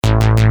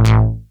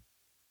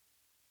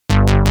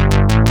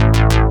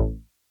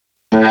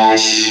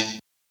Fresh.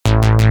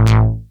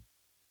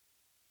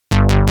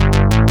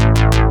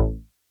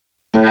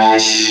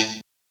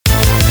 Fresh.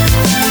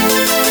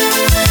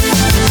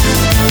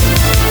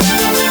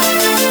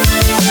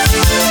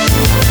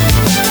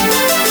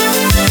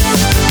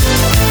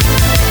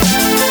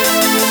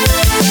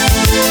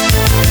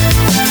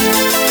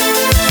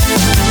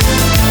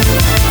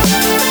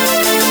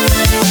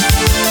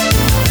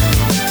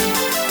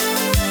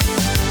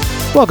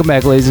 Welcome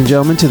back, ladies and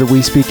gentlemen, to the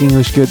We Speak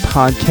English Good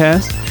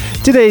podcast.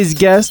 Today's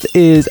guest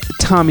is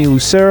Tommy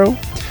Lucero.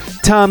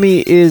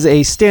 Tommy is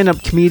a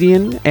stand-up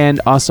comedian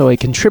and also a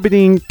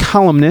contributing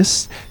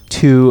columnist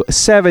to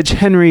Savage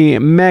Henry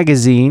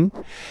magazine.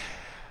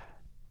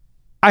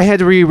 I had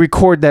to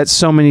re-record that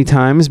so many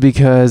times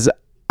because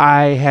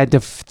I had to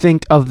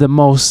think of the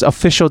most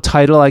official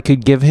title I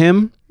could give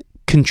him.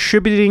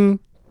 Contributing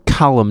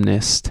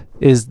columnist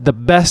is the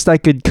best I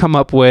could come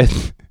up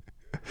with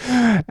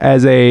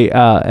as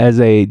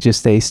a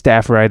just a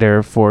staff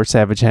writer for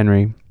Savage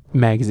Henry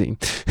magazine.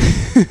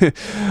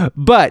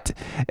 But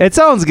it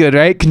sounds good,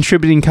 right?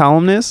 Contributing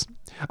columnist.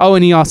 Oh,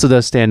 and he also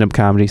does stand-up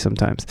comedy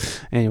sometimes.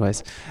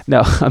 Anyways,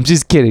 no, I'm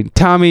just kidding.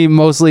 Tommy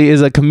mostly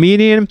is a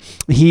comedian.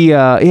 He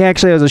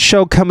actually has a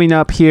show coming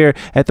up here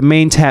at the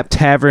Main Tap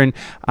Tavern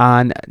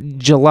on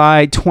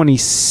July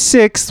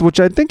 26th, which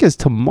I think is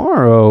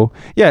tomorrow.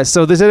 Yeah,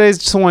 so today's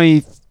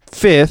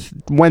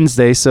 25th,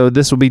 Wednesday, so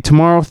this will be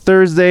tomorrow,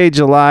 Thursday,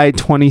 July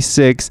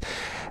 26th,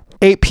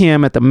 8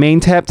 p.m. at the Main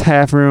Tap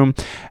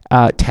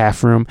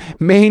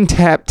Main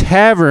Tap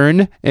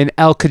Tavern in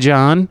El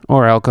Cajon,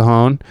 or El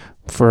Cajon,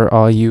 for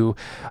all you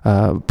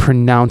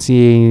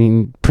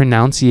pronunciating.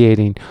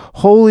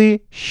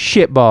 Holy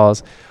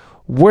shitballs.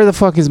 Where the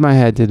fuck is my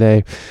head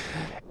today?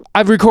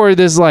 I've recorded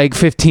this like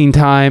 15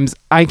 times.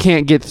 I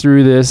can't get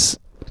through this.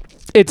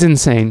 It's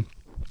insane.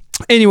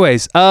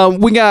 Anyways,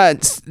 we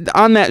got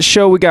on that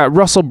show, we got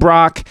Russell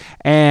Brock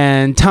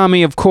and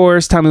Tommy, of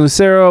course, Tommy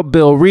Lucero,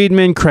 Bill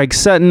Reedman, Craig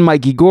Sutton,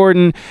 Mikey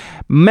Gordon,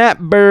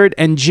 Matt Bird,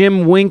 and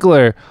Jim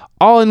Winkler,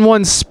 all in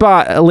one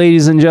spot,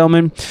 ladies and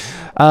gentlemen.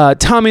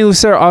 Tommy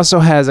Lucero also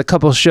has a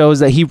couple shows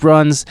that he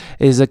runs,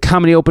 is a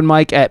comedy open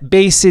mic at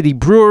Bay City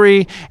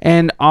Brewery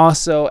and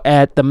also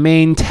at the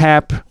Main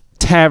Tap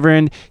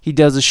Tavern. He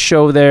does a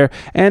show there,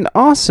 and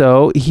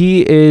also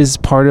he is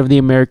part of the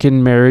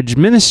American Marriage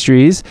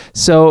Ministries.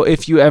 So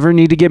if you ever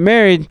need to get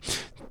married,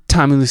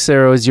 Tommy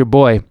Lucero is your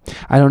boy.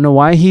 I don't know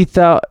why he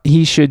thought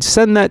he should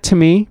send that to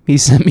me. He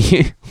sent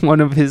me one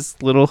of his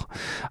little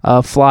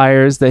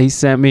flyers that he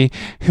sent me,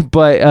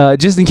 but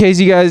just in case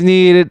you guys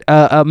needed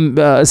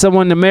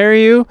someone to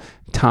marry you,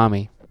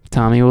 Tommy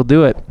will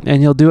do it,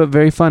 and he'll do it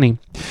very funny.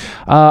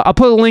 I'll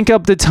put a link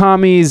up to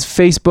Tommy's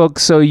Facebook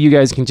so you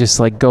guys can just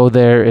like go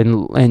there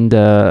and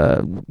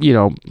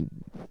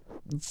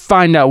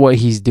find out what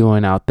he's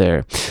doing out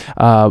there.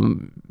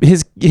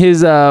 His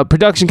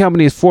production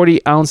company is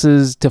 40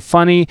 Ounces to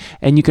Funny,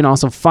 and you can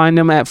also find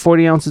him at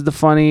 40 Ounces to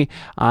Funny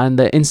on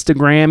the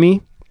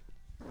Instagrammy.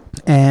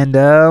 And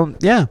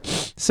yeah.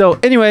 So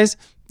anyways,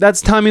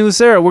 that's Tommy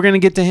Lucero. We're going to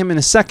get to him in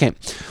a second.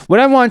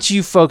 What I want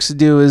you folks to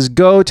do is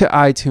go to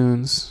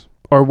iTunes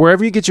or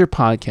wherever you get your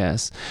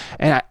podcasts,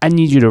 and I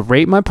need you to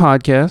rate my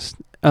podcast.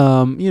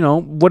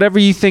 Whatever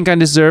you think I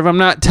deserve. I'm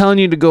not telling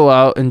you to go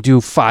out and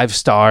do 5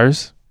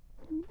 stars.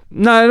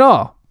 Not at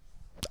all.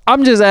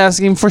 I'm just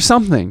asking for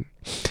something.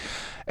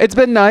 It's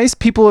been nice.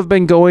 People have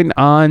been going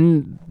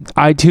on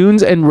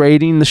iTunes and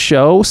rating the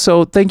show,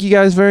 so thank you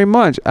guys very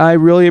much. I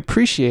really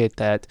appreciate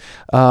that.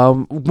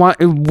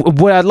 What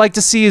I'd like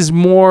to see is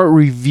more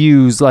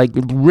reviews, like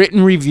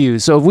written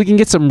reviews. So if we can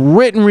get some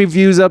written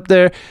reviews up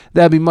there,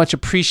 that'd be much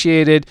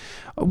appreciated.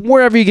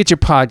 Wherever you get your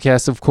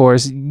podcast, of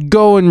course,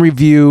 go and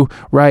review,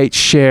 write,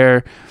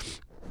 share.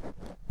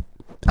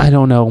 I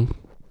don't know.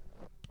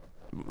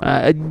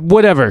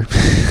 Whatever.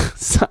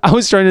 So I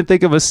was trying to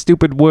think of a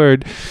stupid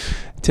word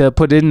to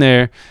put in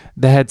there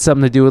that had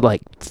something to do with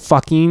like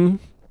fucking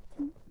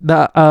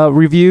the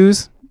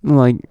reviews.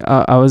 Like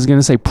I was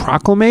gonna say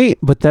proclamate,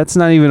 but that's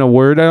not even a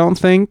word, I don't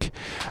think.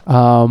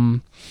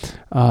 So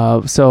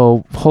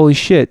holy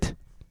shit.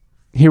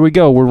 Here we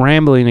go. We're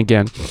rambling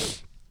again.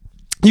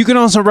 You can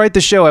also write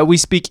the show at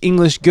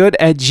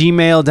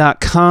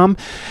WeSpeakEnglishGood@gmail.com,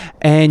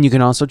 and you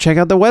can also check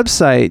out the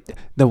website,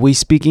 the We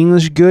Speak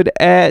English Good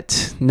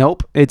it's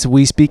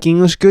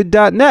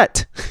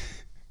WeSpeakEnglishGood.net.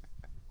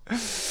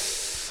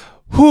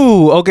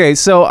 Whew, okay,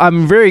 so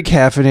I'm very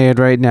caffeinated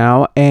right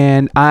now,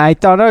 and I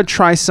thought I'd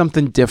try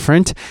something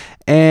different,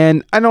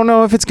 and I don't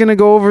know if it's going to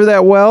go over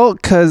that well,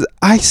 because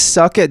I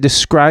suck at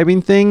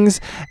describing things,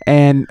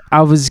 and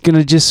I was going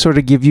to just sort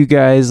of give you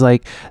guys,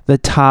 like, the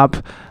top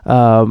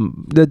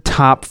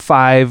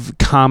 5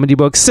 comedy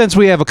books. Since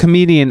we have a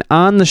comedian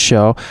on the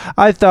show,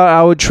 I thought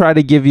I would try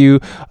to give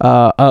you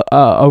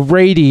a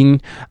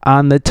rating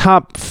on the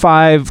top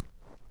 5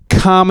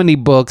 comedy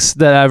books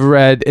that I've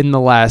read in the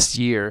last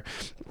year.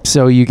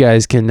 So you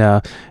guys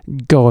can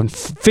go and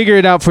figure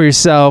it out for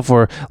yourself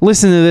or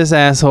listen to this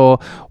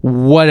asshole,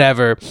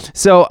 whatever.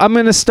 So I'm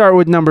going to start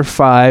with number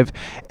 5.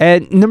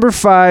 And number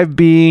 5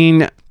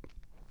 being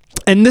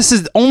and this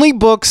is only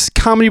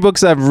comedy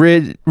books I've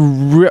read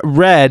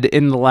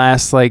in the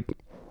last like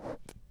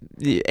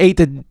 8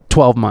 to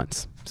 12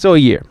 months, so a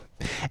year.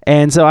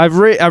 And so I've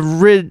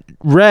written.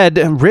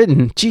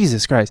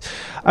 Jesus Christ,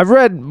 I've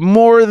read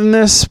more than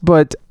this,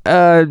 but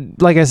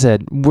like I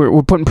said,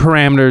 we're putting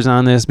parameters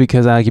on this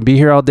because I can be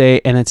here all day,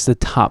 and it's the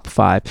top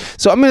 5.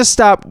 So I'm gonna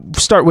start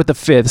with the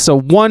 5th. So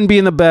 1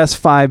 being the best,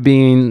 5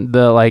 being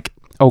the like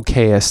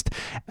okayest,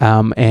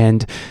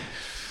 and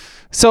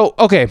so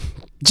okay.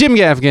 Jim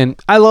Gaffigan.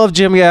 I love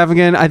Jim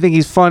Gaffigan. I think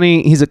he's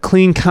funny. He's a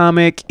clean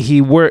comic.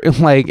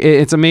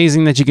 It's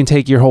amazing that you can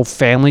take your whole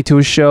family to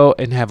a show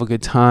and have a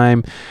good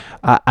time.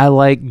 I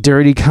like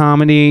dirty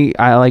comedy.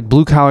 I like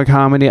blue collar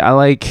comedy. I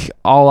like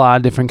all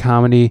different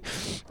comedy.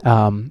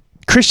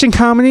 Christian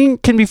comedy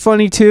can be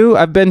funny too.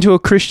 I've been to a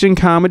Christian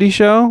comedy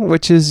show,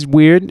 which is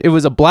weird. It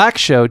was a black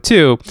show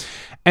too.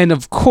 And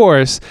of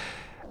course,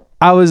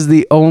 I was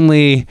the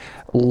only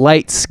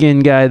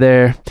light-skinned guy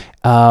there.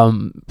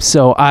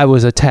 So I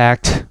was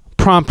attacked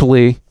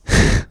promptly,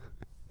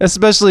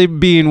 especially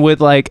being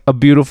with like a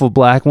beautiful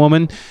black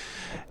woman.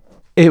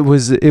 It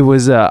was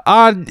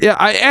odd.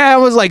 I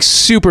was like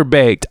super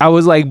baked. I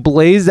was like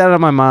blazed out of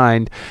my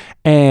mind,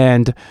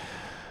 and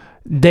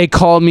they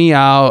called me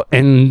out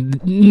and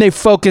they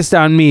focused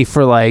on me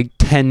for like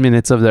 10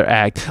 minutes of their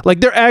act. Like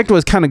their act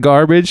was kind of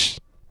garbage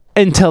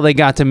until they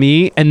got to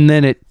me, and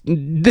then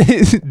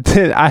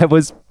I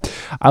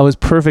was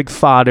perfect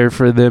fodder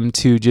for them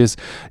to just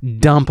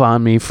dump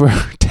on me for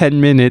 10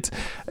 minutes.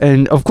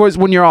 And of course,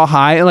 when you're all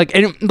high,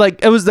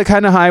 it was the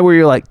kind of high where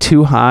you're like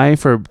too high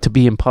to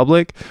be in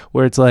public,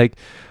 where it's like,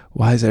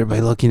 why is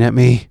everybody looking at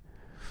me?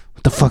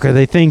 What the fuck are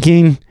they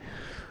thinking?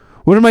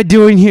 What am I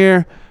doing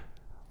here?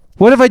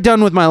 What have I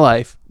done with my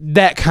life?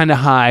 That kind of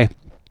high.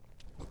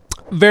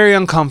 Very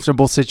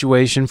uncomfortable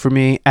situation for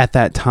me at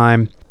that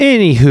time.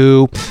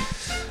 Anywho,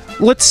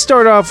 let's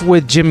start off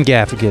with Jim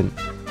Gaffigan.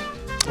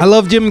 I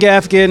love Jim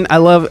Gaffigan.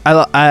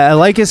 I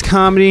like his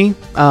comedy.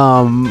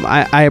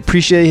 I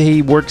appreciate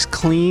he works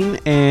clean,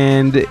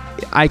 and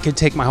I could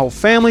take my whole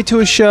family to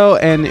a show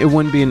and it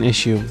wouldn't be an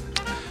issue.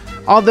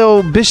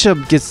 Although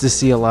Bishop gets to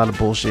see a lot of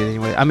bullshit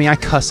anyway. I mean, I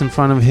cuss in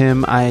front of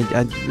him.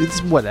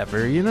 It's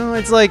whatever, you know?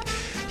 It's like,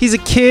 he's a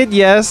kid,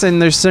 yes,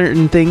 and there's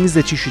certain things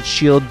that you should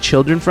shield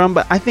children from,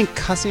 but I think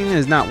cussing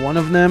is not one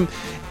of them.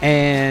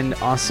 And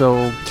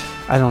also,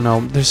 I don't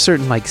know, there's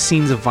certain like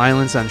scenes of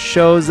violence on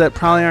shows that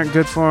probably aren't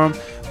good for him.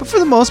 But for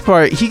the most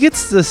part, he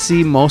gets to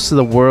see most of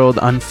the world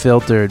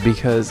unfiltered,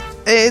 because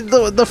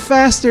the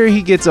faster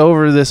he gets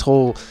over this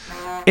whole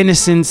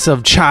innocence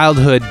of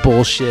childhood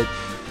bullshit,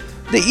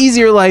 the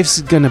easier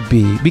life's gonna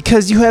be,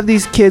 because you have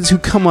these kids who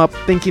come up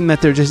thinking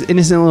that they're just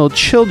innocent little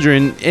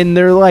children, and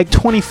they're like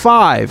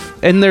 25,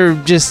 and they're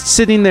just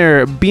sitting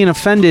there being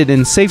offended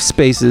in safe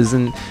spaces,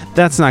 and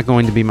that's not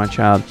going to be my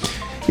child.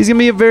 He's gonna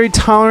be a very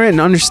tolerant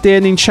and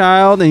understanding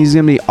child, and he's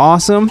gonna be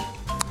awesome,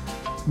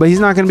 but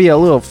he's not gonna be a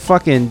little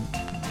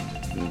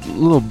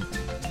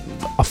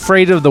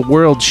afraid of the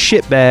world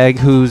shitbag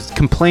who's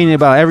complaining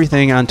about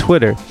everything on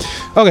Twitter.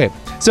 Okay,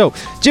 so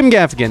Jim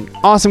Gaffigan,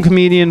 awesome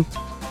comedian.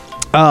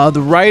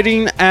 The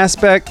writing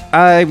aspect,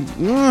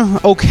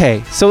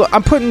 okay. So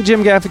I'm putting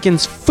Jim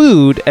Gaffigan's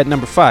Food at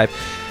number 5.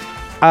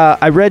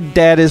 I read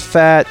Dad is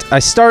Fat. I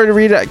started to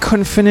read it. I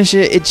couldn't finish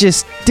it. It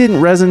just didn't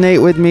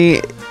resonate with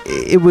me.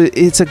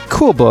 It's a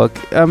cool book.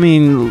 I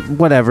mean,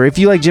 whatever. If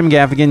you like Jim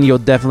Gaffigan, you'll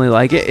definitely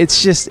like it.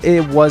 It's just,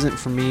 it wasn't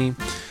for me.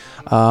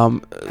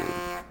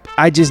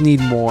 I just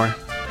need more.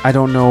 I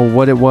don't know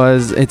what it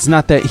was. It's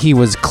not that he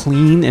was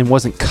clean and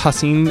wasn't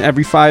cussing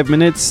every 5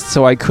 minutes,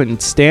 so I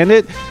couldn't stand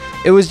it.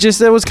 It was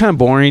kind of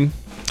boring.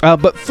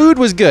 But Food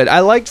was good.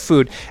 I liked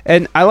Food.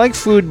 And I liked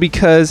Food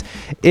because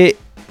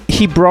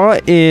he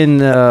brought in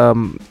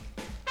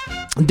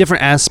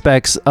different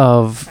aspects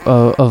of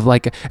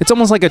like, it's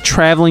almost like a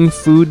traveling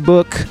food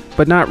book,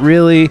 but not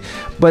really.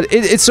 But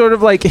it's sort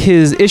of like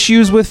his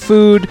issues with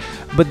food,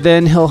 but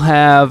then he'll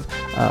have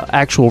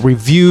actual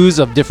reviews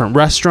of different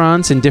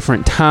restaurants in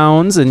different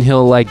towns, and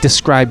he'll like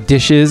describe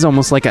dishes,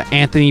 almost like an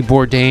Anthony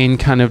Bourdain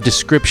kind of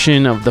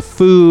description of the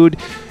food.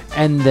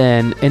 And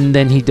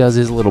then he does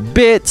his little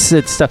bits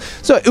and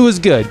stuff. So it was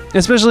good,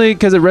 especially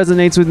because it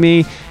resonates with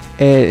me.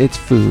 It's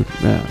food.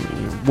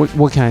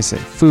 What can I say?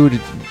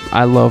 Food.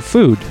 I love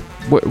food.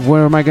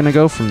 Where am I going to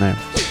go from there?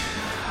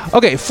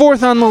 Okay,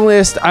 4th on the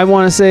list, I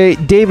want to say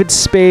David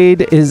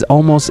Spade is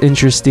almost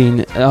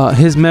interesting.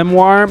 His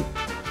memoir,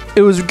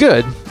 it was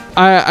good.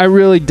 I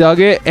really dug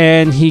it,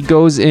 and he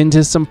goes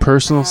into some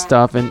personal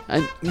stuff, and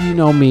you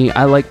know me,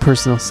 I like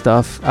personal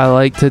stuff. I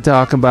like to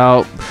talk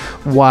about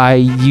why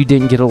you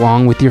didn't get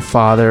along with your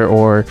father,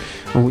 or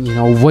you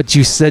know, what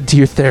you said to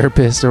your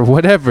therapist, or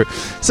whatever.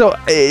 So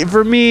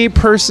for me,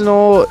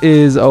 personal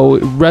it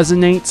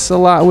resonates a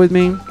lot with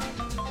me,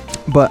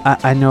 but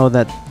I know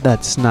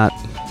that's not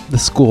the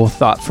school of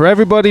thought for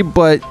everybody,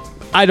 but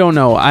I don't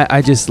know.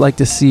 I just like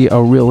to see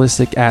a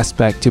realistic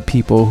aspect to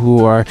people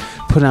who are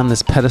put on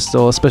this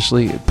pedestal,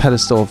 especially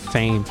pedestal of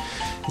fame.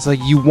 It's like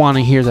you want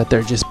to hear that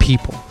they're just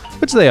people,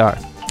 which they are.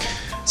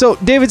 So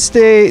David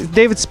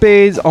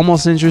Spade's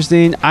Almost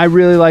Interesting. I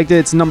really liked it.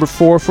 It's number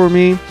 4 for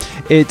me.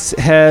 It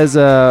has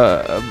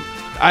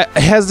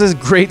this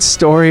great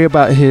story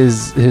about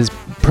his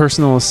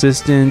personal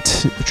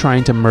assistant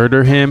trying to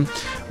murder him.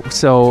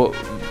 So,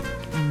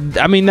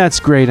 I mean, that's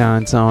great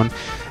on its own.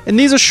 And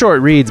these are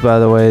short reads, by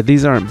the way.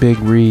 These aren't big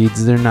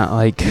reads. They're not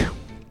like,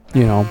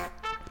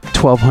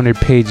 1,200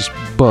 page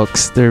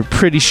books. They're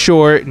pretty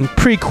short and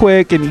pretty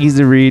quick and easy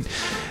to read.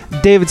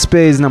 David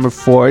Spade is number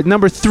 4.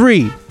 Number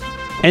 3.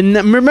 And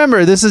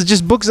remember, this is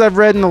just books I've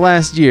read in the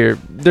last year.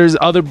 There's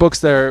other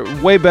books that are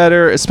way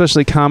better,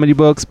 especially comedy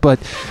books, but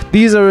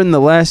these are in the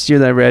last year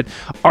that I read.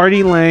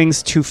 Artie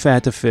Lange's Too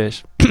Fat to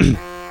Fish.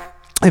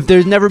 If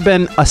there's never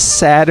been a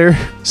sadder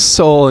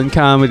soul in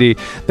comedy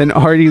than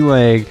Artie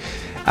Lange,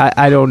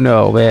 I don't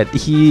know, man.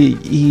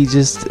 He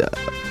just,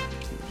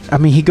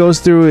 he goes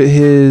through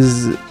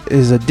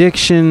his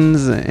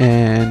addictions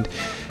and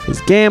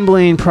his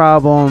gambling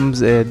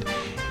problems, and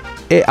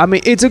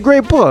it's a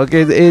great book.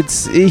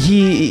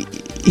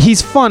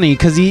 He's funny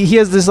because he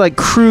has this like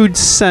crude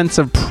sense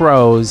of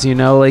prose,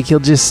 like he'll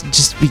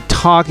just be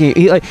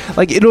talking,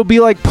 like it'll be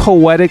like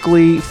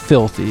poetically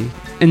filthy,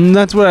 and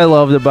that's what I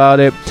loved about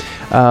it.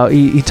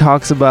 He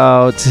talks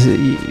about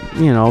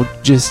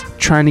just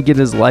trying to get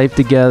his life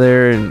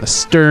together in the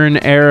Stern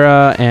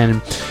era,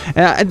 and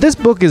this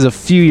book is a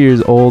few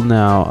years old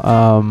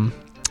now,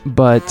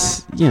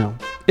 but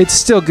it's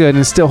still good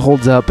and it still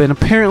holds up. And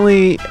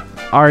apparently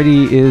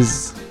Artie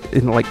is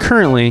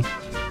currently,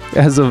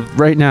 as of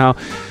right now,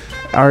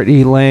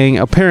 Artie Lange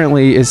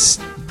apparently is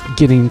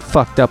getting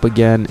fucked up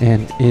again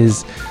and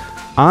is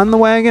on the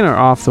wagon or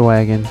off the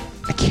wagon.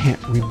 I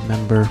can't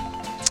remember.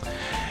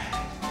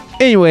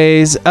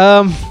 Anyways,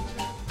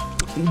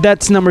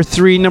 that's number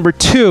 3. Number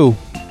 2,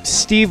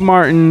 Steve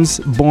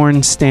Martin's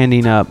Born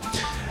Standing Up.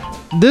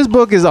 This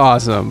book is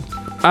awesome.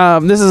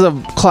 This is a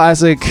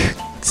classic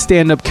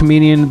stand-up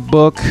comedian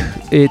book.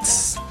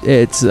 It's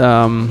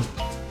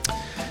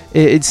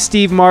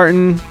Steve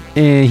Martin,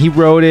 and he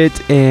wrote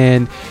it,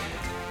 and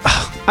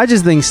I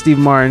just think Steve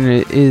Martin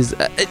is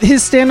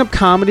his stand-up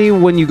comedy.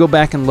 When you go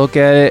back and look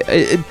at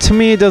it, to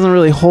me, it doesn't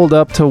really hold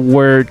up to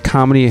where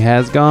comedy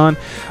has gone.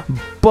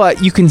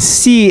 But you can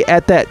see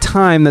at that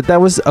time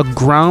that was a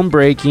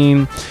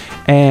groundbreaking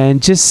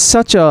and just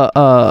such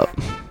a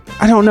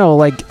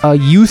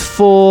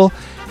youthful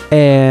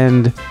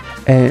and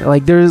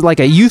like there's like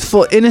a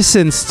youthful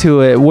innocence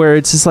to it, where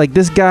it's just like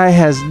this guy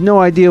has no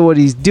idea what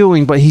he's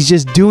doing, but he's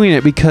just doing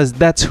it because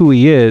that's who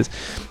he is.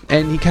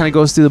 And he kind of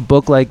goes through the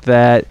book like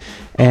that.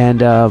 And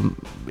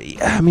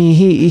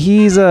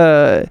he's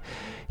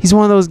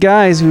one of those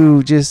guys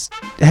who just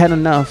had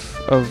enough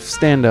of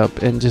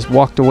stand-up and just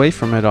walked away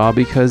from it all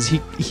because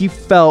he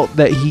felt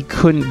that he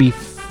couldn't be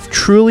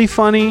truly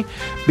funny,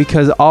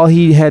 because all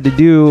he had to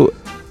do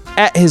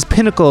at his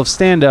pinnacle of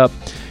stand-up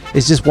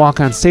is just walk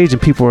on stage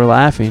and people were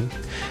laughing.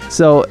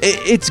 So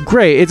it's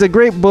great. It's a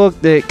great book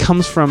that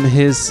comes from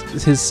his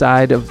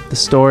side of the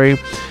story.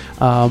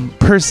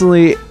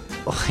 Personally,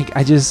 like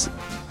I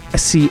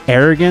see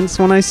arrogance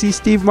when I see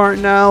Steve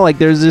Martin now. Like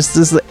there's just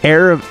this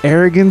air of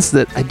arrogance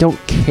that I don't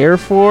care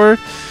for.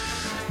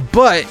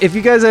 But if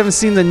you guys haven't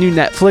seen the new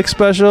Netflix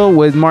special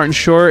with Martin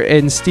Short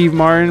and Steve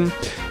Martin,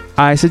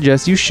 I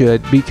suggest you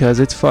should, because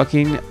it's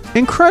fucking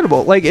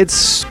incredible. Like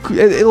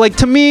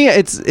to me,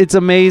 it's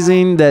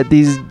amazing that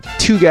these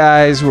two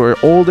guys who are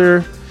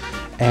older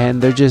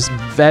and they're just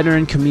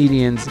veteran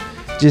comedians,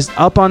 just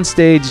up on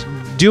stage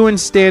doing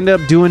stand-up,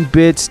 doing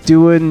bits,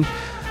 doing.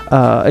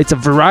 It's a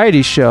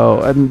variety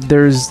show. I mean,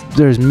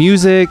 there's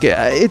music.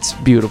 It's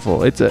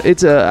beautiful.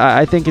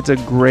 I think it's a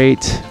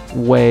great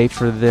way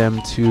for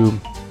them to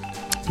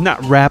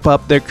not wrap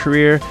up their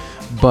career,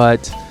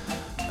 but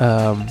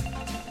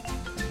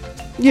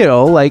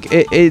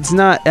it's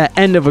not an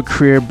end of a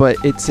career, but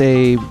it's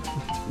a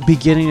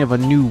beginning of a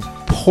new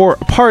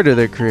part of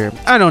their career.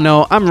 I don't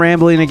know. I'm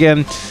rambling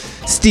again.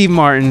 Steve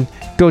Martin,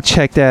 go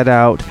check that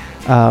out.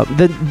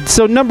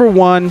 So number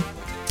 1.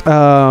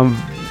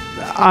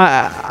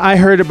 I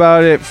heard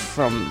about it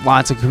from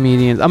lots of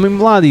comedians. I mean,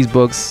 a lot of these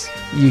books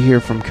you hear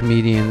from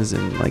comedians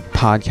and like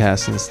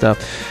podcasts and stuff.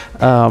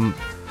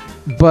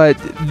 But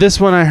this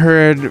one I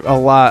heard a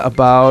lot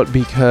about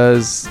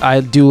because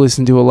I do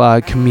listen to a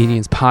lot of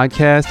comedians'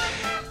 podcasts.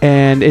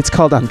 And it's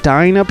called I'm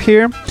Dying Up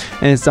Here.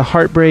 And it's the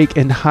heartbreak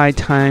and high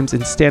times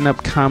in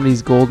stand-up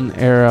comedy's golden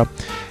era.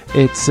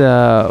 It's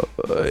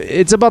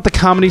about the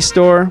Comedy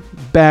Store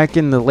back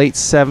in the late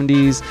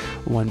 70s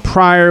when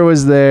Pryor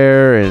was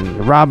there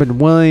and Robin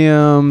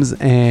Williams,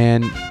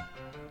 and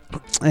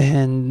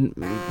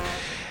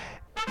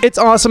it's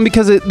awesome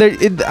because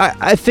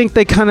I think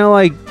they kind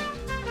of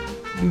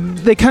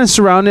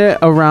surround it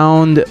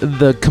around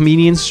the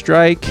comedian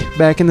strike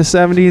back in the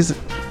 70s,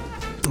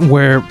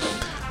 where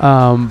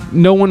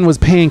no one was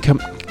paying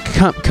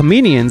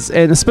comedians,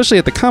 and especially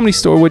at the Comedy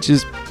Store, which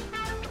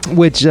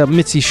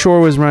Mitzi Shore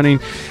was running.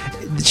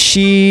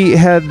 She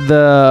had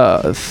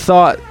the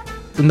thought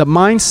and the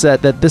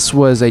mindset that this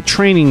was a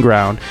training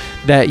ground,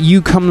 that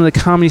you come to the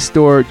Comedy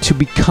Store to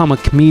become a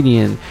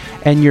comedian,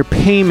 and your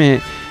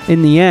payment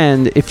in the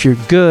end, if you're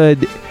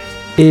good,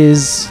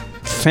 is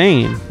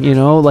fame. You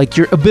know, like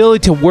your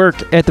ability to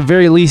work, at the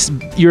very least,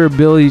 your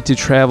ability to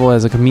travel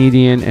as a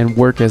comedian and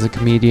work as a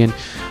comedian.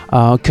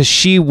 Because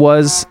she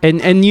was,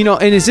 and you know,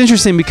 and it's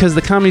interesting because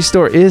the Comedy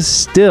Store is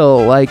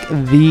still like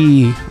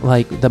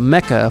the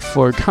mecca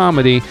for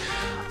comedy.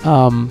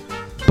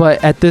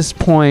 But at this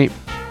point,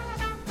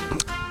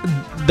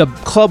 the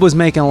club was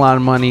making a lot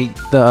of money.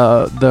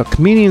 The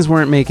comedians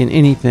weren't making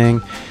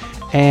anything,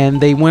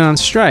 and they went on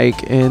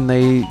strike, and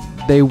they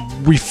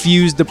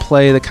refused to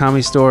play the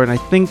Comedy Store. And I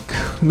think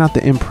not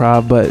the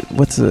Improv, but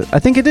I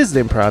think it is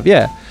the Improv.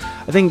 Yeah,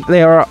 I think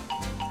they are.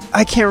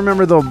 I can't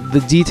remember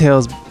the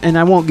details, and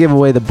I won't give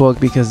away the book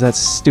because that's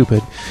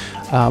stupid.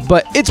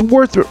 But it's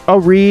worth a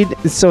read.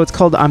 So it's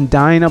called I'm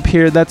Dying Up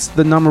Here. That's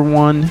the number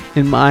one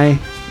in my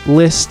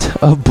list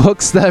of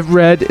books that I've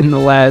read in the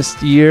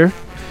last year.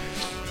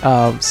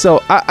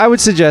 So I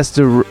would suggest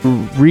to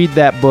read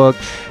that book.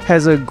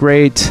 Has a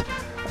great,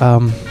 I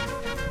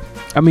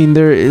mean,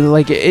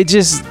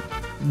 the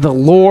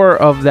lore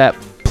of that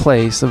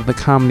place, of the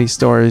Comedy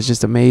Store, is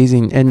just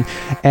amazing.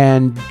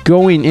 And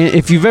going in,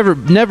 if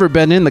you've never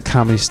been in the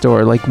Comedy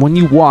Store, like when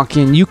you walk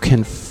in, you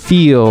can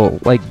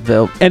feel like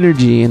the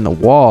energy in the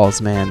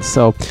walls, man.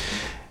 So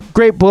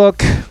great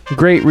book,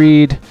 great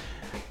read.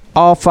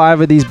 All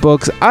 5 of these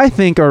books I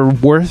think are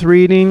worth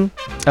reading.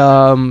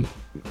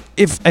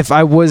 If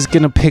I was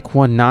gonna pick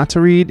one not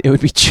to read, it would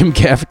be Jim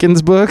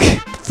Gaffigan's book,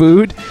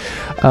 Food.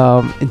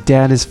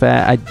 Dad is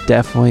Fat. I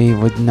definitely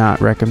would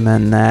not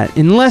recommend that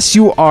unless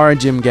you are a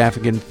Jim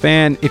Gaffigan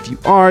fan. If you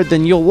are,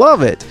 then you'll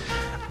love it.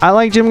 I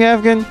like Jim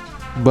Gaffigan,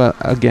 but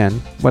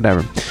again,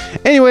 whatever.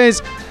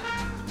 Anyways,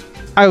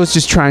 I was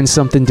just trying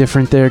something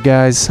different there,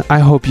 guys. I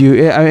hope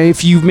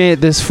if you've made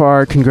it this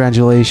far,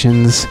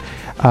 congratulations.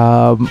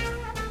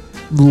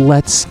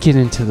 Let's get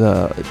into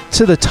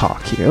the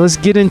talk here. Let's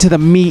get into the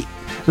meat.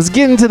 Let's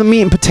get into the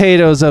meat and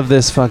potatoes of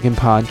this fucking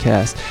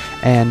podcast.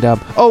 And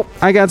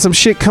I got some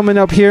shit coming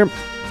up here.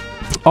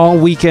 All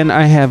weekend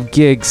I have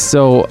gigs.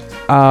 So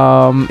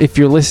if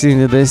you're listening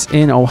to this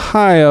in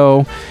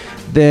Ohio,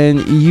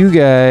 then you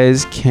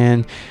guys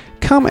can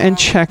come and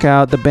check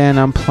out the band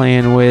I'm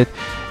playing with.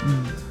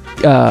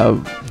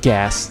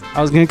 Gas.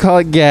 I was gonna call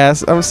it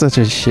Gas. I'm such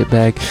a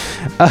shitbag.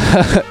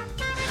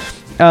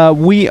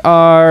 We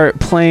are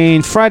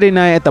playing Friday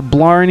night at the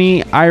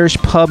Blarney Irish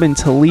Pub in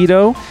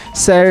Toledo.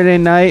 Saturday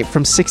night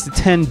from 6 to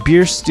 10,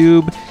 Beer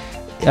Stube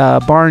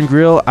Bar and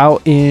Grill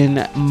out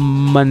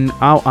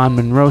on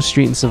Monroe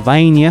Street in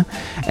Sylvania.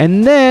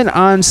 And then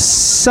on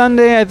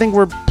Sunday, I think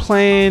we're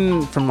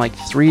playing from like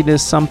 3 to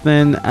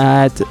something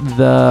at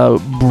the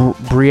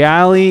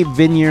Briali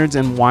Vineyards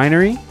and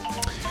Winery.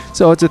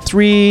 So it's a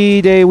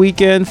 3-day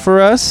weekend for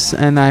us,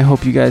 and I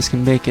hope you guys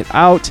can make it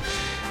out.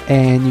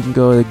 And you can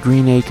go to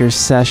Green Acres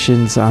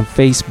Sessions on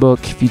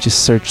Facebook. If you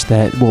just search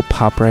that, we'll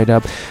pop right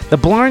up. The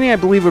Blarney, I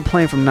believe we're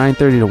playing from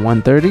 9:30 to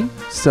 1:30.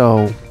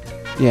 So,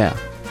 yeah.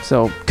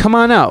 So, come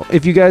on out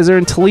if you guys are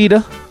in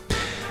Toledo.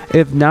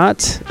 If not,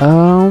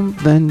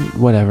 then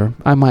whatever.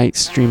 I might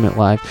stream it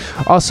live.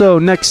 Also,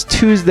 next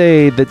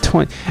Tuesday, the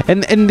 20th.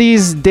 And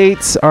these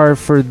dates are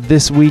for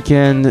this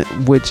weekend,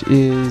 which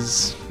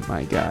is...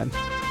 My God.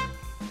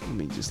 Let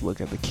me just look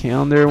at the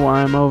calendar while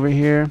I'm over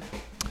here.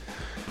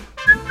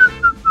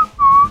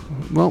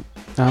 Well,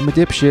 I'm a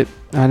dipshit.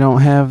 I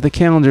don't have the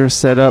calendar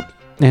set up,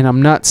 and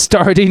I'm not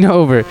starting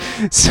over.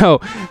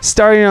 So,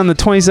 starting on the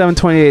 27th,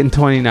 28th, and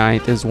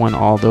 29th is when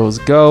all those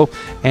go,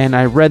 and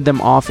I read them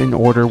off in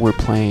order we're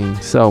playing.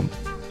 So,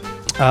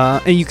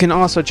 and you can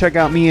also check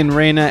out me and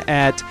Raina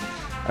at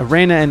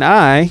Raina and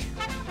I.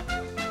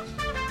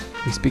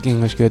 We speak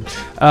English good.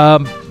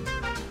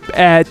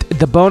 At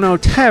the Bono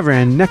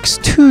Tavern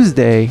next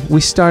Tuesday. We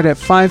start at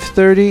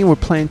 5:30. We're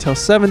playing till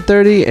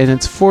 7:30, and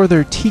it's for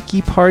their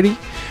tiki party.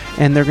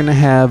 And they're going to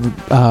have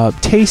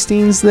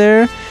tastings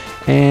there.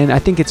 And I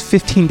think it's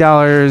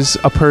 $15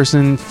 a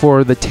person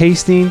for the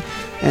tasting.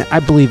 And I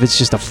believe it's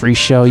just a free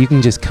show. You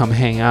can just come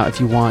hang out if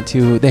you want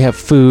to. They have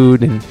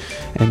food and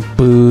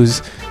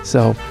booze.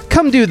 So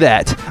come do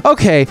that.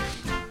 Okay.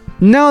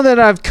 Now that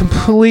I've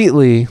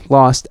completely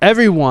lost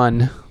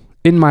everyone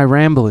in my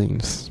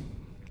ramblings,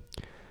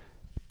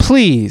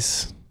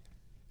 please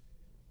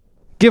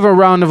give a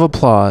round of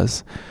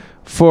applause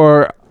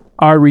for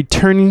our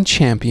returning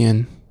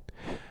champion,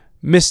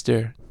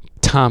 Mr.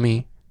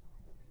 Tommy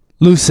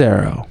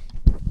Lucero.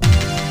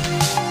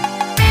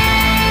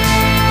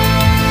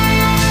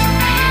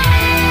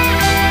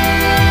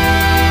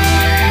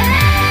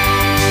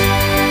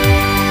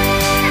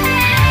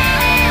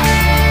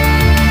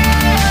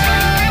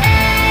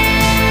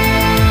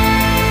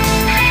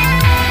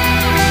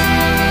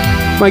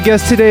 My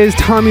guest today is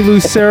Tommy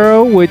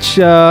Lucero, which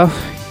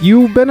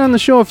you've been on the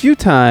show a few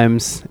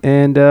times,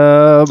 and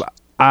I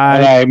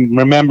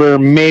remember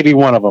maybe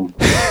one of them.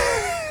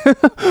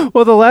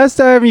 Well, the last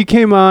time you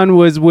came on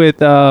was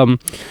with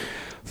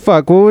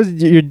what was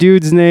your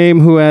dude's name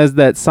who has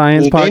that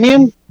science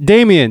podcast?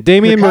 Damien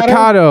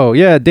Mercado.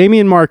 Yeah,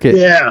 Damien Market.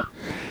 Yeah.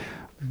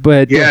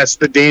 But yes,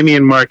 the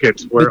Damien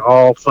Market, where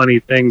all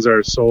funny things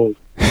are sold.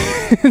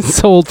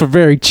 sold for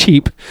very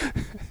cheap.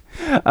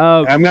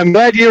 I'm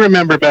glad you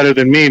remember better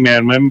than me,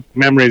 man. My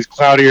memory is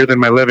cloudier than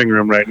my living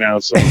room right now.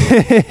 So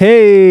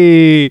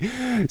Hey,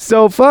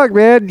 so fuck,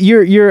 man.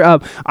 You're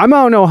I'm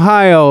out in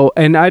Ohio,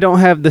 and I don't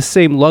have the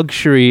same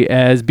luxury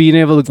as being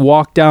able to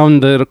walk down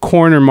the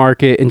corner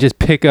market and just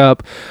pick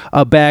up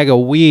a bag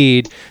of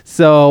weed.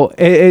 So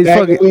it's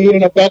bag of weed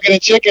and a bucket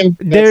of chicken.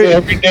 That's an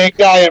everyday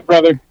diet,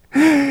 brother.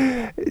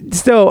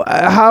 So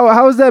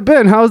how's that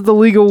been? How's the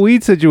legal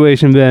weed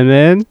situation been,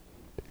 man?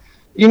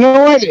 You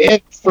know what?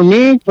 For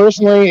me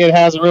personally, it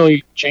hasn't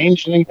really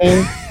changed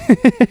anything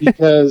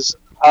because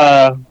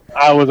I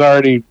was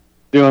already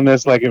doing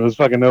this like it was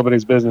fucking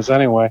nobody's business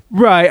anyway.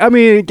 Right. I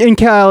mean, in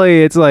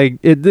Cali, it's like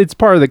it's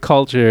part of the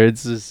culture.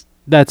 It's just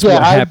that's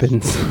what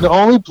happens. The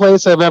only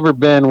place I've ever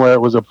been where it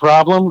was a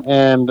problem,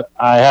 and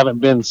I haven't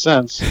been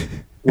since,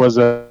 was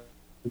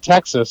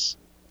Texas.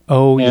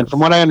 Oh, and from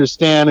what I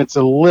understand, it's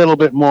a little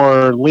bit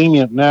more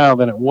lenient now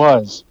than it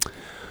was.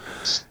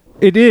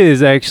 It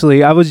is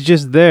actually. I was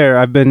just there.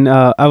 I've been.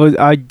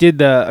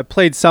 I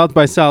played South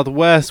by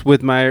Southwest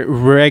with my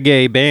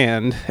reggae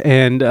band,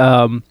 and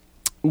oh,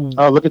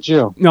 look at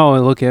you!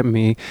 No, look at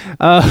me.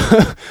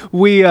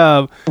 We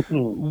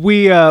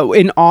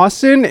in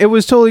Austin. It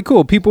was totally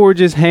cool. People were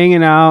just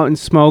hanging out and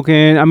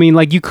smoking. I mean,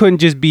 like you couldn't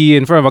just be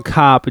in front of a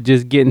cop and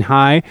just getting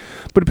high.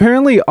 But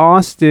apparently,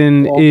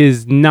 Austin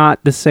is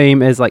not the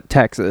same as like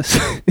Texas.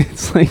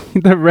 It's like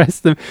the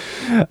rest of.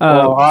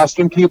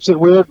 Austin keeps it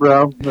weird,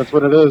 bro. That's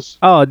what it is.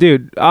 Oh,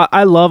 dude,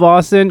 I love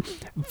Austin.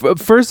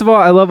 First of all,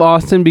 I love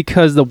Austin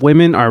because the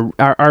women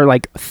are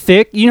like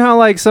thick. You know how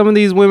like some of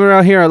these women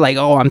out here are like,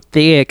 oh, I'm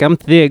thick.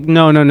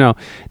 No.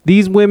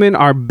 These women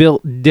are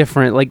built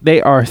different. Like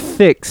they are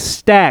thick,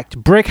 stacked,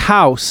 brick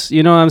house.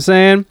 You know what I'm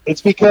saying?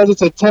 It's because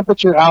it's a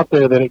temperature out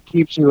there that it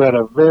keeps you at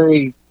a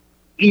very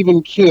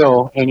even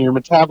keel, and your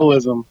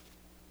metabolism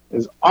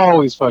is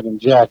always fucking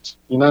jacked.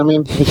 You know what I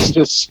mean? It's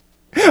just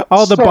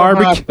all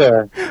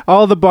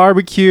the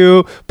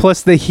barbecue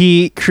plus the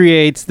heat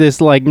creates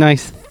this like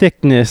nice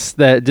thickness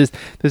that just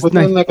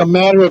within like a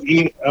matter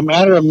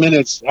of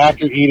minutes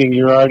after eating,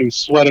 you're already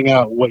sweating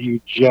out what you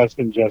just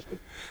ingested.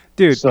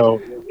 Dude, so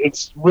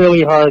it's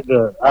really hard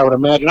to, I would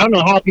imagine. I don't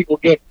know how people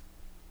get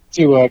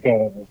to like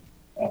a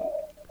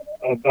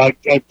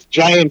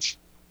giant,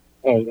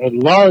 a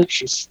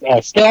large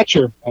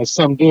stature, as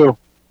some do,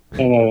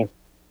 and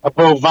a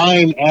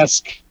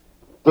bovine-esque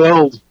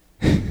build,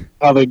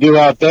 how they do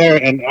out there.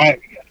 And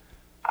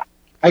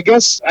I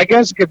guess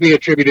it could be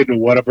attributed to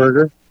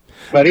Whataburger,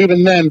 but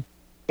even then,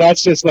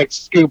 that's just like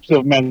scoops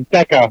of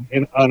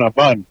manteca on a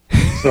bun.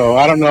 So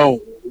I don't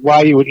know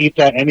why you would eat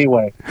that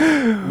anyway.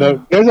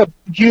 There's a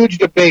huge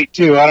debate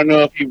too. I don't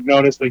know if you've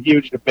noticed the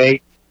huge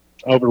debate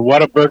over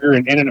Whataburger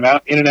and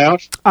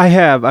In-N-Out. I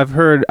have. I've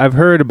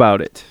heard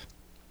about it.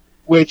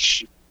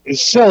 Which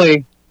is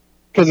silly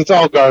because it's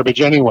all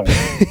garbage anyway.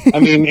 I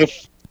mean,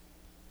 if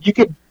you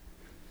could,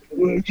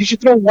 you should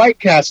throw White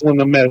Castle in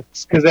the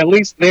mix because at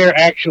least they're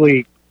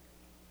actually,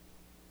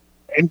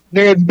 and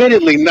they're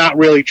admittedly not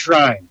really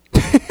trying.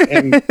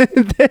 And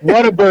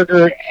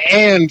Whataburger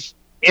and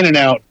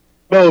In-N-Out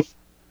both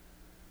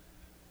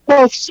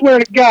swear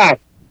to God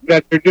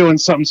that they're doing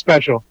something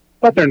special,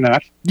 but they're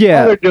not.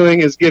 Yeah. All they're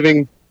doing is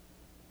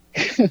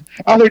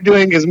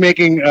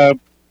making a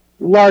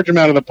large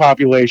amount of the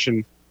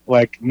population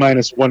like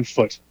minus 1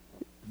 foot,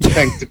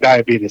 thanks to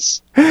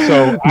diabetes.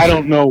 So I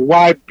don't know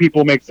why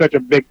people make such a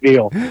big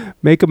deal.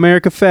 Make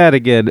America fat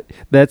again.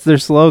 That's their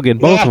slogan.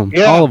 Both of them.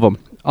 Yeah. All of them.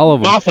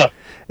 Maffa.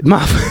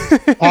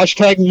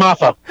 Hashtag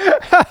Maffa.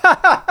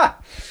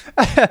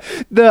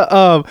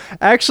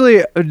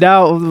 Actually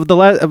now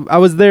I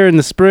was there in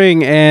the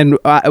spring and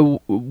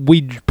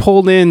we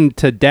pulled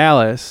into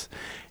Dallas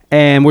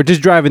and we're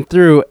just driving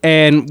through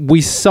and we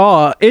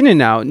saw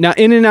In-N-Out. Now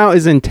In-N-Out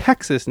is in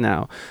Texas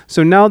now,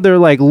 so now they're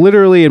like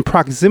literally in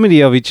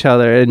proximity of each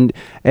other, and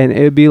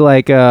it'd be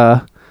like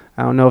I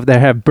don't know if they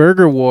have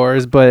burger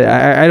wars, but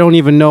I don't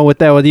even know what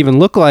that would even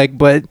look like.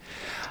 But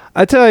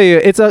I tell you,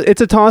 it's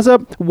a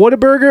toss-up.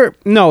 Whataburger?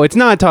 No, it's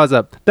not a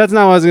toss-up. That's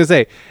not what I was going to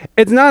say.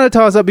 It's not a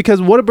toss-up because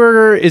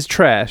Whataburger is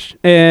trash.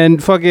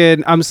 And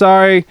fucking, I'm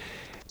sorry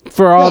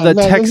for all the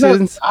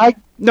Texans.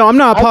 No, I'm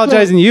not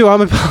apologizing to you.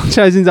 I'm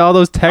apologizing to all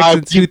those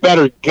Texans. You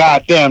better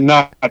goddamn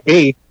not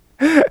be.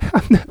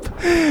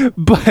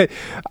 But,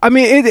 I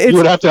mean, it's... You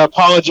would have to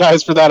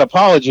apologize for that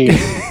apology.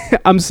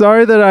 I'm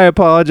sorry that I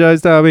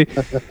apologize, Tommy.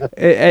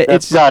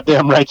 That's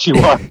goddamn right you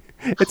are.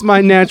 It's my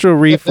natural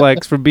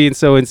reflex for being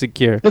so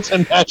insecure. It's a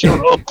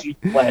natural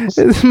reflex.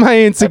 It's my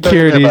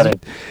insecurities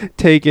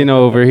taking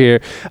over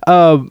here.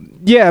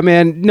 Yeah,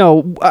 man.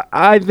 No,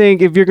 I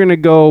think if you're going to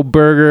go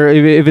burger,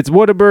 if it's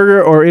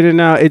Whataburger or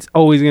In-N-Out, it's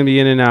always going to be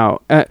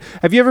In-N-Out.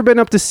 Have you ever been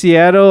up to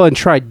Seattle and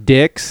tried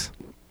Dick's?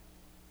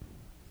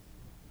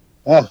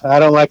 I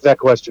don't like that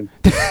question.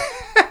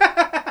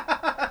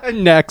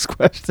 Next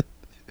question.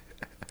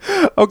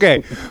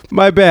 Okay,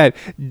 my bad.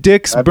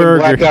 Dick's I've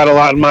Burger. I've been blacked out a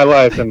lot in my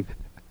life, and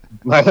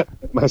my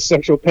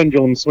sexual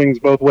pendulum swings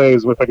both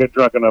ways if I get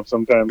drunk enough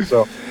sometimes.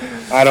 So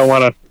I don't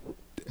want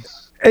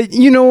to.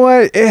 You know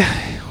what?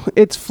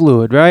 It's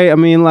fluid, right? I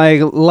mean,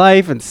 like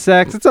life and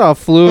sex, it's all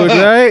fluid,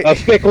 right? A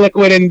thick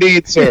liquid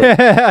indeed,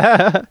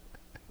 sir.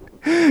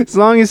 As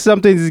long as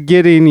something's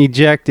getting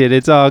ejected,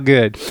 it's all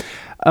good.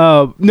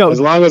 No, As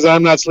long as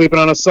I'm not sleeping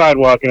on a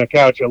sidewalk and a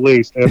couch, at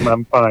least, and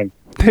I'm fine.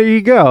 there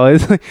you go.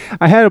 It's like,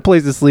 I had a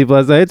place to sleep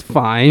last night. It's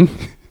fine.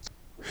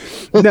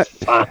 No,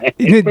 Fine.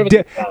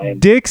 Fine.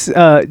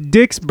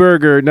 Dick's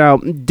Burger. Now,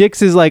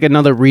 Dick's is like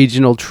another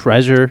regional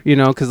treasure, you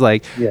know, because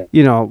like, Yeah.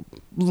 you know,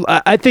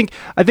 I think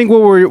what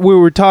we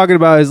were talking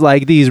about is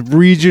like these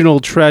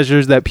regional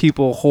treasures that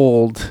people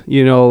hold,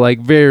 you know, like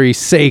very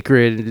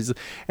sacred,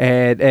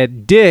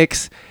 and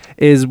Dick's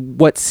is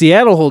what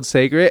Seattle holds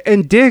sacred,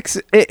 and Dick's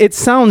it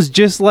sounds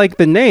just like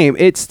the name.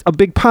 It's a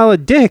big pile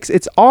of dicks.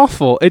 It's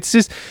awful. It's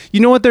just, you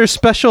know what their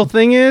special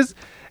thing is?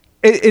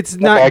 It's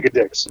not A bag of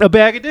dicks. a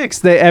bag of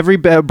dicks. Every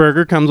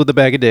burger comes with a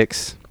bag of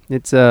dicks.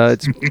 It's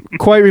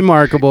quite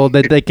remarkable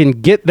that they can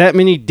get that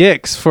many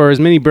dicks for as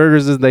many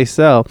burgers as they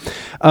sell.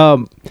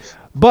 But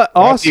After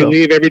also, you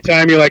leave every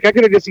time, you're like, I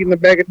could have just eaten a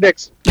bag of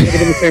dicks. Could have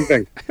been the same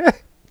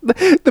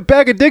thing. the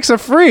bag of dicks are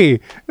free.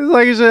 It's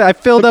like I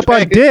filled up on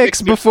bag of dicks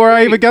dicks are before I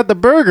free. even got the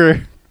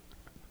burger.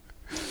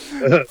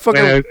 Fucking-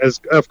 And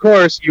of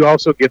course, you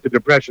also get the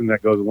depression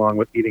that goes along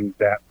with eating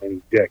that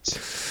many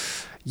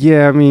dicks.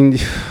 Yeah, I mean,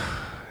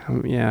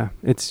 yeah,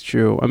 it's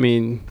true. I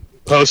mean,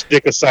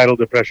 Post-dickicidal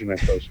depression, I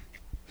suppose.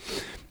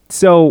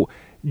 so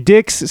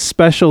Dick's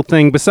special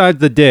thing, besides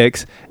the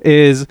dicks,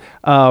 is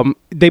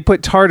they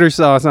put tartar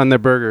sauce on their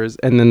burgers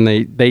and then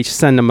they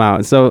send them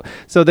out. So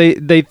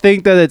they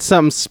think that it's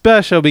something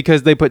special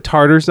because they put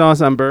tartar sauce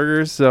on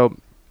burgers. So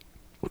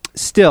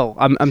still,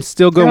 I'm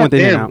still going with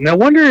In-N-Out. No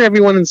wonder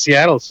everyone in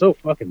Seattle is so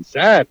fucking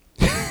sad.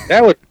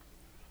 I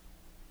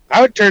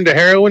would turn to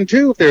heroin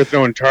too if they were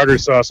throwing tartar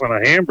sauce on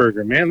a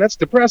hamburger, man. That's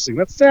depressing.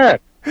 That's sad.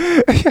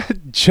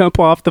 Jump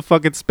off the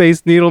fucking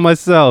Space Needle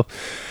myself.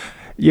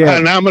 Yeah.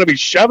 Now I'm going to be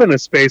shoving a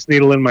Space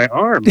Needle in my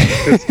arm.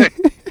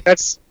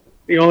 That's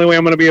the only way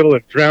I'm going to be able to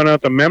drown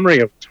out the memory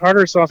of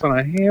tartar sauce on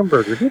a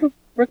hamburger. Who the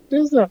frick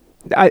does that?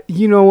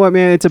 You know what,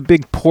 man? It's a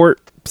big port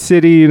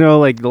city, you know,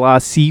 like a lot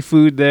of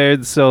seafood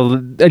there. So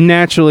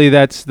naturally,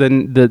 that's the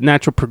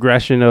natural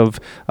progression of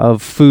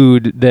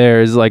food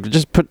there is like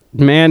just put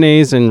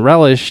mayonnaise and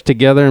relish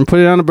together and put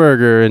it on a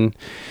burger. And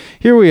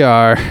here we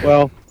are.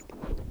 Well,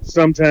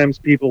 sometimes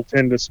people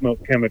tend to smoke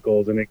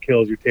chemicals and it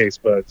kills your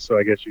taste buds. So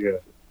I guess you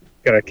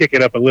gotta kick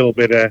it up a little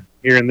bit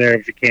here and there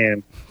if you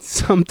can.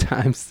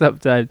 Sometimes.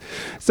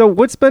 So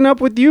what's been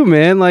up with you,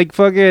 man? Like,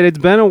 fuck it, it's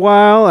been a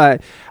while.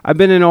 I've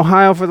been in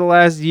Ohio for the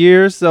last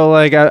year, so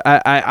like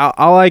I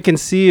all I can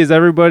see is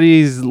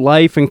everybody's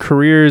life and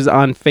careers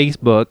on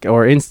Facebook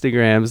or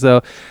Instagram.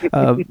 So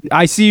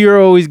I see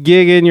you're always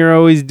gigging, you're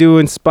always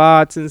doing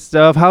spots and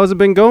stuff. How's it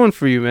been going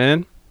for you,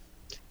 man?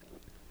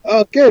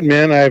 Oh, good,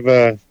 man.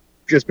 I've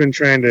just been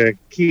trying to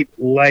keep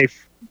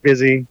life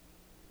busy,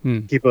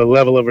 keep a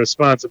level of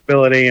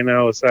responsibility, you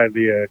know, aside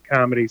the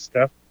comedy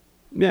stuff.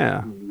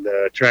 Yeah. And,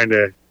 trying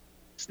to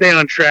stay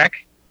on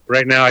track.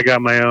 Right now, I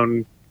got my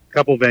own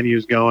couple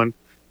venues going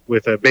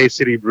with a Bay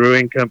City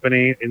Brewing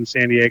Company in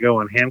San Diego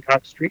on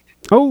Hancock Street.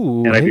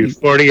 Oh, And I do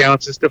 40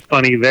 ounces to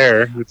funny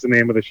there. That's the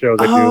name of the show.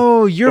 I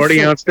do you're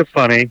 40 ounce to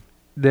funny.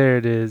 There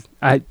it is.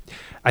 I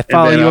And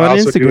follow then you I on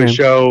also do a Instagram.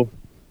 show.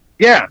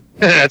 Yeah,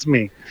 that's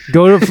me.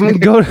 Go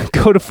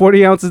to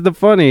 40 ounces the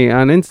funny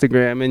on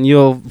Instagram, and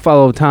you'll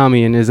follow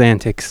Tommy and his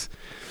antics.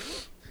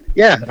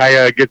 Yeah,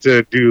 I get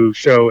to do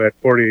show at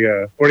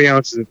 40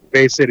 ounces at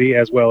Bay City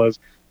as well as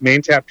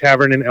Main Tap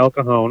Tavern in El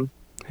Cajon.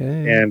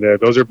 Hey. And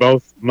those are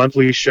both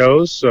monthly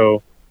shows,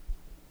 so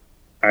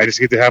I just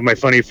get to have my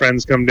funny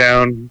friends come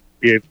down,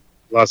 be it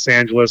Los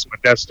Angeles,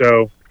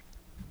 Modesto,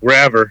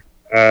 wherever.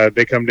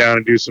 They come down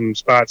and do some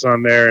spots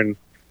on there, and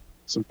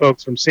some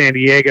folks from San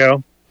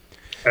Diego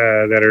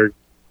that are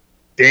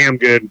damn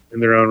good in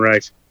their own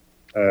right.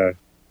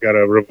 Got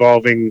a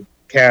revolving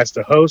cast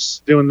of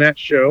hosts doing that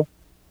show.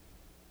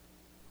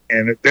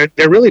 And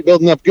they're really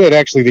building up good,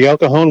 actually. The El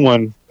Cajon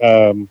one,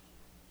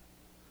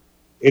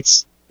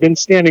 it's been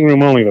standing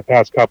room only the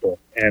past couple.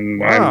 And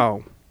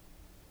Wow.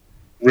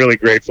 I'm really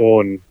grateful.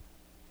 And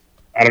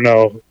I don't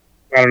know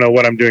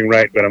what I'm doing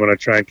right, but I'm going to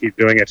try and keep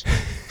doing it.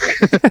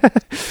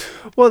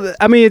 Well,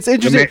 I mean, it's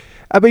interesting.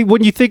 I mean,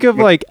 when you think of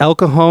like El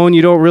Cajon,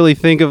 you don't really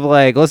think of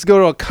like, let's go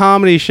to a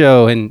comedy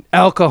show in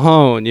El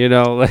Cajon, you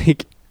know,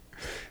 like.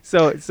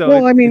 So.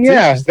 Well, I mean, it's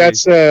yeah,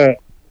 interesting. that's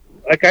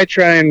like I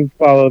try and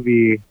follow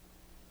the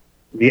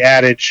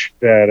adage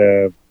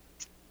that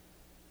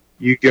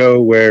you go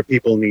where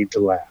people need to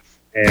laugh,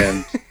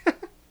 and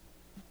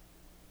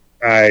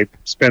I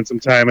spent some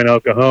time in El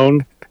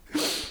Cajon,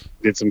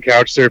 did some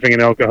couch surfing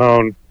in El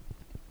Cajon,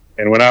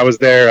 and when I was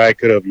there, I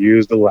could have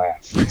used a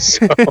laugh.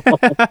 So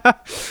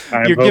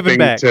You're giving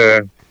back.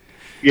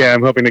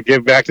 I'm hoping to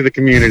give back to the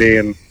community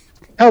and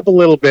help a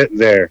little bit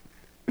there.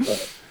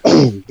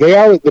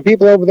 The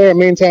people over there at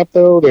Main Tap,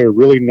 though, they're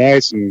really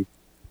nice and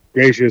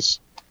gracious,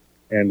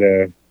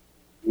 and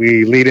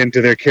we lead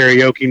into their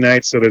karaoke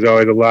nights, so there's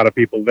always a lot of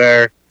people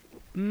there.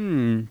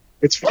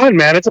 It's fun,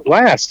 man. It's a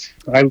blast.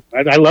 I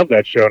love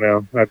that show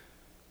now. I've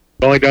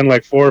only done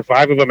like 4 or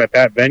 5 of them at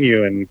that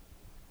venue, and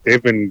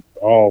they've been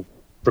all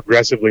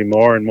progressively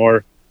more and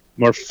more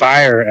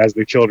fire, as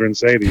the children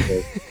say these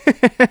days.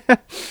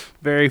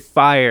 Very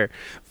fire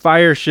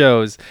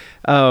shows.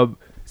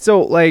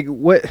 So like,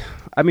 what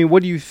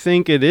do you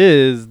think it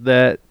is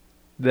that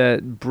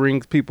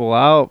brings people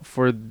out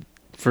for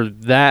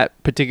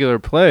that particular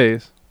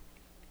place?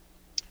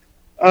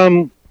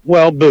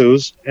 Well,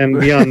 booze, and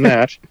beyond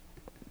that,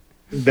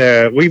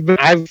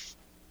 I've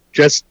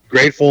just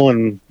grateful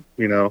and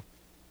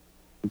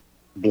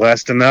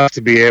blessed enough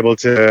to be able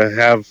to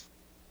have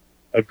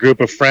a group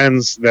of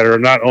friends that are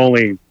not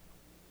only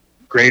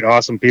great,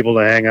 awesome people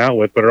to hang out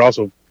with, but are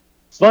also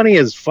funny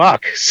as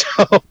fuck.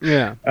 So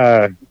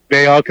yeah,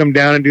 they all come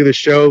down and do the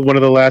show. One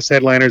of the last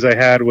headliners I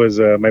had was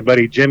my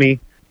buddy Jimmy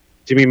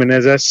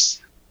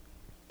Menezes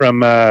from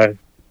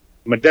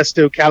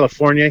Modesto,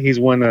 California. He's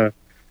won a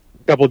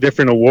couple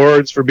different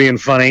awards for being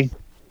funny.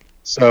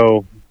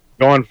 So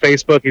go on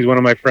Facebook. He's one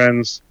of my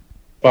friends.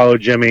 Follow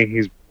Jimmy.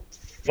 He's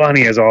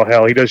funny as all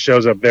hell. He does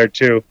shows up there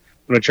too.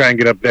 I'm going to try and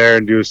get up there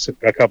and do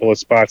a couple of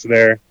spots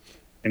there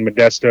in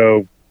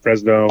Modesto,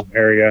 Fresno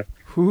area.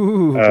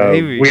 Ooh,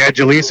 we had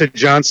Jaleesa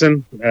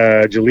Johnson.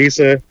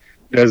 Jaleesa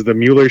does the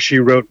Mueller She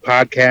Wrote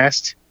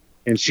podcast,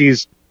 and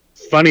she's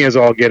funny as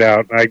all get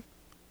out. I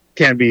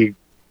can't be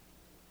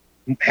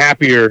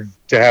happier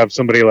to have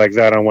somebody like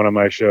that on one of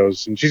my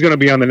shows. And she's going to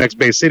be on the next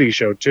Bay City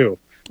show too.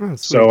 Oh,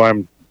 so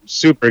I'm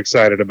super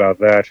excited about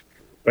that.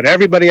 But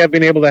everybody I've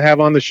been able to have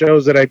on the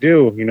shows that I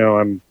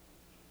do,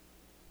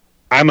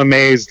 I'm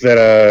amazed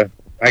that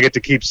I get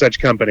to keep such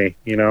company.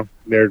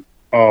 They're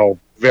all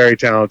very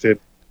talented,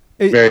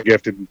 very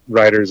gifted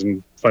writers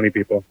and funny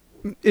people.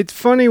 It's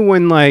funny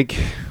when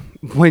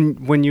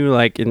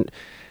you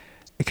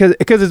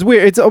because it's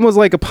weird. It's almost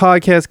like a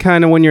podcast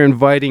kind of when you're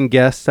inviting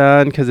guests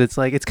on, because it's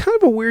kind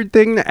of a weird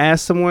thing to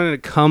ask someone to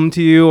come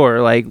to you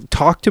or like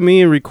talk to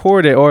me and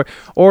record it, or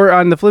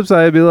on the flip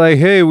side, I'd be like,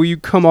 hey, will you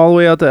come all the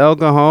way out to El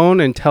Cajon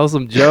and tell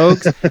some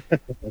jokes?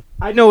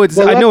 I know it's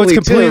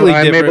completely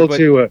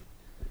different.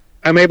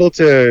 I'm able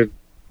to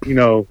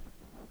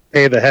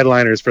pay the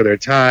headliners for their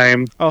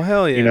time. Oh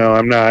hell yeah!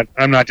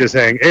 I'm not just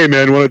saying, hey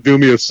man, you want to do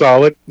me a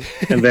solid,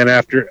 and then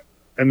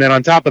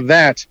on top of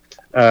that,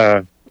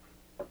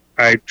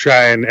 I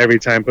try and every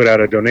time put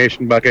out a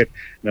donation bucket,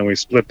 and then we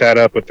split that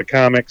up with the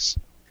comics,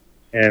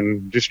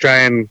 and just try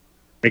and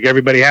make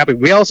everybody happy.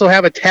 We also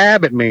have a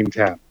tab at Main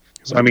Tab,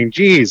 so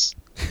geez,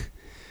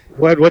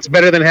 what's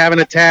better than having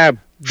a tab?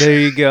 There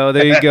you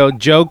go.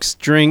 Jokes,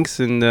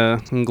 drinks,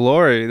 and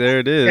glory. There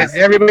it is.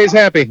 Yeah, everybody's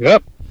happy.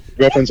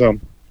 Girlfriend's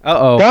home.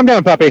 Uh-oh. Calm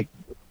down, puppy.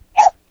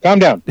 Calm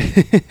down.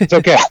 It's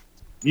okay.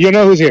 You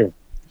know who's here.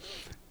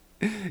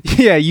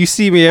 Yeah, you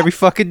see me every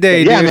fucking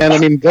day, yeah,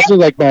 dude. man. This is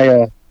like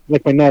my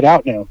night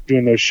out now,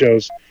 doing those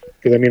shows.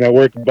 Because, I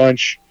work a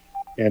bunch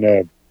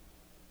and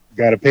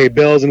got to pay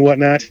bills and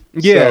whatnot.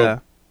 Yeah.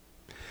 So,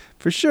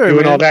 for sure,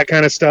 doing all that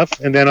kind of stuff.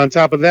 And then on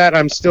top of that,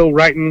 I'm still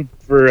writing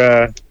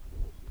for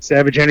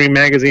Savage Henry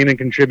magazine and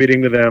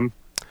contributing to them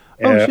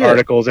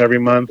articles every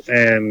month.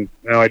 And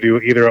now I do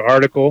either an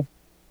article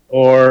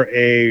or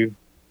a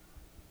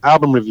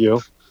album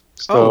review.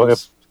 So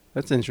that's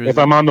interesting. If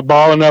I'm on the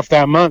ball enough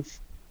that month,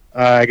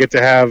 I get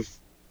to have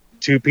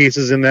 2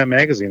 pieces in that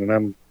magazine, and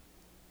I'm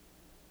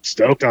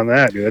stoked on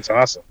that, dude. That's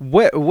awesome.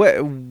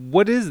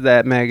 What is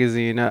that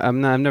magazine? I've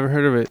never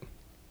heard of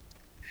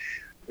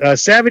it.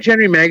 Savage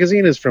Henry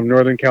magazine is from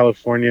Northern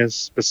California,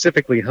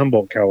 specifically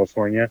Humboldt,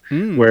 California,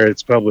 where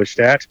it's published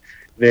at.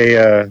 They,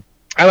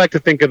 I like to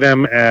think of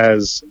them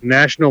as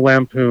National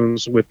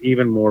Lampoons with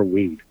even more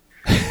weed.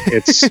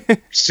 It's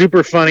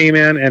super funny,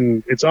 man,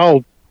 and it's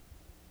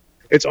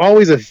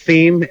always a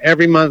theme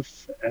every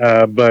month,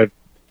 but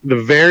the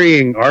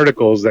varying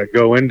articles that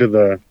go into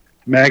the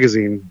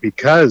magazine,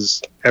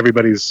 because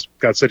everybody's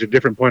got such a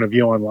different point of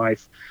view on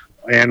life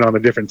and on the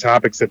different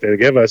topics that they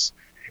give us,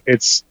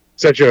 it's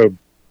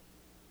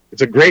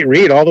a great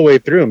read all the way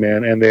through,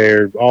 man. And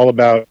they're all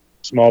about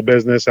small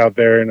business out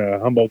there in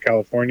Humboldt,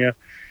 California.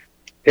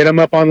 Hit them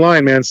up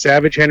online, man.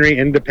 Savage Henry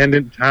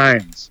Independent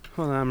Times.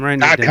 Hold on, I'm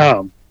writing it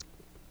down.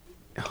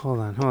 Hold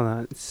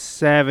on.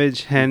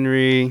 Savage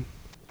Henry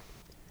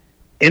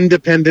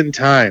Independent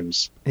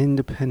Times.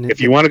 Independent.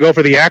 If you want to go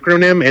for the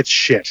acronym, it's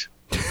shit.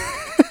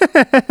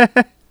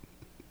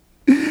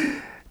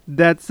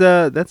 That's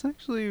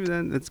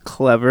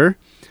clever.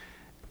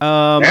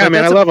 Yeah,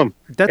 man, I love them.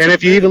 And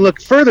if you even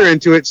look further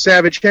into it,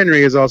 Savage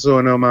Henry is also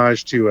an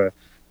homage to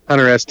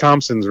Hunter S.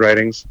 Thompson's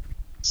writings.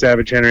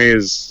 Savage Henry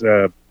is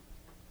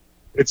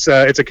it's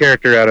a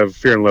character out of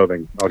Fear and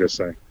Loathing, I'll just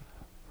say.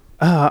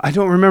 I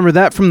don't remember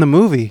that from the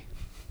movie.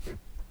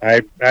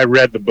 I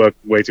read the book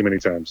way too many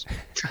times.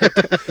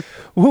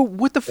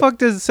 What the fuck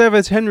does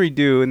Savage Henry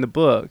do in the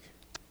book?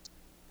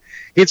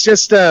 It's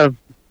just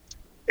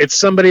it's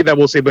somebody that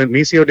we'll say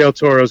Benicio del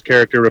Toro's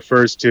character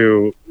refers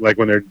to, like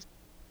when they're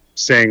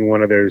saying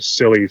one of their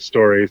silly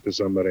stories to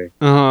somebody.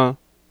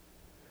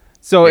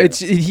 So yeah.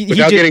 It's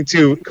without getting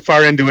too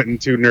far into it and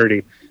too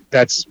nerdy.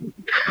 That's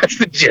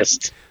the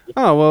gist.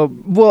 Oh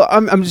well.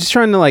 I'm just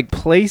trying to like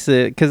place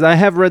it because I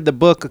have read the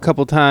book a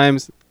couple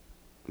times.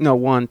 No,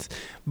 once,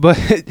 but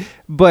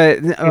but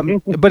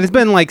it's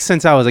been like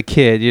since I was a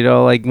kid. You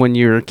know, like when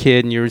you're a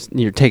kid and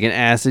you're taking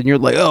acid, and you're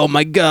like, oh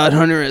my god,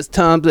 Hunter S.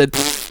 Thompson.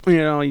 You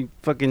know, you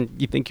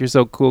think you're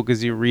so cool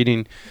because you're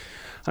reading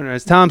Hunter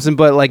S. Thompson,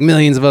 but like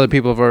millions of other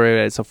people have already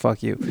read it. So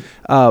fuck you.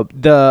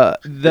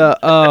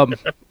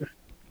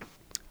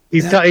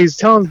 He's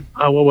telling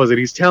what was it?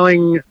 He's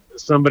telling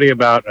somebody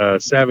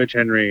about Savage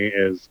Henry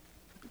is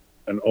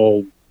an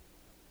old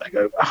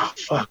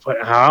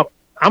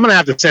I'm gonna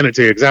have to send it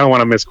to you because I don't want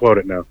to misquote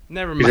it now.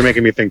 Never Because mind. you're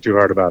making me think too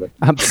hard about it.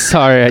 I'm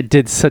sorry, I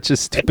did such a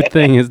stupid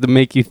thing as to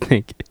make you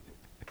think.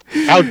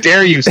 How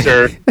dare you,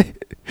 sir?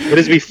 It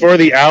is before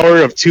the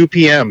hour of 2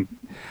 p.m.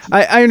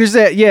 I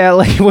understand. Yeah,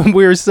 like when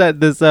we were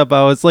setting this up,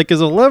 I was like, "Is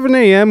 11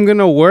 a.m.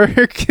 gonna work?"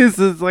 Because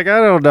it's like I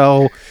don't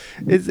know.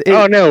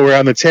 Oh no, we're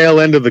on the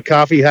tail end of the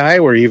coffee high.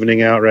 We're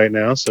evening out right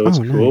now, so it's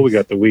cool. Nice. We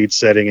got the weed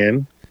setting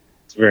in.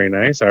 It's very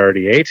nice. I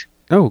already ate.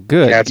 Oh,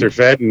 good. Cats are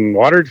fed and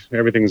watered.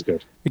 Everything's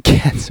good. The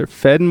cats are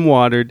fed and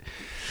watered.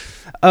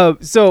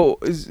 So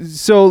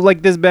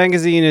like this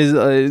magazine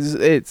is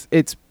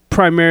it's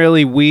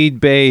primarily weed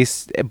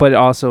based, but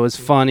also is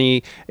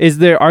funny.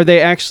 Are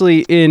they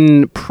actually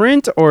in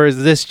print or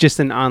is this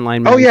just an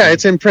online magazine? Oh yeah,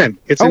 it's in print.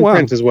 It's in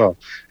print as well.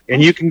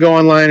 And you can go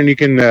online and you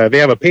can. They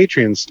have a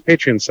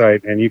Patreon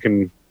site, and you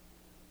can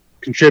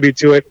contribute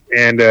to it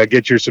and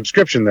get your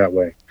subscription that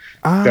way.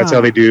 That's how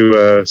they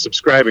do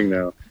subscribing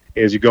now.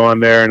 Is you go on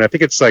there, and I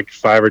think it's like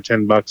 $5 or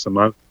 $10 a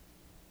month,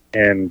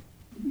 and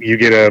you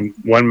get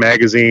one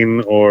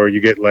magazine, or you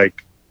get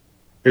like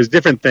there's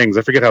different things.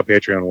 I forget how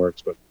Patreon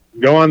works, but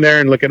go on there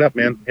and look it up,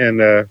 man.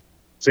 And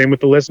same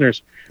with the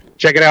listeners.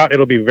 Check it out.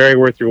 It'll be very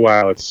worth your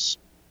while. It's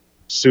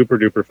super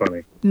duper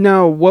funny.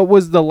 Now, what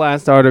was the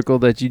last article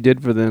that you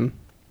did for them?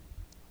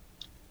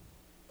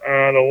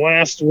 The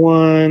last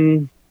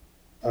one.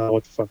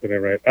 What the fuck did I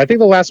write? I think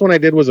the last one I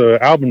did was an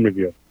album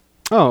review.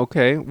 Oh,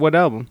 okay. What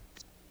album?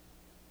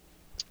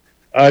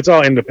 It's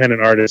all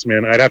independent artists,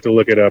 man. I'd have to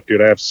look it up,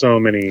 dude. I have so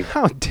many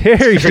How dare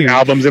different you?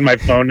 albums in my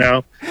phone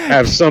now. I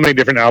have so many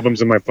different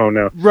albums in my phone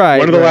now. Right.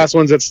 One of the last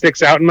ones that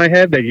sticks out in my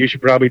head that you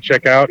should probably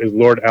check out is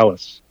Lord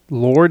Ellis.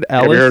 Lord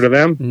Ellis? Have you heard of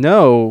them?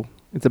 No.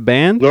 It's a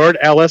band? Lord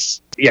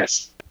Ellis,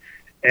 yes.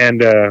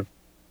 And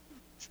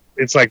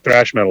it's like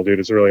thrash metal, dude.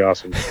 It's really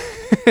awesome.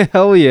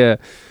 Hell yeah.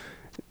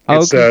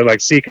 It's like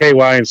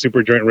CKY and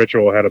Superjoint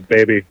Ritual had a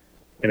baby,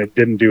 and it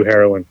didn't do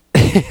heroin.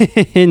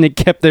 And they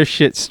kept their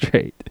shit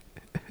straight.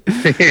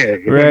 Yeah,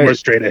 Right. more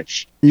straight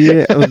edge.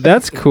 Yeah, well,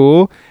 that's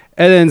cool.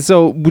 And then,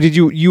 so did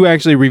you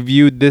actually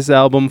reviewed this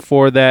album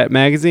for that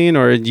magazine,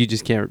 or you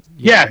just can't?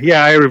 Yeah.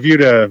 I reviewed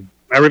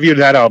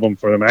that album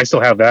for them. I still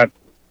have that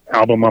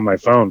album on my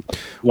phone,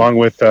 along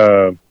with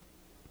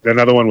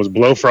another one was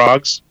Blow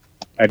Frogs.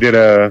 I did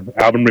a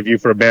album review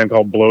for a band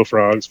called Blow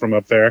Frogs from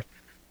up there,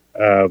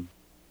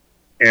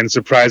 and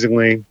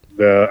surprisingly,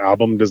 the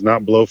album does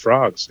not blow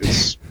frogs.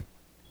 It's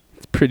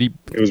Pretty.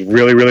 It was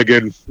really, really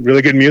good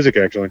music,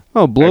 actually.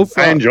 Oh, Blow I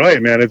Frogs. enjoy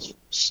it, man. It's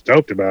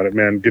stoked about it,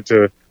 man. Get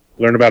to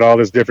learn about all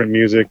this different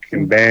music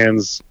and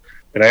bands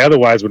that I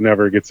otherwise would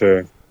never get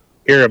to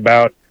hear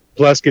about.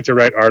 Plus, get to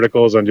write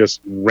articles on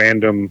just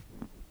random,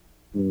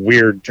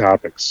 weird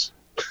topics.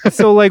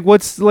 So, like,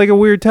 what's like a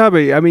weird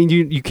topic? I mean,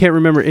 you can't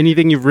remember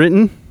anything you've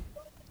written?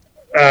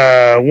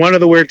 One of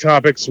the weird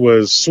topics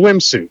was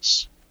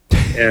swimsuits.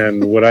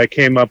 And what I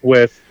came up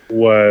with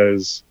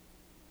was...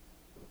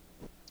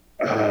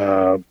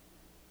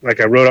 like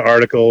I wrote an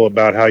article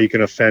about how you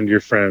can offend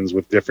your friends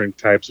with different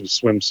types of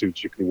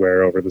swimsuits you can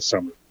wear over the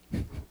summer.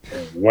 And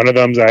one of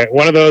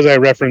those I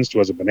referenced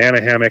was a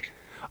banana hammock.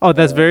 Oh,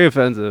 that's very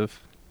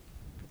offensive.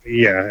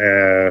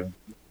 Yeah.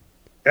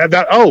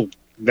 That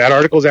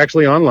article is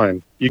actually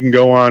online. You can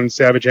go on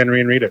Savage Henry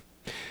and read it.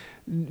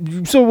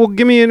 So, well,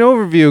 give me an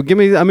overview.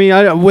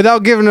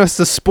 Without giving us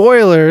the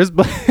spoilers,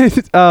 but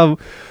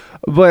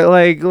but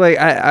like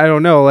I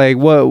don't know, like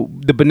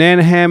what the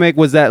banana hammock,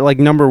 was that like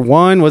number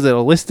one? Was it a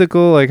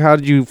listicle? Like, how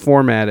did you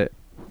format it?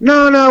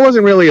 No, it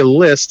wasn't really a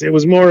list. It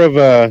was more of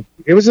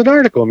it was an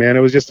article, man.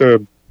 It was just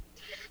a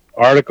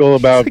article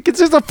about It's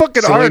just a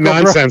fucking silly article,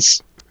 bro.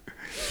 nonsense.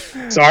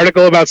 It's an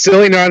article about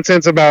silly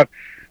nonsense about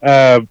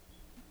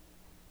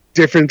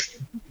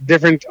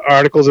different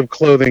articles of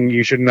clothing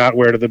you should not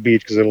wear to the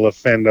beach because it'll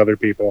offend other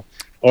people.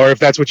 Or if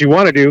that's what you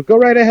want to do, go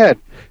right ahead.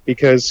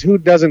 Because who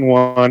doesn't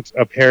want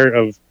a pair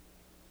of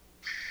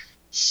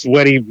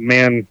sweaty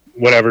man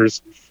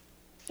whatevers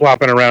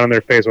flopping around in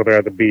their face while they're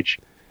at the beach?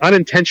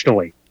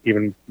 Unintentionally,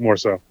 even more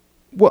so.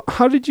 Well,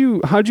 how'd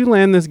you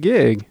land this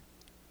gig?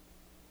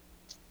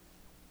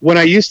 When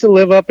I used to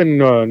live up in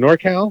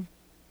NorCal,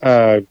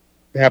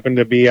 happened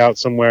to be out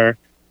somewhere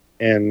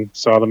and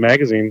saw the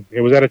magazine.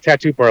 It was at a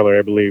tattoo parlor,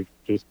 I believe,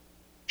 just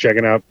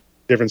checking out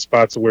different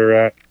spots where we're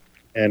at.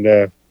 And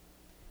that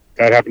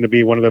happened to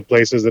be one of the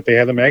places that they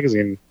had the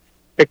magazine.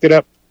 Picked it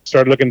up,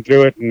 started looking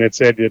through it, and it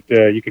said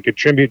that you could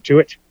contribute to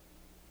it.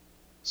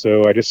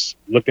 So I just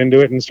looked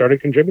into it and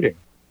started contributing.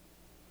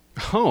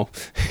 Oh,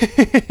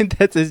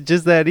 it's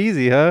just that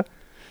easy, huh?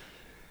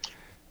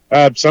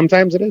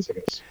 Sometimes it is, I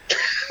guess.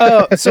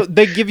 So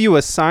they give you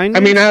assignments?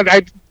 I mean,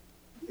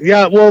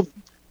 yeah, well,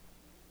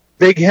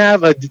 they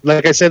have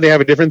like I said, they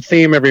have a different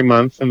theme every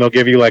month, and they'll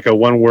give you like a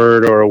one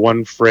word or a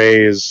one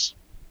phrase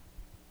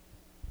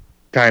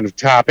kind of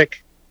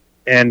topic,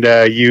 and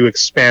you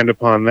expand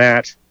upon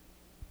that,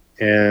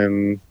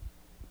 and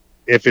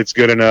if it's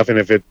good enough and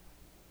if it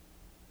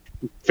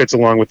fits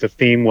along with the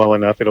theme well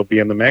enough, it'll be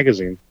in the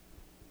magazine.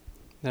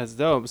 That's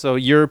dope. So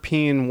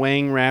European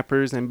wang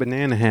wrappers and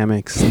banana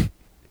hammocks.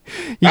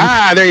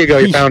 There you go.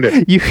 You found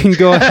it. You can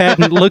go ahead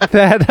and look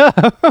that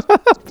up.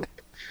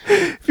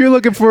 If you're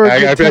looking for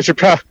I should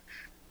probably...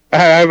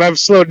 I've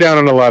slowed down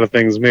on a lot of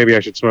things. Maybe I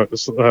should slow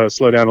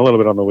down a little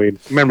bit on the weed.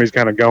 Memory's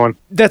kind of going.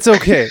 That's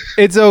okay.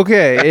 It's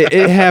okay.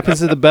 It happens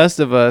to the best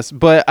of us.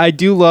 But I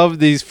do love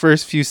these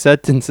first few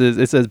sentences.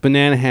 It says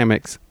banana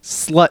hammocks,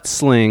 slut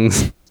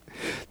slings,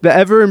 the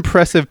ever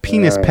impressive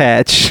penis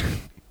patch.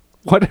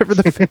 Whatever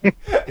the...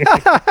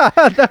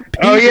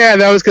 Oh, yeah.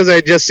 That was because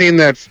I just seen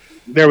that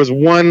there was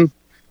one...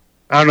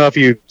 I don't know if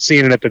you've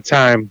seen it at the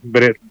time,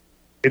 but it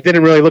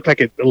didn't really look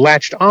like it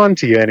latched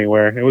onto you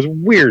anywhere. It was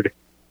weird.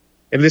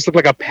 It just looked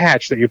like a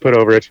patch that you put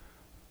over it.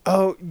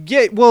 Oh,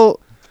 yeah. Well,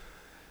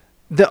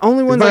 the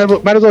only one...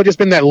 Might as well just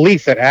been that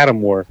leaf that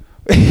Adam wore.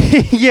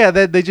 Yeah,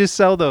 they just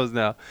sell those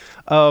now.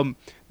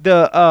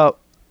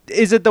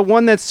 Is it the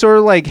one that sort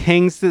of like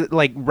hangs,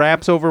 like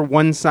wraps over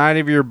one side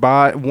of your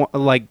body,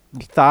 like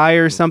thigh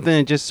or something,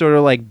 and just sort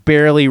of like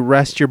barely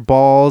rests your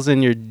balls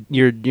and your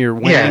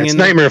wang? Yeah, it's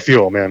nightmare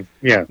fuel, man.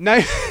 Yeah.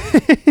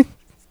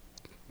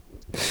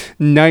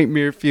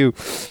 Nightmare fuel.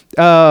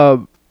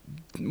 Well,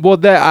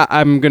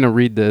 I'm gonna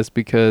read this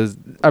because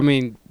I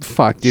mean,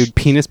 fuck, dude,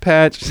 penis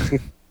patch.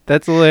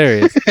 That's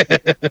hilarious.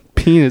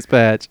 Penis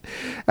patch.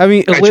 I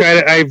mean,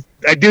 I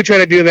do try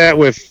to do that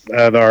with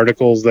the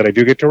articles that I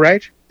do get to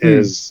write.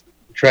 Is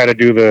try to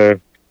do the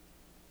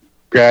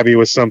grab you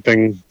with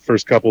something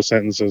first couple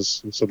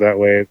sentences, so that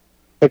way it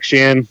hooks you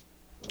in.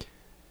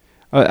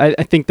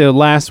 I think the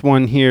last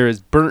one here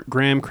is burnt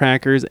graham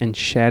crackers and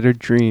shattered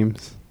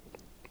dreams.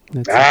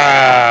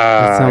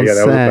 That was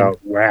about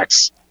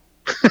wax.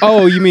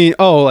 Oh, you mean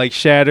like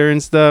shatter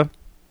and stuff?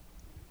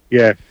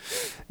 Yeah.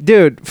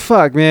 Dude,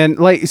 fuck, man.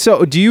 Like,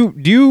 so do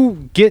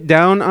you get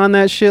down on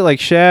that shit, like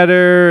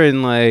shatter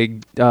and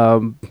like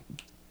the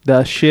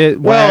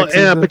shit? Well,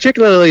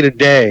 particularly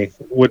today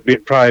would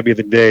probably be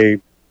the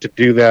day to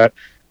do that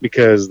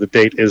because the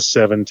date is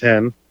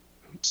 7/10,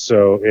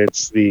 so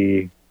it's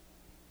the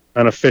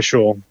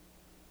unofficial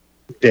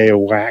day of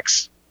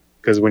wax.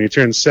 Because when you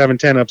turn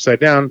 7/10 upside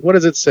down, what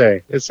does it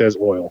say? It says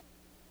oil.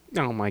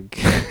 Oh my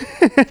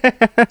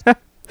god.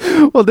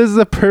 Well, this is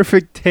a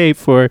perfect tape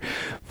for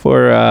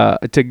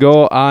to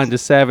go on to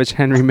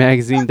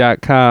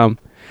SavageHenryMagazine.com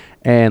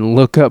and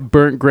look up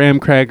burnt graham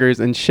crackers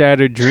and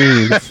shattered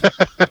dreams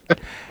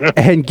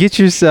and get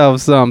yourself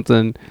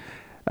something.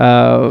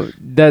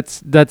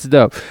 That's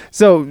dope.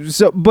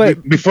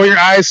 But before your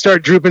eyes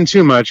start drooping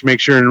too much, make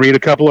sure and read a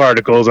couple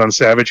articles on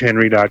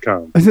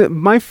SavageHenry.com.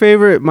 My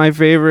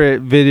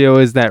favorite video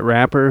is that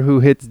rapper who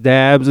hits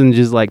dabs and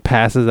just like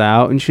passes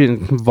out and shit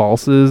and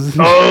convulses.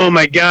 Oh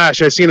my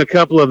gosh, I've seen a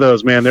couple of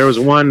those, man. There was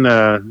one.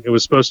 It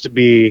was supposed to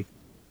be.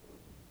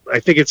 I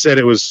think it said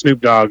it was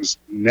Snoop Dogg's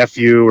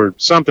nephew or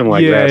something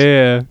like that.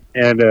 Yeah.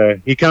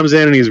 And he comes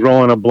in and he's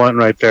rolling a blunt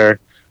right there.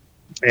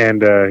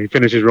 And he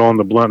finishes rolling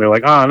the blunt. They're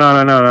like, "Oh,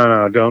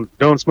 no!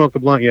 Don't smoke the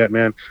blunt yet,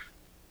 man.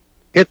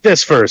 Hit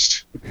this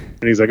first."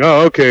 And he's like,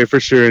 "Oh, okay, for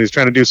sure." And he's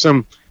trying to do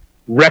some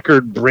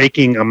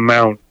record-breaking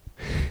amount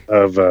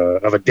of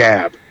a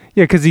dab.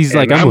 Yeah, because he's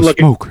like, I'm a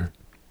smoker.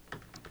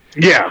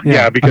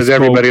 Yeah, because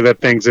everybody that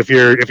thinks if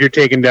you're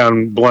taking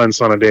down blunts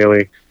on a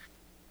daily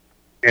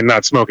and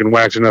not smoking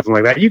wax or nothing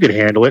like that, you could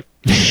handle it.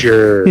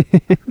 Sure,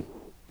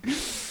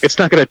 it's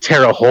not going to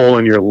tear a hole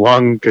in your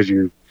lung because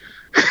you're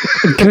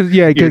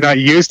not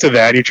used to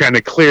that. You're trying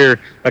to clear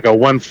like a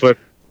 1 foot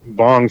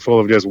bong full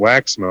of just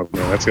wax smoke.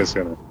 Man, that's just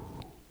gonna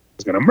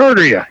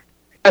murder you.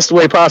 Best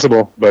way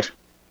possible, but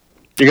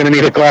you're gonna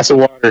need a glass of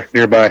water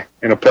nearby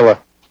and a pillow.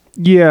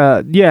 Yeah.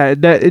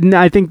 And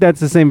I think that's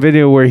the same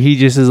video where he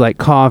just is like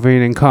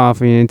coughing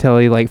until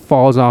he like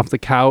falls off the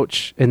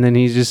couch, and then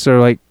he's just sort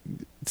of like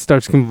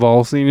starts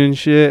convulsing and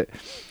shit.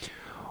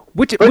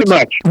 Which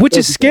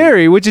is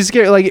scary.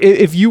 Like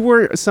if you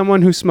were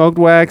someone who smoked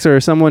wax or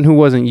someone who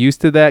wasn't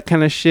used to that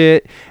kind of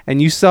shit,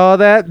 and you saw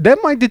that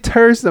might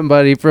deter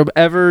somebody from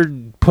ever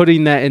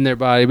putting that in their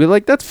body. But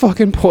like, that's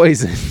fucking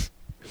poison.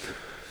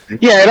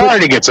 Yeah, it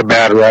already gets a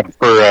bad rep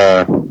for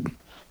a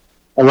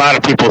lot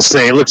of people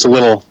say it looks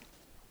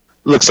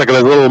like a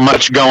little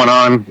much going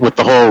on with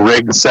the whole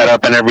rig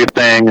setup and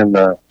everything, and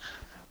the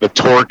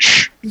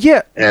torch.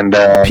 Yeah, and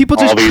people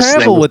just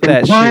travel with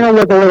that shit. Kind of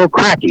look a little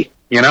cracky.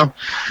 You know,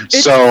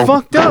 it's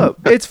fucked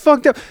up. It's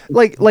fucked up.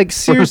 Like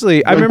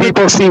seriously, I remember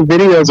people see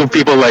videos of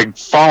people like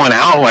falling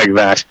out like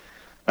that.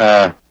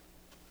 To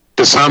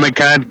some, it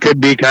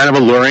could be kind of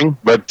alluring,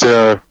 but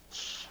a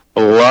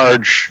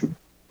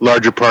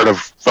larger part of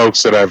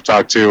folks that I've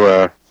talked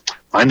to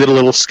find it a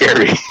little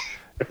scary.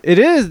 It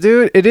is,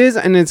 dude. It is,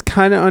 and it's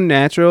kind of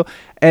unnatural.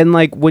 And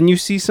like when you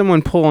see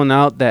someone pulling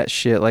out that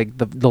shit, like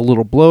the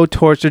little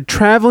blowtorch, they're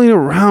traveling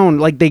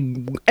around, like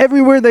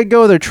everywhere they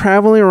go, they're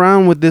traveling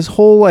around with this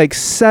whole like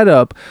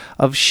setup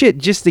of shit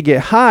just to get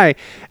high.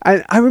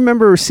 I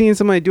remember seeing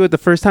somebody do it the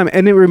first time,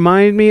 and it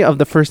reminded me of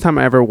the first time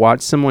I ever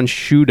watched someone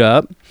shoot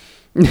up.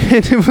 And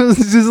it was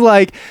just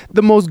like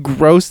the most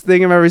gross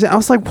thing I've ever seen. I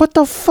was like, "What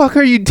the fuck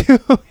are you doing?"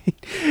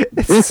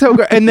 It's so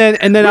gross. And then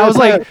I was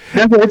like,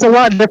 "It's a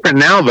lot different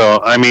now, though."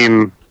 I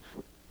mean,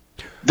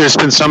 there's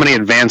been so many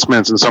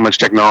advancements and so much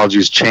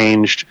technology's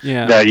changed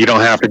that you don't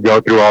have to go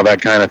through all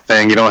that kind of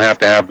thing. You don't have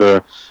to have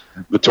the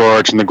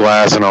torch and the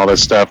glass and all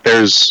this stuff.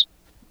 There's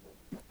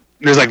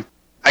like,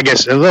 I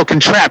guess, little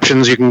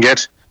contraptions you can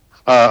get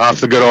off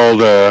the good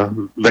old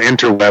the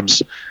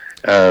interwebs.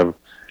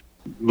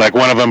 Like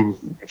one of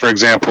them, for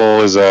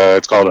example, is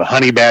it's called a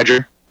honey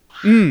badger.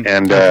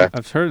 And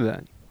I've heard of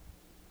that.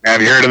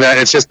 Have you heard of that?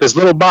 It's just this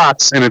little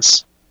box, and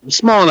it's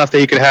small enough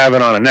that you could have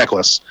it on a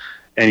necklace.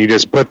 And you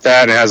just put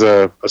that, it has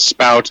a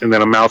spout and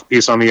then a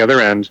mouthpiece on the other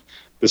end.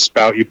 The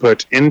spout you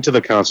put into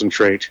the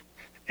concentrate,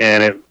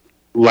 and it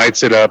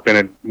lights it up, and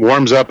it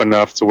warms up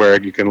enough to where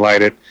you can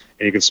light it,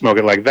 and you can smoke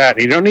it like that.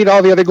 And you don't need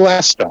all the other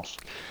glass stuff.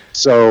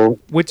 So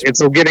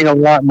it's getting a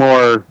lot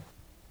more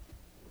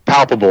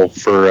palpable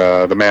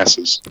for the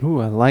masses. Ooh,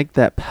 I like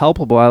that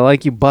palpable. I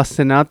like you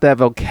busting out that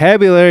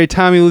vocabulary,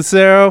 Tommy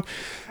Lucero.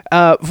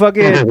 They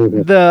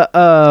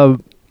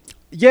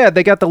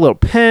got the little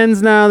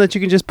pens now that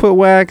you can just put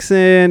wax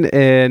in,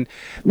 and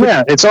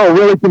it's all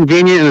really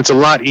convenient, and it's a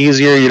lot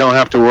easier. You don't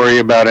have to worry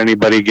about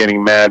anybody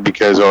getting mad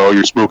because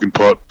you're smoking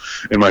pot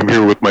and I'm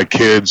here with my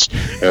kids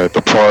at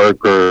the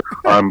park, or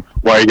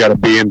why you got to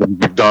be in the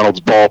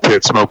McDonald's ball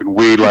pit smoking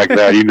weed like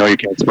that? You know you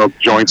can't smoke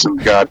joints in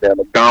goddamn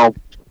McDonald's.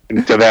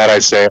 And to that I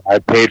say, I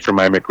paid for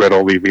my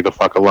McGriddle. Leave me the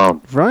fuck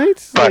alone.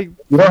 Right? But you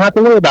don't have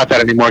to worry about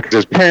that anymore because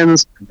there's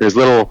pens. There's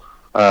little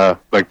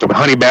like the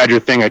honey badger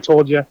thing I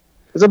told you.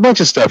 There's a bunch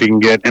of stuff you can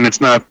get, and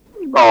it's not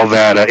all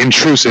that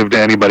intrusive to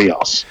anybody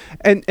else.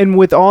 And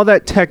with all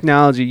that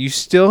technology, you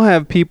still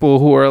have people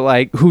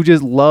who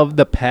just love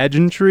the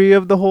pageantry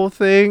of the whole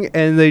thing,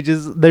 and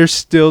they're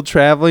still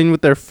traveling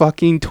with their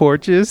fucking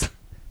torches.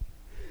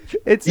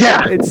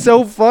 It's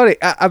so funny.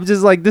 I'm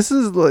just like,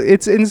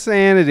 it's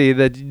insanity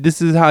that this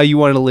is how you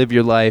want to live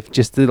your life,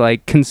 just to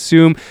like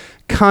consume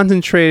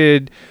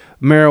concentrated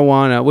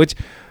marijuana, which,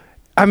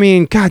 I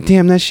mean,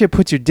 goddamn, that shit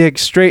puts your dick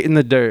straight in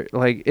the dirt.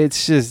 Like,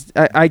 it's just,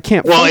 I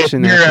can't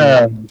function.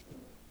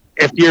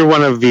 If you're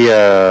one of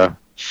the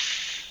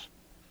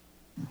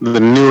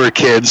newer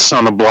kids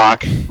on the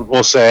block,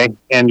 we'll say,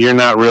 and you're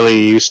not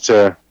really used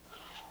to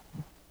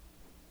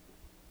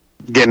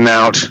getting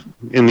out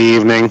in the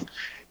evening,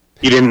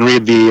 you didn't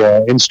read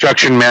the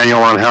instruction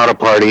manual on how to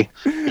party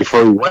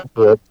before you went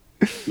to it,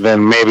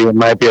 then maybe it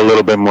might be a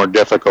little bit more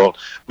difficult.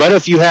 But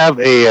if you have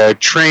a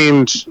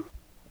trained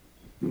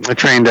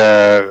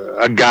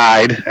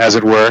guide, as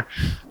it were,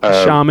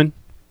 shaman,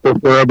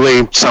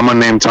 preferably someone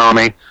named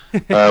Tommy,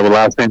 with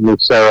last name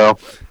Lucero,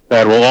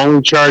 that will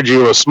only charge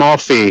you a small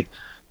fee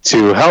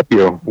to help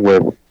you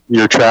with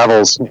your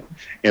travels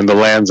in the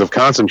lands of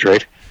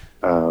concentrate,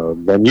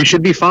 then you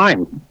should be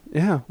fine.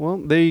 Yeah, well,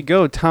 there you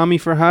go. Tommy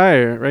for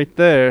hire right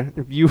there.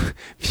 If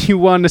you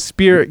want a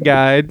spirit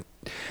guide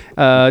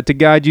to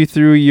guide you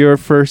through your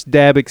first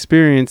dab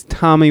experience,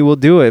 Tommy will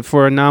do it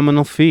for a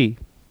nominal fee.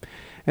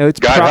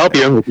 God help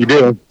you if you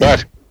do,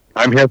 but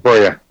I'm here for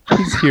you.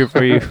 He's here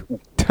for you.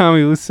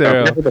 Tommy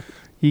Lucero.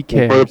 He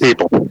cares. For the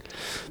people.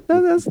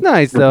 That's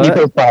nice, though.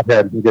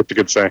 You get the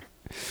good say.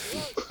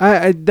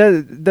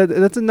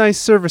 That's a nice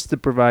service to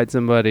provide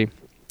somebody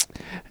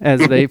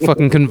as they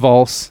fucking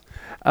convulse.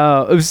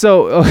 Oh,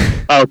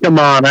 come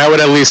on. I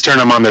would at least turn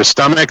them on their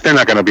stomach. They're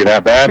not going to be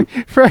that bad.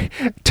 Right.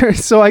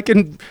 So I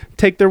can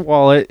take their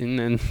wallet and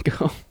then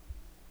go.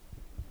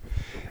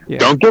 Yeah.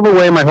 Don't give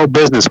away my whole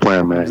business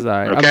plan, man.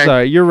 I'm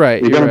sorry. You're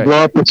right. You're going to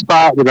blow up the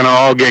spot. We're going to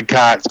all get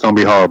caught. It's going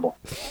to be horrible.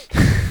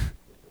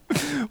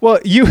 Well,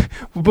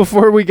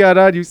 before we got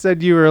on, you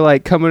said you were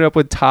like coming up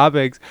with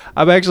topics.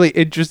 I'm actually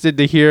interested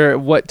to hear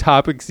what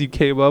topics you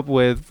came up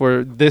with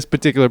for this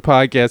particular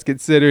podcast,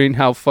 considering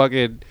how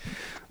fucking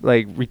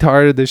like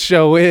retarded the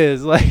show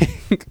is.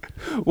 Like,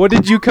 what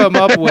did you come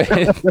up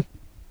with?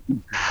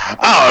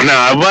 Oh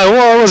no!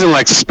 Well, it wasn't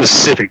like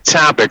specific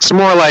topics.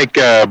 More like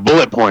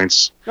bullet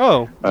points.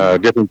 Oh,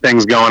 different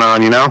things going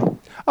on. You know.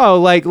 Oh,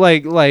 like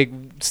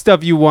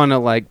stuff you want to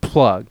like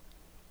plug.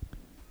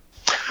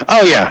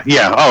 Oh yeah.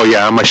 Oh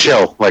yeah. I'm a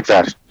shill like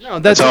that. No,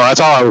 that's all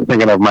I was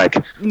thinking of, Mike.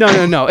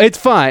 No. It's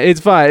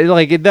fine.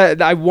 Like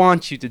that. I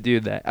want you to do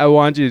that.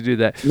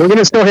 We're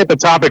gonna still hit the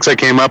topics I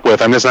came up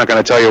with. I'm just not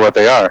gonna tell you what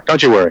they are.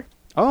 Don't you worry.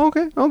 Oh,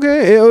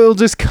 okay. It'll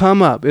just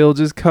come up.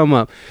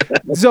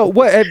 So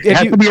what? It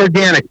has to be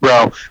organic,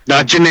 bro,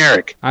 not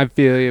generic. I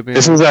feel you, man.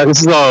 This is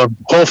a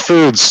Whole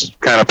Foods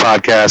kind of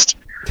podcast,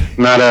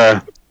 not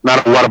a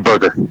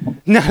Whataburger.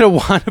 Not a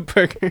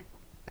Whataburger.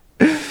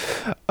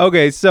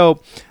 Okay,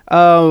 so,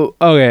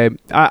 okay,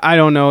 I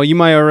don't know. You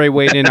might already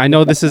wait in. I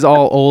know this is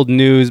all old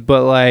news,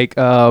 but like,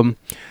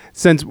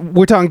 since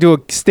we're talking to a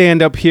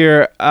stand-up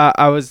here,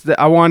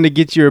 I wanted to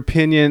get your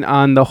opinion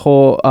on the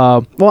whole.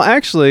 Well,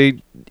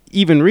 actually,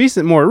 even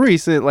more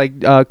recent,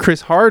 like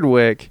Chris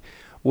Hardwick,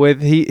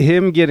 with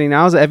him getting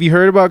out. Have you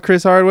heard about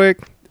Chris Hardwick?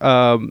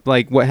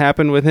 Like what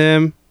happened with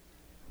him?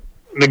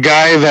 The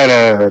guy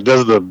that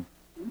does the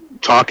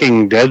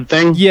Talking Dead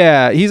thing?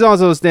 Yeah, he's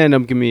also a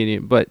stand-up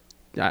comedian, but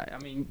I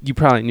mean, you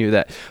probably knew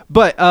that.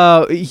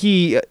 But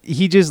he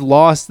just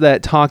lost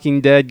that Talking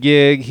Dead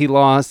gig. He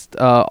lost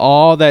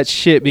all that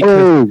shit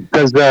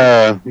because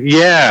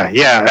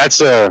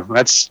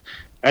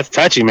that's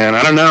touchy, man.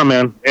 I don't know,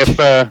 man. If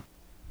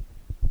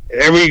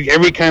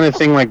every kind of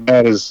thing like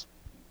that is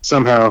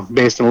somehow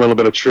based in a little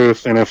bit of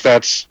truth, and if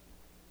that's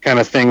kind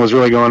of thing was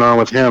really going on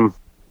with him,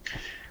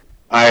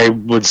 I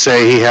would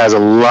say he has a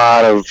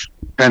lot of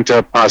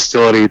pent-up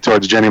hostility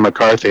towards Jenny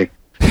McCarthy,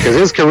 because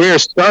his career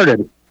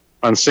started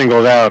on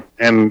Singled Out,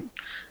 and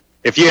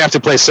if you have to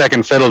play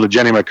second fiddle to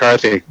Jenny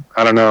McCarthy,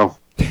 I don't know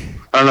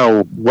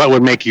what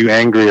would make you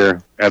angrier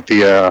at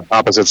the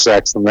opposite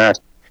sex than that.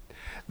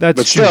 But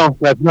still,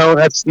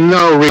 that's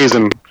no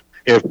reason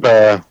if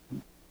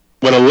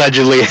what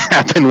allegedly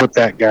happened with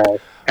that guy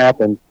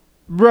happened.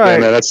 Right. Yeah,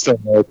 no, that's still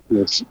no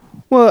excuse.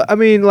 Well, I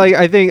mean, like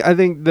I think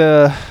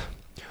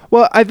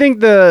what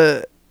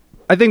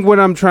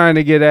I'm trying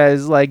to get at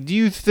is like, do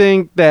you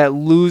think that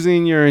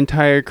losing your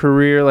entire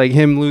career, like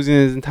him losing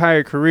his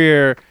entire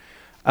career,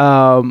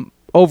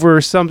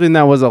 over something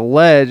that was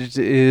alleged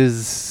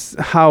is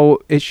how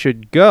it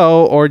should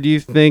go, or do you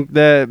think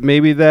that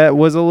maybe that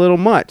was a little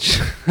much?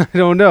 I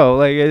don't know.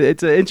 Like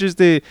it's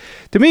interesting.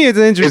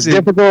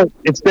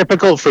 It's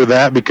difficult for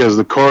that because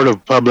the court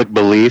of public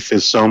belief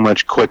is so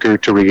much quicker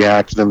to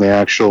react than the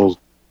actual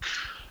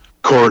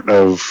court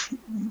of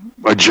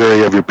a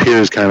jury of your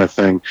peers kind of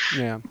thing.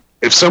 Yeah.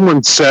 If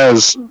someone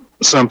says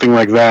something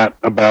like that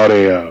about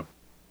a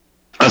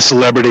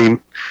celebrity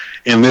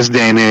in this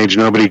day and age,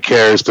 nobody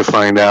cares to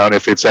find out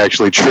if it's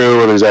actually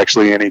true or there's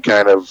actually any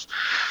kind of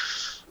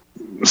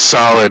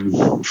solid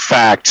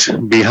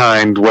fact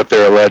behind what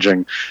they're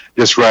alleging.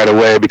 Just right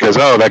away, because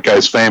that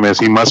guy's famous,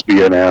 he must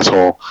be an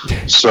asshole.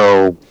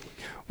 So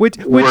we're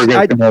going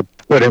to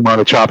put him on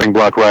a chopping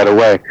block right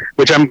away.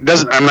 Which I'm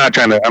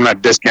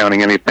not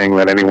discounting anything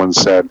that anyone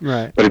said.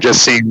 Right. But it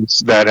just seems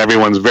that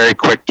everyone's very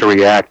quick to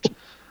react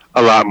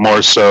a lot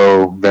more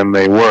so than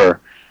they were,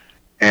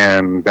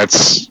 and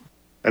that's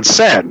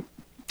sad.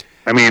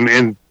 I mean,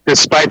 and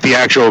despite the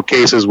actual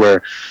cases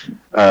where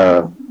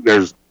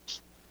there's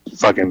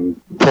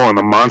fucking pulling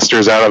the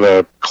monsters out of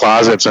the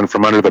closets and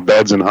from under the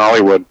beds in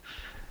Hollywood,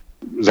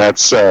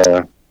 that's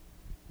the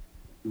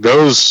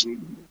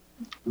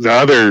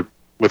other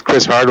with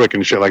Chris Hardwick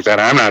and shit like that.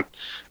 I'm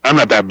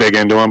not that big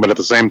into him, but at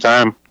the same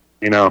time,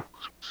 he's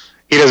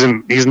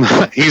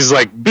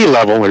like B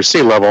level or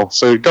C level,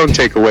 so don't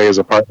take away his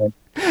apartment.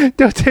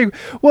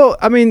 Well,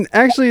 I mean,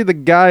 actually, the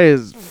guy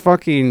is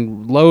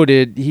fucking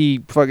loaded.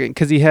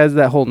 Because he has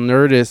that whole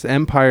Nerdist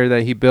empire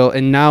that he built,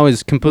 and now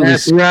is completely.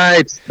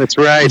 That's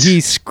right.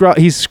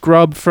 He's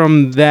scrubbed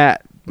from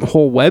that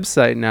whole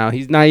website now.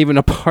 He's not even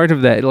a part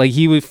of that. Like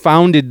he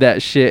founded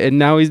that shit, and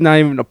now he's not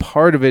even a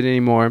part of it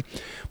anymore.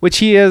 Which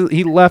he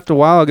left a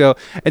while ago.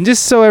 And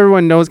just so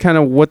everyone knows kind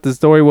of what the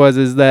story was,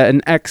 is that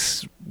an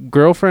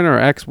ex-girlfriend or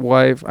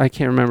ex-wife, I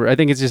can't remember. I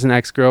think it's just an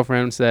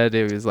ex-girlfriend said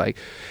it was like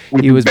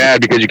he was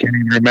bad because you can't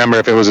even remember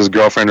if it was his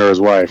girlfriend or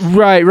his wife.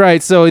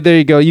 Right. So there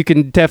you go. You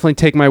can definitely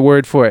take my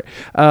word for it.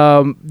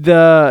 But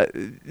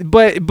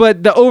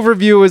the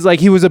overview was like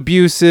he was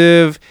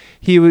abusive.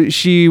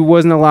 She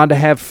wasn't allowed to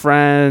have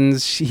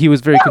friends. He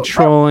was very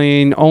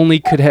controlling.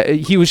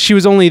 She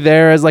was only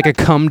there as like a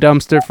cum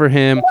dumpster for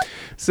him.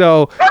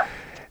 So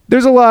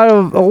there's a lot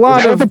of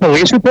what the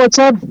police report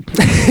said?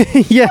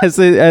 Yes,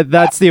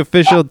 that's the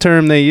official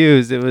term they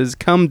used. It was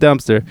cum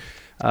dumpster.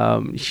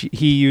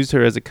 He used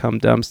her as a cum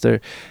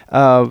dumpster.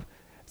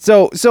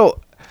 So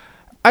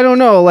I don't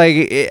know.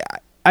 Like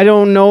I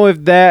don't know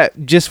if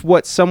that just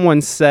what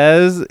someone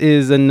says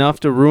is enough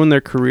to ruin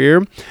their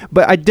career,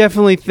 but I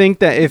definitely think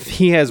that if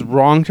he has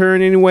wronged her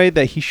in any way,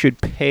 that he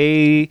should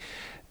pay.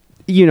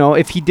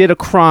 If he did a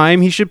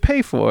crime, he should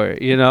pay for it.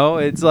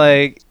 It's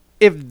like,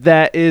 if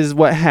that is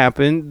what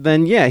happened,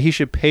 then yeah, he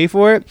should pay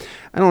for it.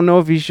 I don't know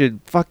if he should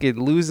fucking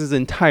lose his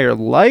entire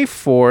life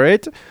for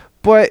it,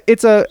 but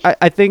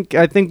I think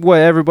what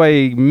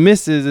everybody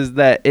misses is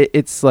that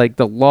it's like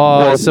the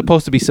law is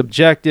supposed to be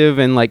subjective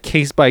and like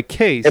case by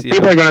case. If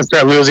people are going to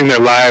start losing their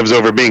lives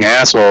over being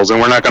assholes,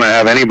 and we're not going to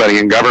have anybody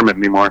in government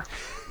anymore.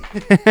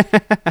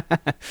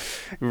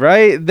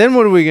 Right? Then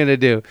what are we gonna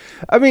do?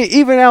 I mean,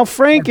 even Al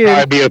Franken.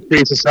 I'd be a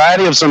free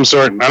society of some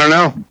sort. I don't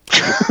know.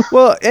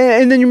 Well,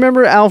 and then you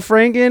remember Al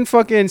Franken,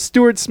 fucking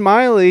Stuart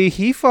Smiley.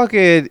 He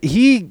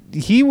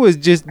was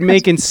just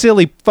making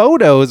silly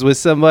photos with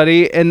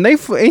somebody, and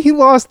he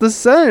lost his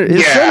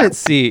Senate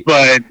seat.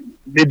 But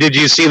did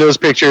you see those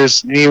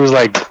pictures? He was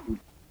like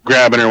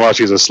grabbing her while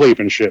she's asleep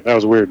and shit. That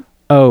was weird.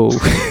 Oh,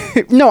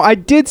 no, I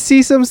did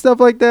see some stuff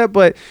like that,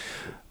 but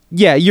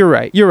yeah, you're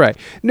right.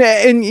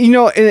 And you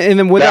know, and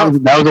then without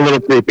that was a little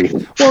creepy.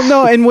 Well,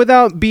 no, and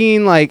without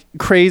being like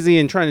crazy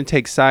and trying to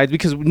take sides,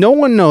 because no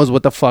one knows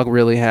what the fuck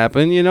really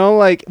happened. You know,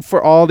 like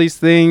for all these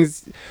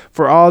things,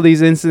 for all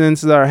these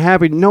incidents that are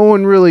happening, no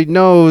one really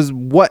knows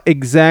what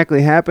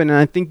exactly happened. And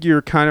I think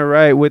you're kind of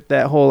right with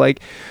that whole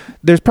like,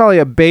 there's probably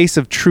a base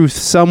of truth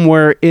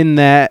somewhere in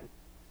that,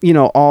 you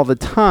know, all the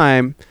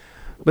time.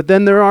 But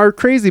then there are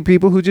crazy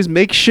people who just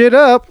make shit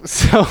up.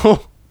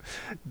 So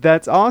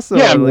that's awesome.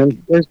 Yeah, like,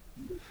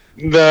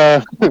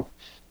 the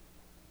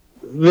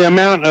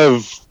amount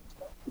of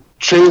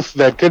truth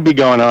that could be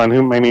going on.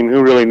 Who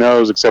really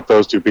knows except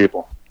those two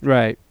people?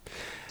 Right.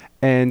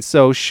 And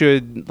so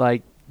should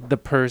like the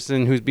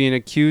person who's being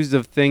accused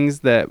of things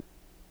that,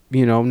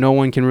 you know, no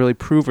one can really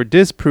prove or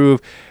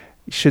disprove,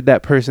 should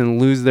that person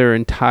lose their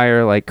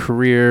entire like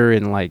career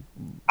and like?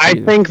 I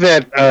think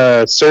that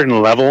a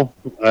certain level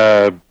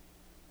of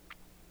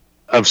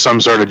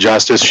some sort of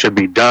justice should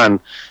be done,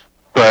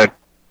 but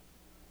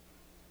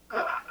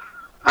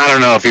I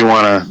don't know if you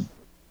want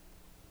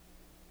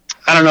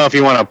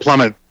to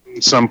plummet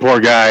some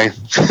poor guy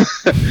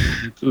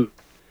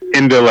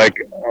into like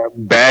a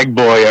bag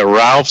boy at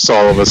Ralph's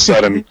all of a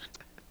sudden.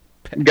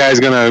 guy's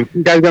gonna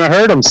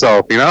hurt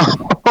himself, you know.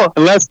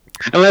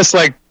 unless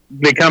like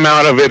they come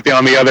out of it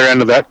on the other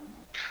end of that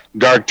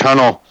dark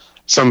tunnel,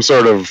 some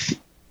sort of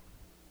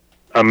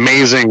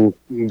amazing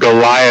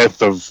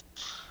Goliath of,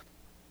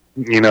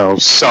 you know,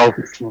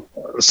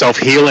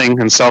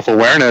 self-healing and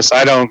self-awareness.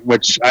 I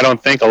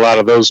don't think a lot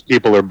of those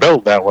people are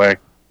built that way.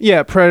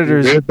 Yeah,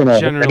 predators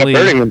generally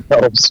hurting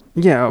themselves.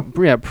 Yeah,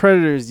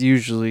 predators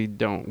usually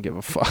don't give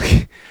a fuck.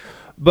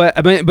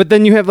 But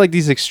then you have like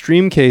these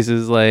extreme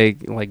cases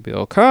like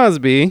Bill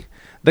Cosby,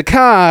 the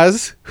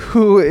Cos,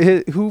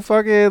 who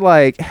fucking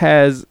like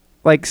has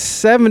like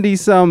 70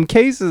 some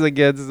cases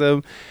against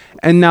him,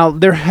 and now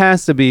there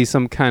has to be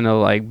some kind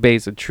of like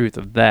base of truth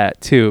of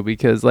that too,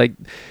 because like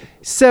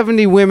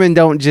 70 women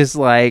don't just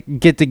like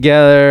get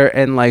together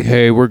and like,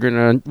 hey, we're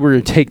gonna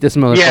take this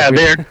motherfucker.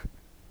 Yeah,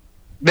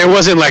 there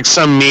wasn't like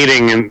some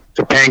meeting in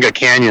Topanga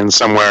Canyon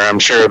somewhere. I'm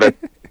sure that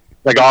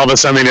like all of a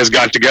sudden they just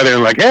got together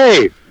and like,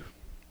 hey,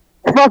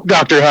 fuck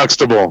Dr.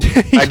 Huxtable.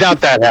 I doubt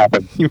that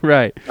happened. You're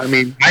right. I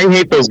mean, I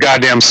hate those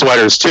goddamn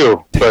sweaters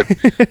too, but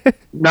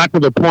not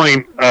to the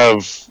point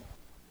of,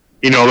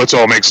 you know, let's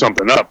all make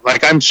something up.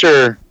 Like I'm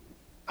sure,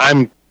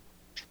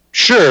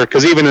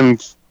 because even in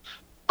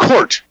a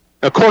court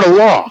of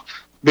law,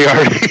 they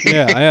already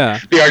they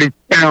already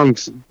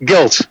found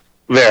guilt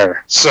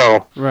there.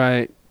 So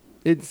right,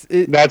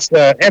 that's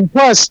and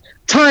plus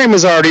time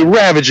is already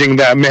ravaging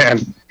that man.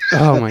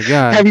 Oh my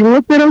god! Have you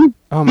looked at him?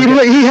 Oh my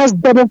god. He has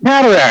double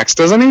cataracts,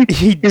 doesn't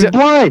he? He's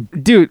blind,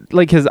 dude.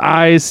 Like his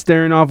eyes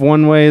staring off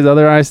one way, his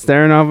other eye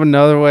staring off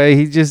another way.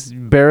 He just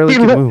barely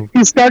can move.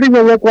 He's starting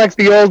to look like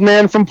the old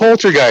man from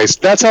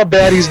Poltergeist. That's how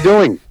bad he's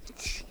doing.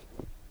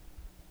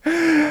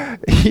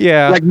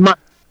 Yeah, like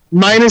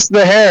minus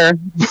the hair.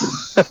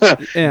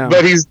 Yeah,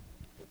 but he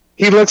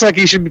looks like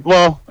he should be.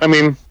 Well, I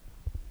mean,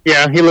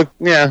 yeah,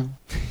 yeah,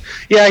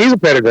 he's a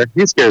predator.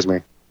 He scares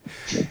me.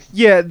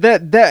 Yeah,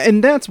 that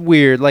and that's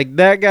weird. Like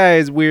that guy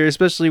is weird,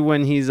 especially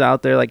when he's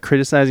out there like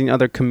criticizing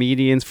other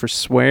comedians for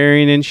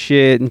swearing and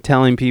shit and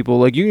telling people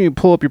like you need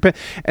to pull up your pen.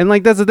 And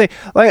like that's the thing.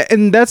 Like,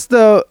 and that's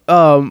the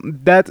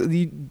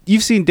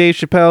you've seen Dave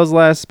Chappelle's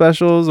last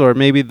specials, or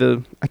maybe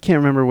I can't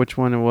remember which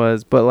one it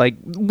was, but like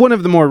one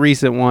of the more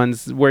recent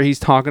ones where he's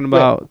talking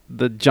about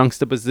the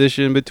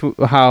juxtaposition between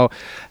how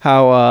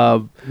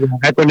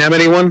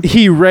equanimity one.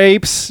 He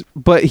rapes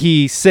but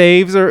he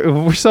saves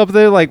or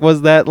something. Like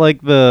was that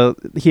like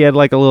he had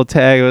like a little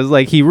tag. It was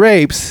like he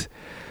rapes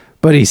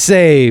but he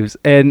saves,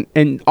 and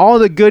all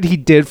the good he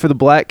did for the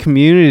black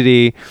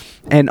community,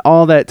 and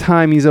all that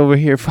time he's over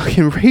here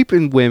fucking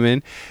raping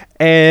women,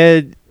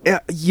 and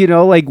you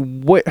know, like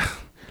what.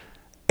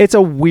 It's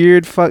a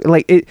weird fuck.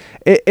 Like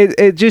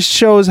it just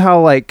shows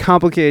how like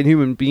complicated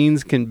human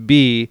beings can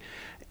be.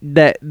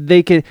 That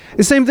they can.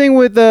 The same thing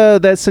with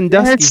that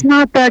Sandusky. It's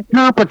not that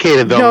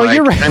complicated though. No, Mike.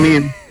 you're right. I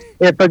mean,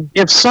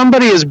 if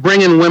somebody is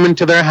bringing women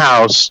to their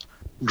house,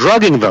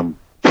 drugging them,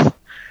 and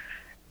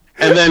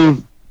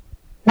then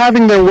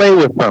having their way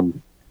with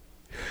them,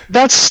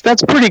 that's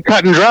pretty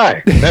cut and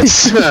dry.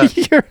 That's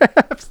you're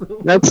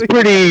absolutely. That's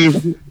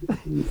pretty.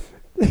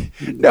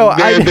 No,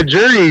 the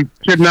jury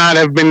should not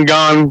have been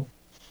gone.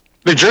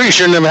 The jury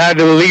shouldn't have had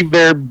to leave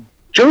their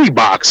jury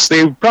box.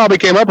 They probably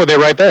came up with it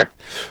right there.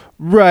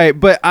 Right,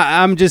 but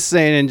I'm just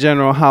saying in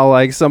general how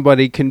like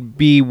somebody can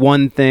be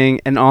one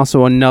thing and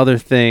also another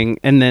thing,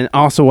 and then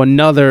also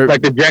another,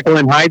 like the Jekyll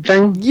and Hyde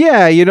thing.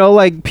 Yeah, you know,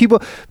 like people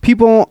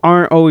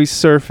aren't always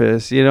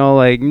surface. You know,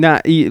 like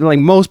not like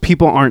most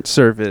people aren't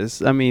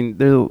surface. I mean,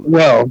 they're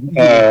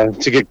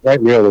to get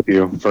quite real with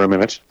you for a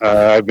minute,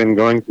 I've been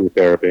going through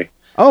therapy.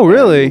 Oh,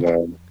 really?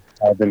 And,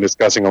 I've been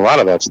discussing a lot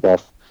of that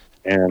stuff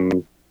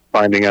and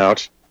finding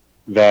out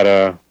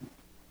that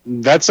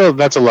that's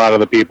a lot of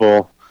the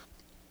people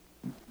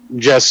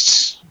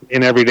just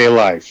in everyday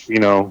life, you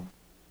know,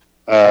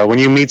 when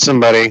you meet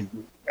somebody,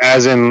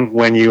 as in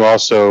when you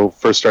also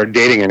first start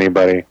dating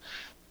anybody,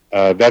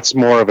 that's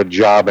more of a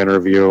job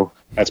interview.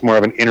 That's more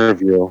of an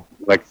interview,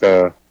 like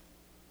the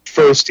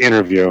first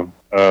interview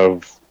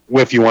of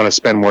if you want to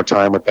spend more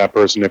time with that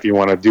person, if you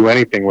want to do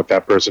anything with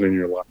that person in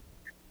your life.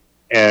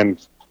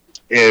 And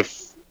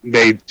if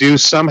they do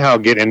somehow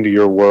get into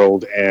your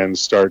world and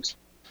start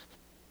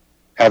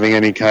having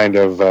any kind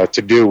of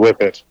to do with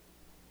it,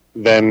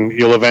 then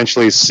you'll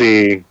eventually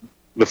see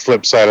the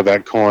flip side of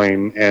that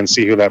coin and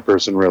see who that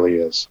person really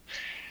is.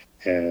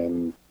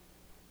 And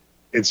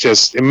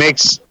it's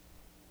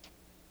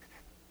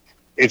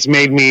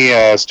made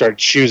me start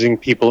choosing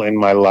people in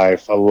my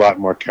life a lot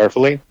more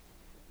carefully,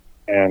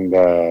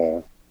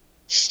 and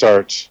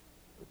start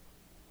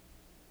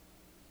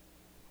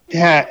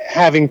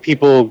having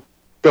people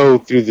go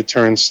through the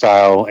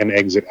turnstile and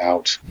exit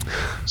out.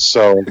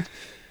 So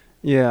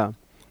yeah,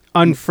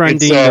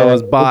 unfriending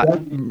those bot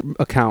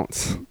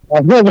accounts.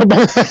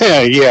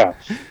 Yeah,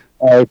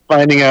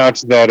 finding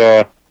out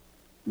that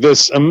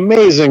this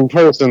amazing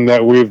person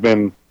that we've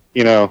been,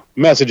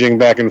 messaging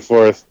back and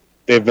forth,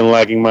 they've been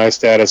liking my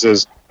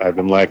statuses, I've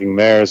been liking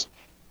theirs.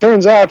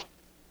 Turns out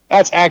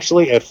that's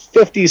actually a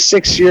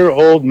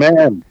 56-year-old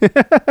man.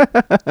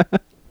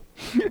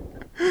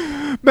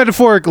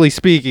 Metaphorically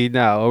speaking,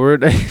 now we're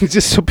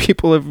just so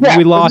people have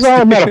we lost. These are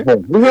all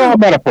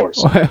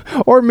metaphors.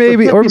 or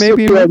maybe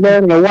a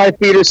man and a wife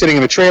beater sitting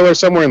in a trailer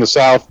somewhere in the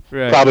South,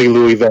 right. Probably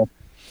Louisville.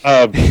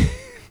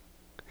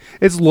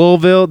 It's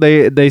Louisville.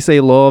 They say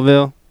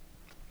Louisville.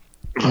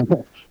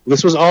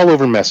 This was all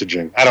over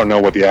messaging. I don't know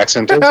what the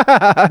accent is.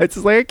 It's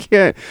like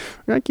I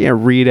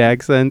can't read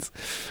accents.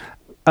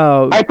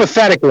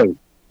 Hypothetically.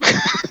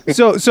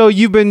 So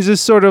you've been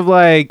just sort of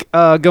like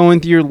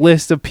going through your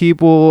list of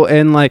people,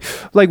 and like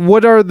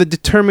what are the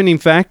determining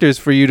factors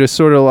for you to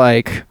sort of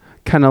like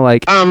kind of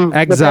like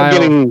exile?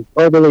 Getting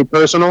overly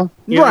personal,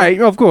 right?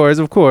 Know? Of course.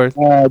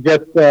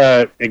 Just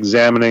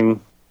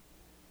examining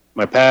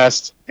my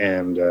past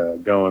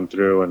and going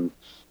through and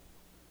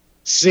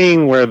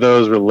seeing where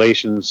those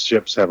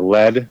relationships have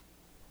led,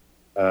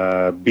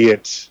 be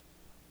it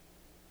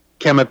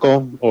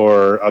chemical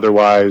or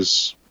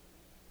otherwise.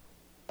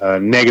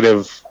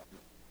 Negative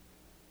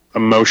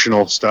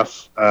emotional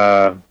stuff.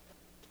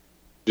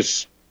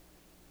 Just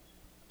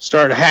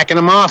start hacking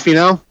them off,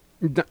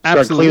 Absolutely.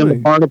 Start cleaning the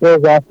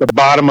barnacles off the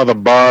bottom of the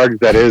barge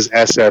that is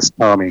SS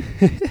Tommy.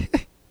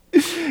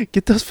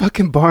 Get those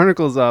fucking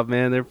barnacles off,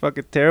 man. They're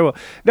fucking terrible.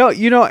 No,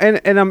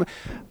 and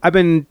I've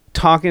been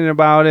talking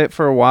about it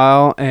for a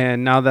while,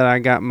 and now that I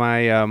got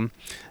my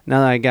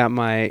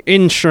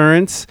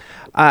insurance,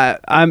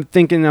 I'm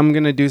thinking I'm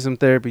gonna do some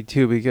therapy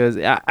too, because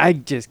I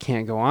just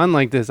can't go on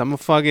like this. I'm a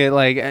fucking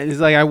it's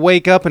like I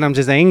wake up and I'm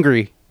just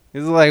angry.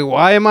 It's like,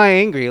 why am I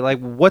angry? Like,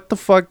 what the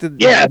fuck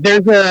did? Yeah,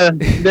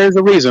 there's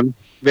a reason.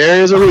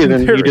 There is a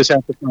reason. You just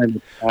have to find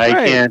it.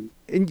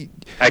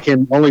 I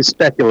can only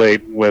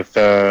speculate with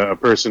a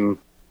person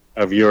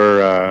of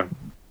your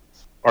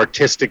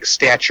artistic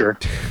stature.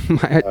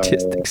 My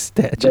artistic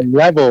stature.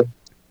 The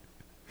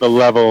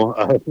level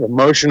of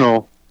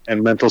emotional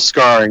and mental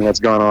scarring that's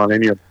gone on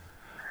in you.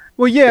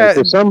 Well, yeah. And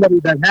for somebody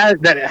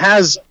that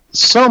has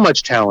so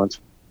much talent,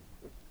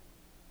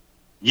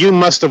 you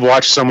must have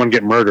watched someone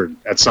get murdered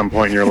at some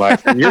point in your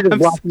life, and you're just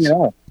blocking it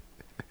out.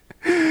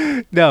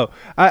 No,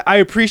 I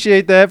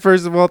appreciate that.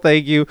 First of all,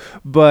 thank you.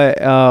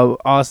 But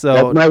also,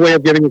 that's my way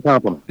of giving a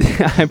compliment.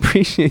 I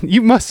appreciate.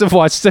 You must have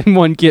watched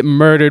someone get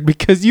murdered,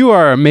 because you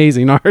are an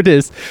amazing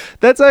artist.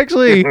 That's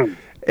actually.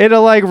 In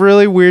a like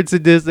really weird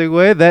sadistic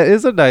way, that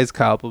is a nice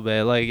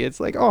compliment. Like, it's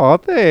like, oh,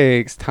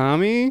 thanks,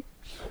 Tommy.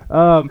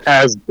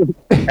 As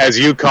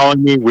you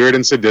calling me weird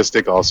and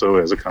sadistic also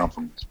is a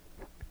compliment.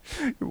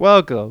 You're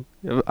welcome.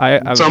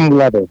 Some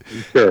level,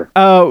 sure.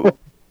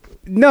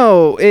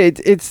 No,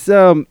 it's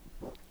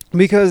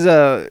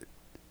because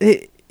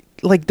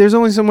like there's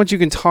only so much you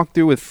can talk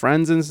through with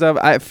friends and stuff.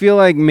 I feel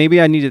like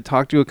maybe I need to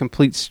talk to a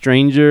complete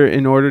stranger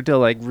in order to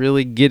like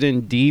really get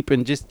in deep,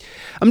 and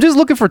I'm just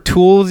looking for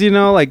tools,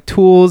 like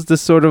tools to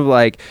sort of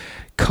like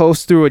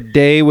coast through a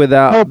day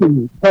without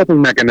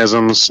helping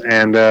mechanisms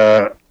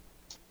and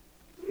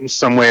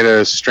some way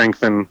to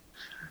strengthen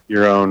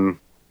your own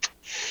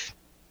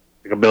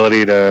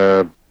ability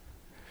to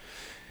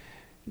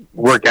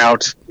work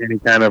out any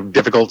kind of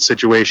difficult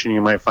situation you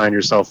might find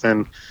yourself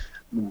in.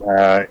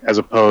 As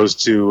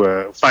opposed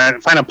to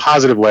find a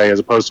positive way, as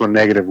opposed to a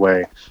negative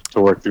way to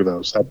work through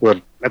those.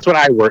 That's what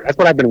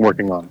I've been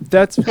working on.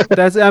 That's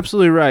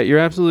absolutely right. You're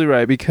absolutely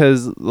right,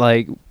 because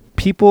like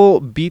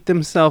people beat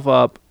themselves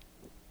up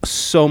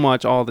so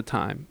much all the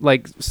time.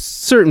 Like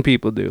certain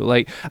people do.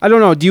 Like, I don't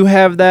know. Do you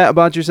have that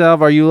about yourself?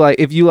 Are you like,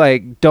 if you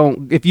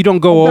don't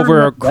go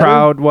over a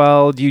crowd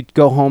well, do you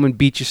go home and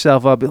beat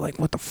yourself up? Be like,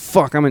 what the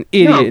fuck? I'm an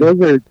idiot. No,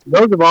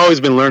 those have always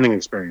been learning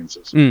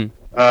experiences.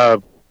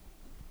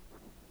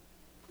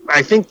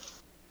 I think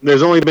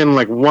there's only been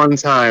like one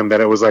time that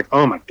it was like,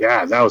 oh my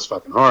God, that was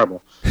fucking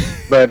horrible.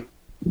 But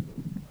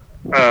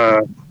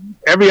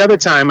every other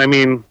time, I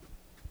mean,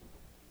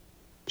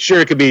 sure,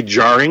 it could be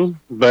jarring,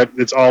 but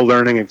it's all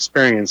learning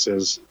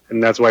experiences,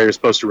 and that's why you're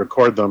supposed to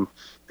record them.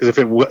 Because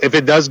if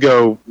it does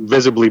go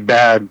visibly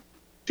bad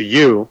to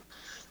you,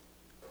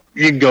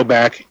 you can go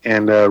back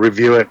and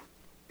review it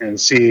and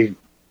see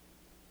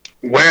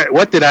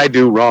what did I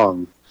do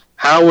wrong?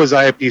 How was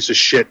I a piece of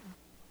shit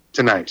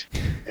tonight?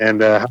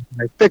 And how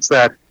can I fix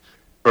that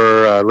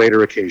for a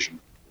later occasion?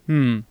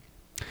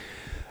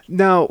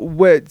 Now,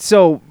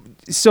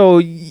 so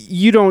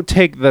you don't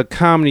take the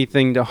comedy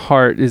thing to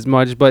heart as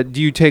much, but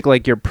do you take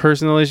like your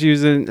personal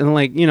issues and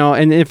like, you know,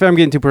 and if I'm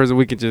getting too personal,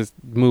 we could just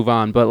move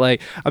on. But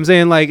like, I'm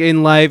saying like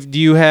in life, do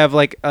you have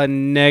like a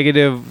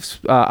negative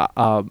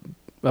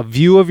a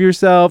view of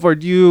yourself, or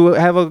do you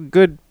have a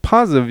good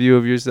positive view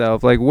of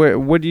yourself? Like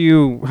how do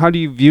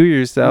you view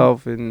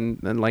yourself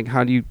and like,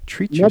 how do you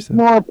treat yourself?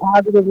 More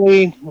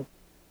positively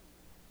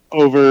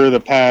over the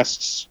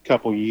past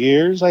couple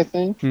years, I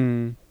think,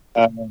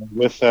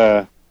 with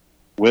the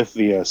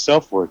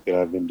self-work that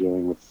I've been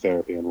doing with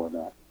therapy and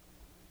whatnot.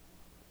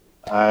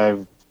 I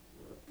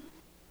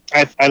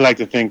like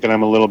to think that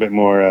I'm a little bit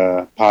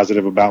more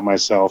positive about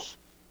myself.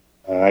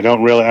 I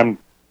don't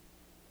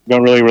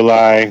really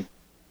rely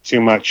too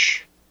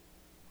much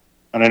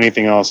on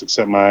anything else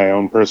except my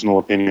own personal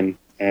opinion,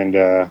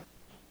 and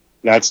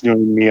that's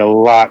doing me a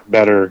lot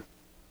better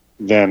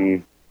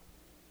than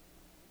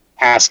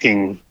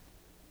asking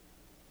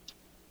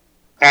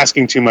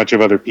too much of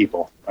other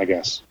people, I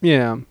guess.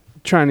 Yeah.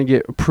 Trying to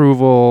get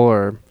approval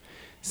or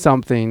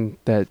something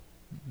that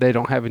they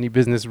don't have any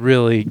business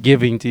really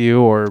giving to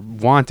you or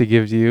want to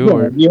give to you. Yeah,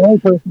 or the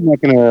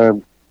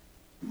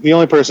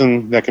only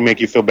person that can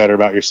make you feel better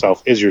about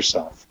yourself is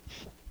yourself.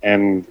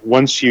 And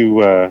once you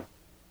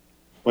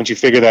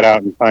figure that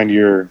out and find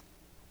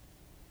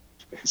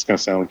it's going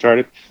to sound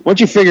retarded.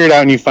 Once you figure it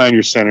out and you find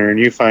your center and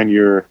you find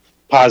your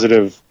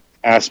positive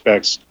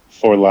aspects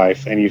for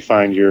life and you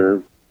find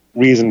your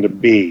reason to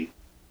be,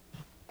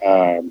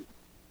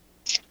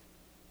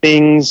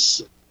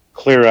 things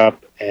clear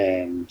up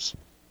and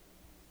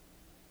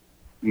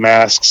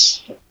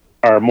masks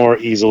are more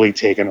easily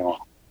taken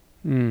off.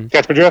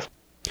 Catch my drift?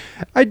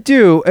 I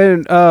do.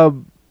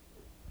 And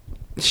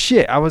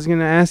shit, I was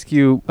gonna ask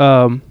you.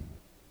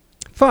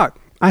 Fuck,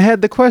 I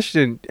had the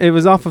question. It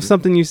was off of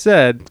something you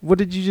said. What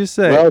did you just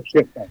say? Well,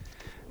 shit.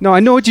 No, I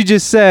know what you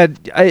just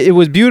said. It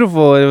was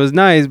beautiful. It was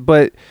nice.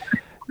 But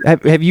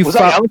have you? Was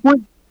I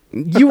eloquent?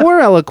 You were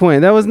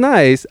eloquent. That was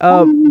nice.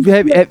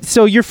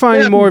 So you're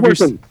finding more of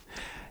your.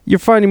 You're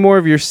finding more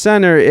of your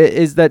center.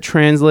 Is that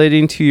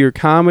translating to your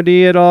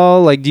comedy at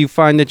all? Like, do you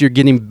find that you're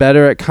getting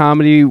better at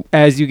comedy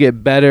as you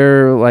get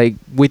better, like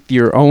with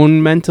your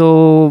own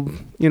mental,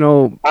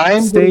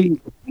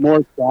 state?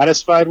 More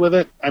satisfied with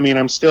it. I mean,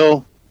 I'm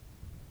still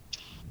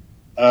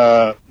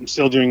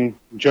doing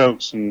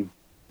jokes and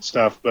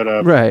stuff, but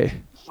right.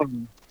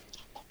 From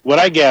what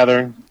I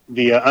gather,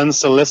 the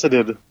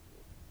unsolicited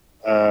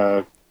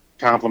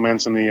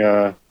compliments and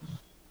the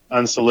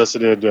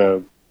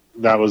unsolicited.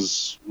 That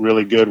was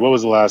really good. What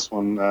was the last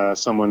one?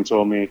 Someone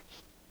told me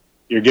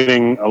you're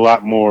getting a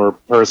lot more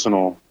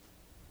personal,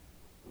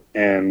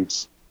 and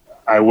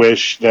I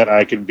wish that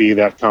I could be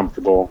that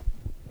comfortable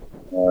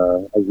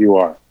as you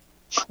are.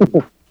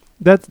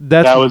 That's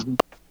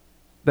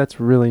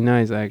really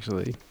nice,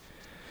 actually.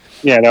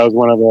 Yeah, that was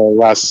one of the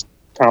last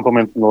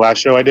compliments from the last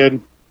show I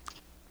did.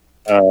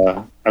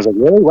 I was like,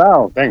 really?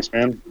 Wow, thanks,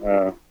 man.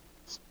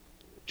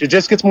 It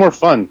just gets more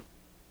fun.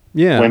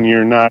 Yeah. When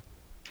you're not.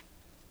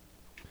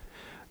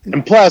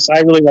 And plus, I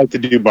really like to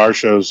do bar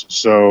shows,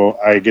 so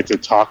I get to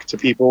talk to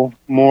people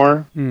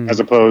more as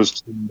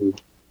opposed to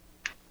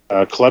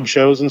club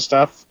shows and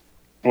stuff.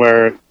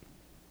 Where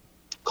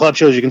club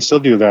shows, you can still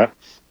do that,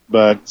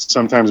 but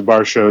sometimes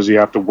bar shows, you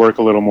have to work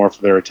a little more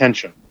for their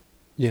attention.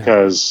 Yeah.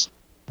 Because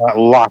not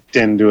locked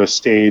into a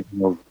stage,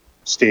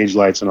 stage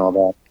lights and all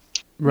that.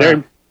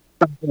 Right.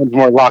 They're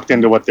more locked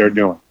into what they're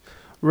doing.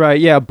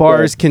 Right, yeah,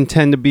 bars can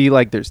tend to be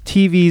like there's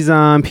TVs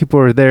on, people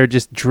are there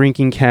just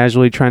drinking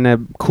casually, trying to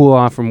cool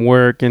off from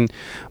work, and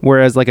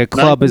whereas like a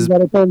club is... By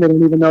the time they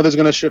don't even know there's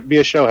going to be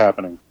a show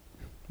happening.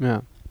 Yeah,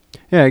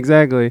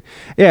 exactly.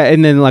 Yeah,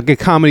 and then like a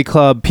comedy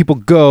club, people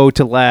go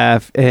to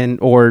laugh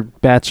or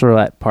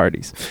bachelorette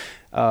parties.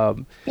 Yeah.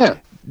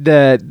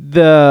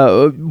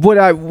 What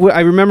I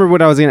remember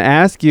what I was going to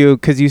ask you,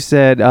 because you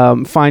said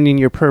finding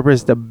your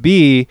purpose to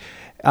be.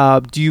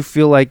 Do you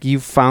feel like you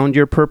found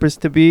your purpose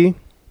to be?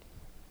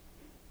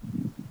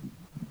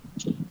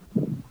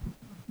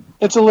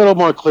 It's a little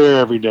more clear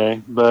every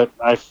day, but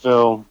I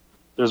feel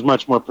there's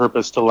much more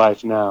purpose to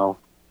life now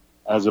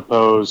as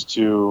opposed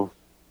to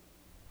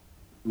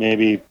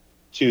maybe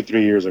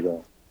 2-3 years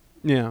ago.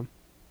 Yeah.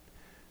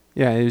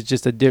 Yeah, it was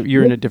just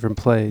you're in a different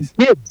place.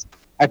 Kids,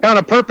 I found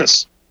a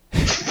purpose.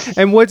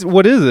 And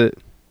what is it?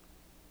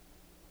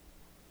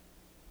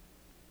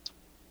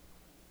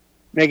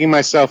 Making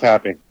myself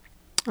happy.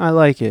 I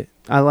like it.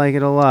 I like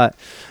it a lot.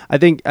 I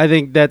think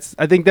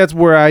that's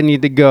where I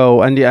need to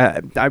go, and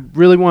I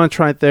really want to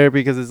try therapy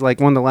because it's like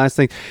one of the last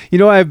things.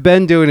 I've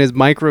been doing is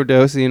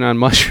microdosing on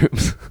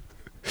mushrooms,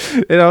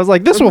 and I was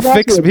like, this will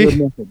fix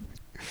me.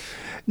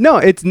 No,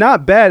 it's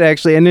not bad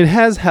actually, and it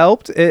has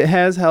helped. It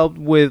has helped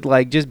with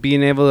like just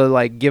being able to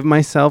like give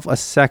myself a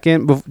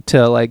second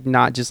to like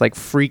not just like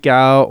freak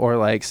out or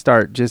like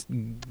start just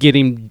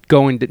being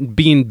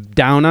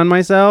down on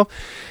myself.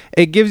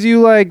 It gives you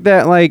like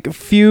that like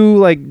few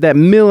like that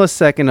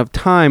millisecond of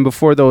time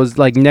before those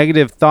like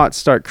negative thoughts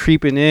start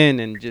creeping in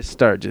and just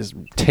start just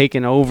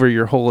taking over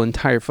your whole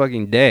entire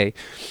fucking day.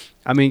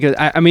 I mean,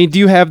 do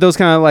you have those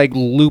kind of like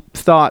loop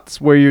thoughts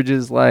where you're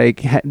just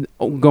like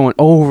going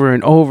over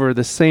and over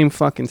the same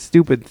fucking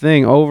stupid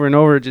thing over and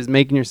over, just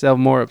making yourself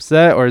more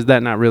upset, or is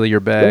that not really your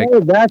bag?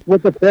 Well, that's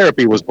what the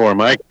therapy was for,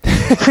 Mike.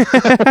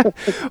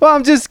 Well,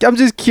 I'm just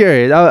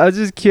curious. I was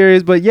just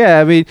curious, but yeah,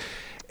 I mean,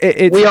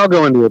 we all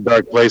go into a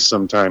dark place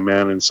sometime,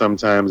 man, and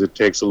sometimes it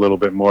takes a little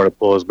bit more to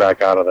pull us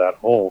back out of that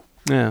hole.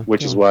 Yeah,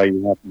 which is why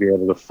you have to be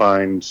able to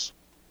find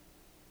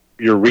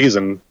your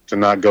reason to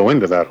not go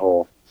into that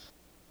hole.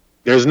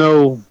 There's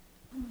no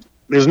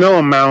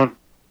amount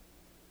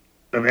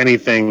of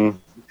anything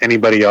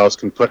anybody else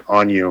can put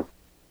on you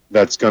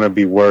that's going to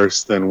be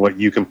worse than what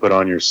you can put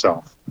on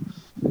yourself.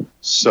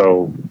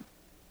 So,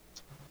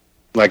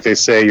 like they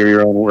say, you're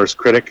your own worst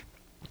critic.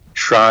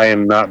 Try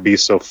and not be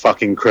so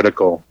fucking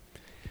critical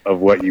of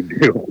what you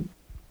do.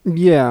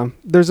 Yeah.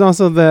 There's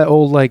also that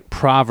old like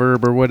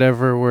proverb or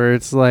whatever where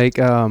it's like,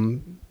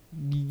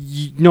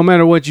 no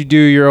matter what you do,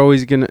 you're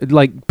always gonna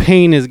like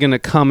pain is gonna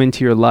come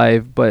into your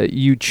life, but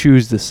you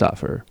choose to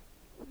suffer.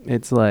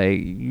 It's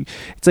like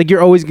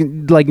you're always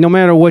like, no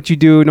matter what you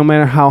do, no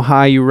matter how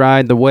high you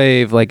ride the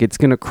wave, like it's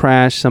gonna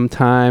crash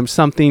sometime.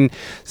 Something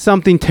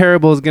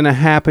terrible is gonna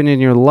happen in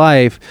your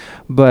life,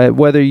 but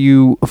whether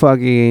you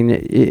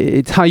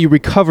it's how you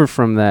recover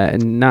from that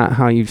and not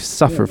how you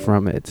suffer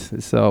from it.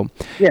 So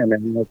yeah,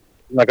 man.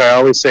 Like I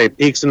always say,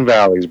 peaks and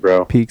valleys,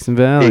 bro. Peaks and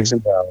valleys. Peaks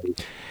and valleys.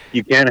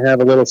 You can't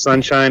have a little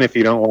sunshine if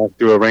you don't walk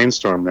through a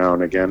rainstorm now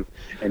and again,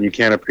 and you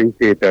can't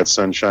appreciate that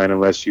sunshine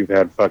unless you've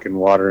had fucking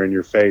water in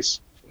your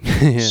face.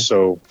 Yeah.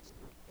 So,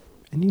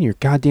 and in your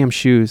goddamn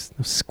shoes,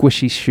 those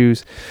squishy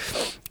shoes.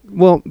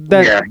 Well,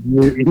 yeah,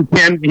 you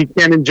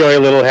can't enjoy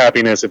a little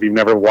happiness if you've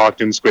never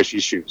walked in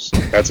squishy shoes.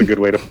 That's a good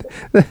way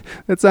to.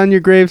 That's on your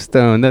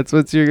gravestone. That's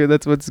what's going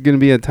to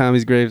be on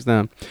Tommy's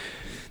gravestone.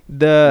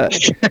 No,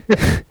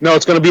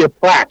 it's going to be a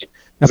plaque.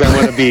 Because I'm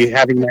going to be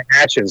having my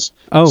ashes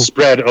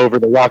spread over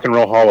the Rock and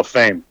Roll Hall of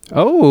Fame.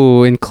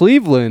 Oh, in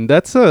Cleveland.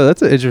 That's an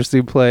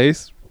interesting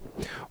place.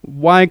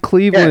 Why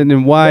Cleveland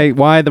and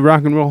why the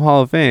Rock and Roll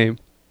Hall of Fame?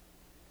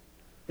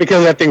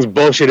 Because that thing's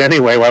bullshit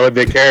anyway. Why would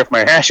they care if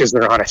my ashes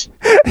are on it?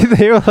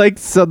 They were like,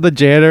 so the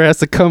janitor has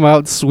to come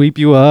out, sweep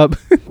you up,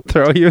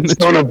 throw you in the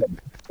trunk.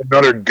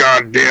 Another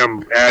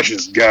goddamn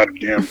ashes,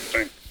 goddamn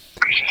thing.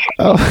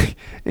 Oh,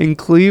 in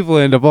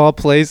Cleveland of all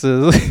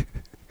places.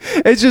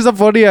 It's just a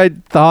funny. I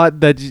thought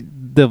that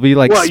they'll be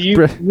like. Well, you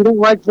don't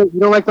like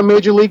the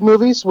Major League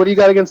movies? What do you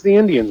got against the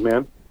Indians,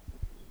 man?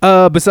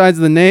 Besides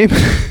the name,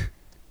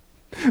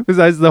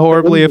 besides the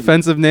horribly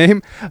offensive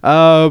name,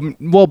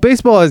 well,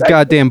 baseball is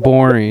goddamn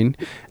boring.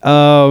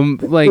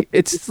 Like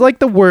it's like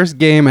the worst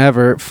game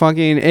ever.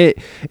 Fucking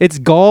it's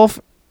golf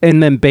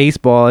and then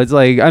baseball. It's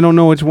like I don't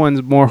know which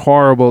one's more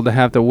horrible to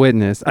have to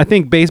witness. I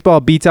think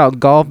baseball beats out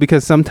golf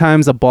because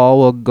sometimes a ball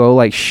will go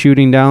like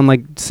shooting down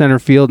like center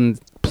field and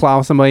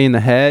plow somebody in the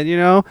head, you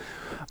know.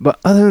 But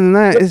other than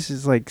that, it's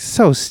just like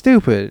so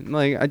stupid.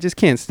 Like I just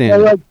can't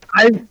stand it.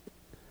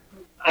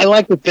 I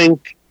like to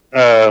think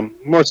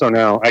more so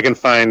now I can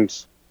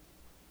find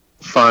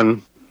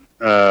fun,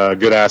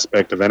 good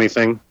aspect of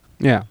anything.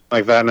 Yeah,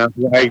 like that now.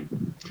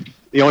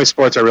 The only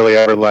sports I really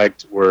ever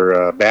liked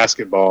were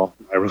basketball,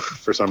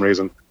 for some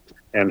reason,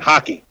 and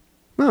hockey.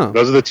 Oh.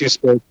 Those are the two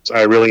sports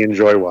I really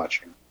enjoy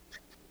watching.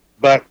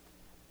 But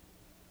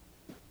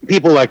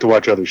people like to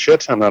watch other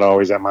shit. I'm not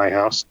always at my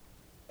house.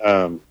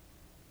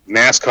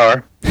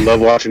 NASCAR.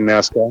 Love watching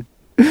NASCAR.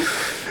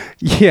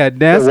 Yeah,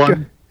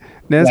 NASCAR.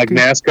 Like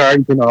NASCAR,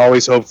 you can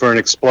always hope for an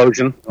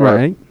explosion. Or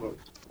right.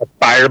 A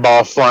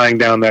fireball flying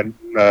down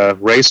that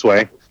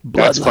raceway.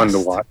 That's fun to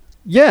watch.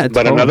 Yeah.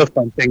 But another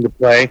fun thing to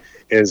play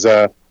is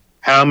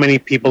how many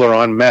people are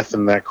on meth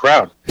in that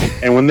crowd.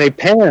 And when they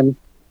pan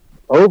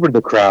over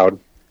the crowd,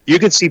 you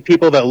can see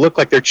people that look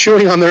like they're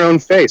chewing on their own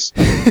face.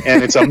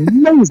 And it's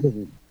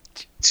amazing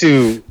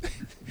to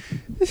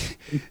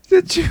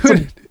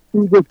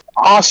be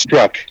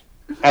awestruck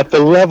at the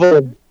level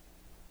of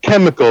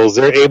chemicals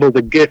they're able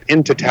to get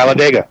into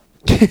Talladega.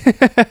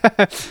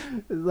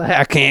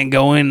 I can't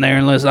go in there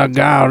unless I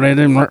got it.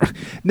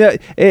 No,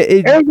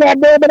 hey,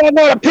 goddamn it, I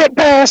got a pit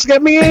pass.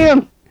 Get me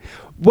in.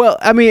 Well,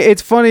 I mean,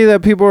 it's funny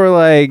that people are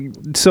like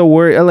so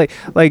worried. Like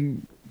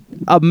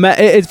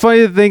it's funny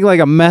to think like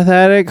a meth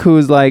addict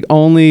whose like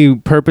only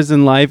purpose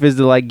in life is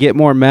to like get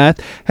more meth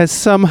has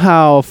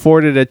somehow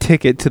afforded a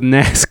ticket to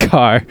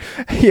NASCAR.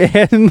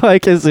 Yeah, and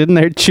like is in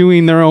there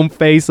chewing their own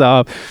face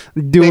off.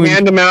 They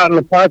hand them out in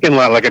the parking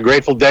lot like a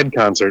Grateful Dead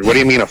concert. What do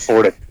you mean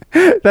afford it?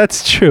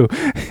 That's true.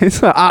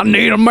 It's like, I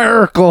need a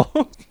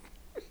miracle.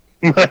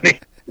 Money.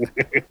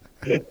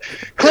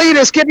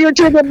 Cletus, get your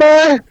ticket,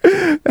 boy.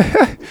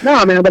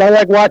 No, man, but I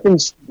like watching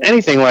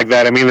anything like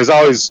that. I mean, there's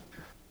always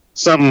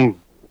something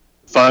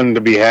fun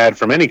to be had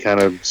from any kind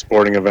of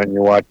sporting event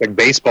you watch. Like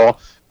baseball.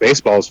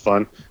 Baseball is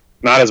fun.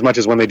 Not as much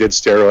as when they did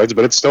steroids,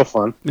 but it's still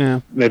fun.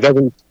 Yeah. And it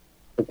doesn't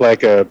look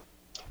like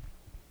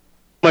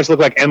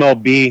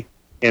MLB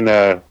in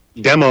a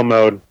demo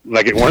mode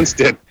like it once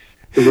did.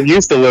 Because it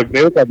used to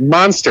they looked like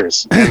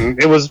monsters,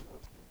 and it was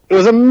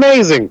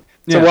amazing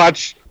to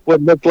watch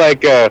what looked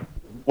like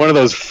one of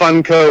those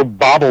Funko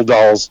bobble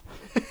dolls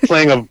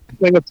playing a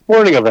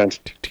sporting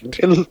event.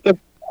 It's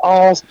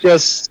all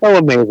just so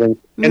amazing,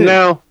 and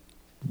now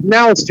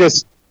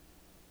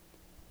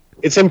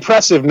it's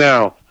impressive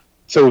now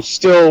to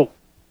still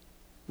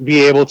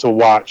be able to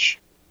watch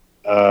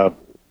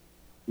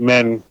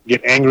men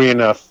get angry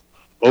enough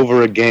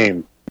over a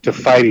game to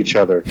fight each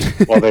other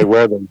while they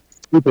wear them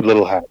stupid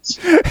little hats.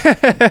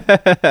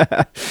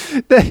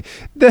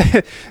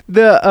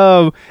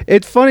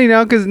 It's funny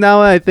now because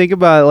now I think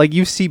about it, like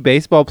you see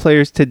baseball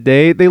players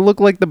today, they look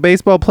like the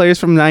baseball players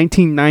from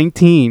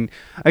 1919,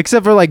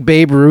 except for like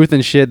Babe Ruth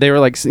and shit. They were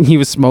like, he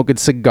was smoking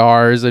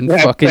cigars and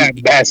fucking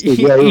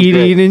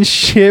eating and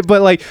shit.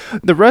 But like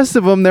the rest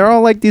of them, they're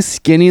all like these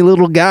skinny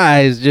little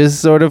guys,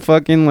 just sort of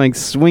fucking like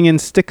swinging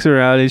sticks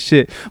around and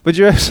shit. But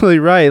you're absolutely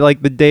right.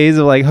 Like the days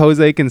of like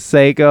Jose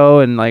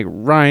Canseco and like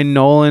Ryan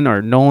Nolan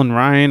or Nolan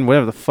Ryan,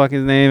 whatever the fuck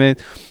his name is.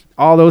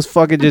 All those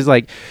fucking just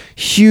like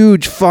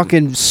huge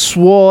fucking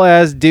swole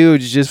ass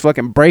dudes just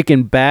fucking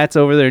breaking bats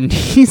over their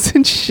knees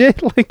and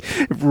shit, like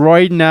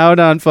roiding out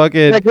on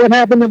fucking. Like what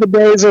happened to the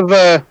days of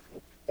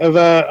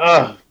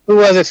who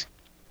was it?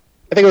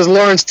 I think it was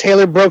Lawrence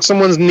Taylor broke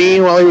someone's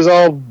knee while he was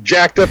all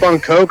jacked up on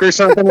coke or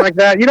something like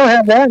that. You don't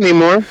have that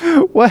anymore.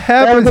 What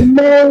happened?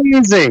 That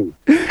was amazing,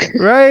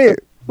 right?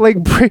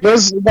 Like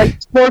those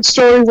like sports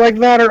stories like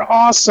that are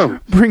awesome.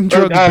 Bring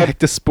drugs back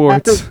to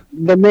sports.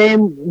 The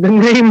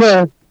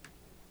name.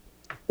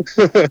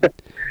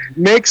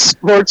 Make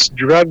sports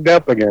drugged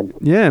up again.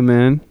 Yeah,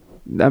 man.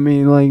 I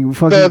mean, like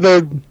fucking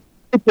the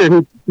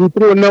pitcher who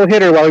threw a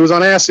no-hitter while he was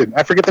on acid.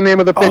 I forget the name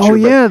of the pitcher. Oh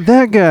yeah,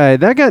 that guy.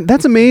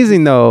 That's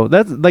amazing though.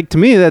 That's like, to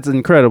me, that's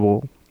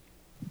incredible.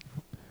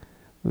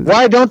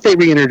 Why don't they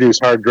reintroduce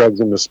hard drugs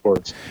into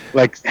sports?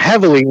 Like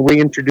heavily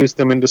reintroduce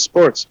them into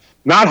sports.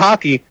 Not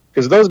hockey,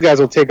 because those guys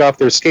will take off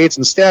their skates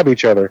and stab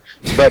each other.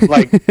 But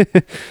like,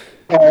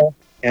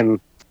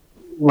 and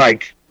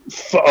like.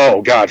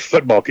 Oh God,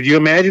 football! Could you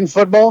imagine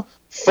football?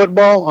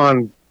 Football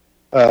on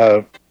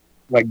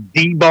like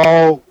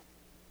D-ball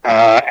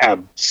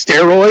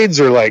steroids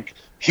or like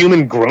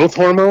human growth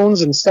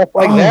hormones and stuff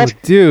like that.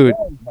 Dude!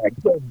 Oh my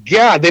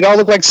God, they'd all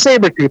look like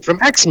Sabretooth from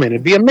X-Men.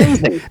 It'd be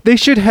amazing. They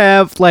should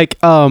have like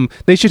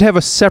they should have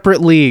a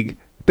separate league.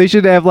 They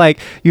should have like,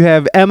 you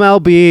have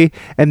MLB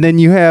and then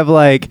you have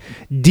like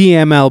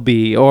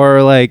DMLB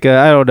or like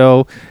I don't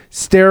know,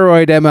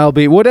 steroid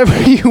MLB, whatever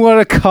you want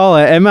to call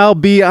it.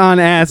 MLB on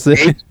acid.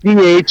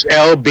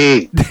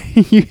 HDHLB.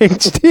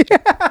 HD.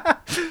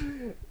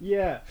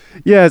 Yeah.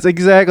 Yes,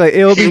 exactly.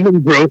 It'll be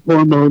Human Growth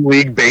Hormone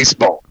League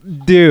Baseball.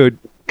 Dude.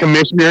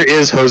 Commissioner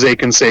is Jose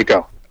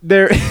Canseco.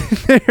 There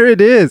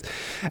it is.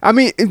 I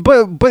mean,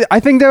 but I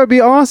think that would be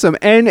awesome,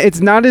 and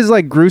it's not as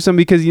like gruesome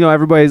because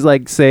everybody's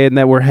like saying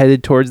that we're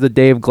headed towards the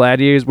day of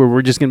gladiators, where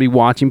we're just gonna be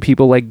watching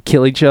people like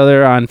kill each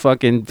other on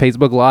fucking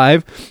Facebook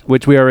Live,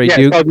 which we already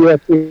do.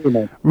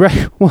 UFC,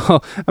 right.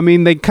 Well, I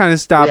mean, they kind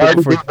of stopped it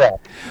before.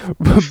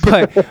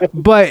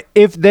 but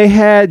if they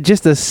had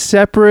just a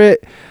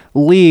separate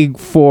league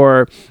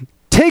for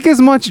take as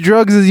much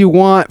drugs as you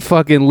want,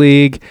 fucking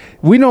league.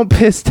 We don't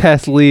piss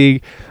test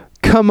league.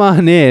 Come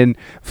on in.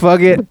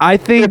 Fuck it. I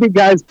think the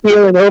guy's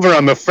peeling over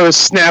on the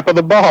first snap of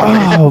the ball.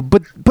 Oh,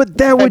 but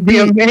that would be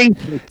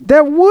amazing.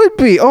 That would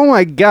be. Oh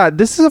my God,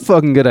 this is a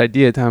fucking good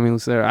idea, Tommy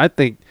Lucero. I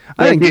think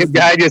this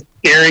guy just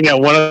staring at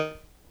one of the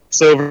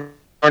silver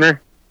corner.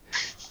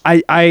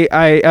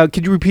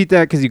 Could you repeat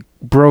that because you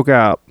broke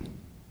out?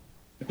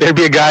 There'd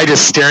be a guy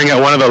just staring at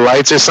one of the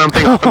lights or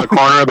something up in the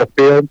corner of the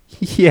field.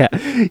 Yeah.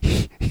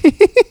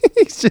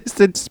 He's just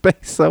in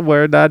space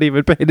somewhere, not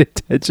even paying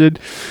attention.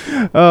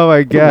 Oh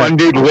my God. One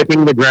dude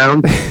licking the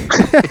ground.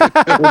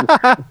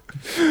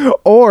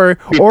 or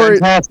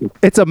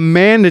it's a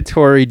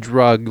mandatory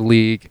drug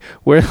league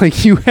where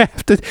like you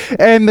have to,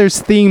 and there's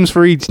themes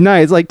for each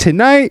night. It's like,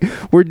 tonight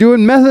we're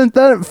doing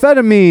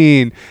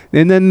methamphetamine,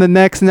 and then the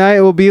next night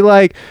it will be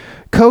like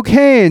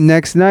cocaine,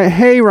 next night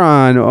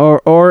Heron,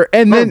 or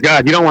and then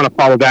God, you don't want to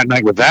follow that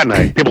night with that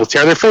night. People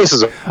tear their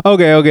faces off.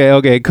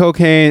 Okay,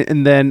 cocaine,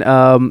 and then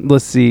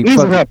let's see.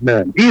 Ease it up,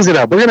 man. Ease it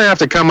up. We're gonna have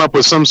to come up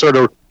with some sort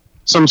of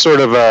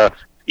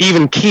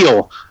even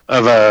keel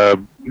of a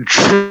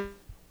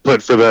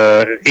put for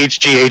the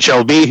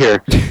HGHLB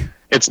here.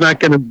 It's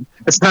not gonna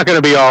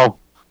be all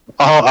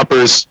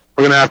uppers.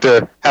 We're gonna have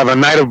to have a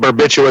night of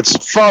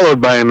barbiturates followed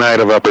by a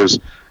night of uppers.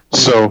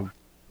 So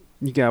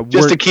you got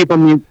just to keep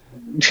them.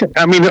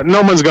 I mean,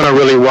 no one's going to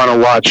really want to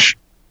watch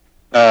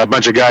a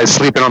bunch of guys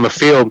sleeping on the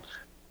field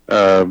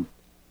for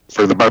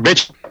the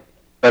barbiturate.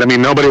 But I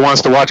mean, nobody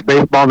wants to watch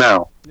baseball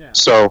now. Yeah.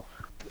 So,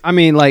 I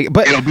mean, like,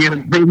 but it'll be an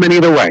improvement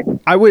either way.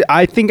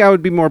 I think I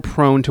would be more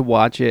prone to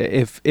watch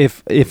it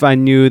if I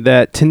knew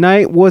that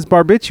tonight was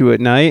barbiturate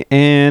night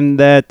and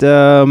that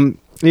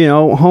homeboys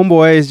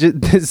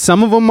just,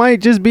 some of them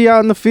might just be out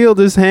in the field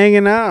just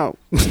hanging out,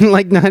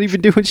 like not even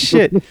doing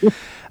shit.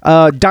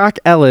 Doc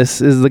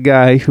Ellis is the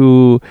guy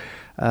who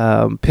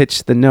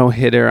pitched the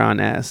no-hitter on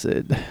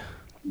acid.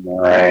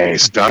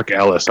 Nice, Doc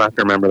Ellis. I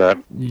can remember that.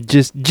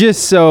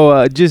 Just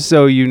so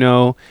you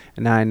know,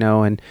 and I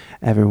know, and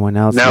everyone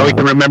else. Now we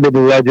can remember the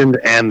legend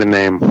and the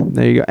name.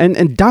 There you go.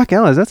 And Doc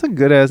Ellis, that's a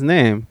good ass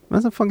name.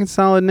 That's a fucking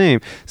solid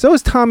name. So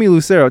is Tommy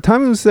Lucero.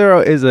 Tommy Lucero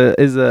is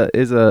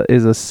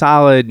a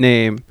solid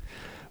name.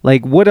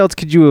 Like, what else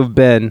could you have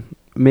been?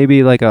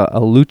 Maybe like a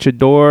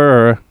luchador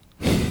or.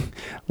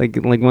 Like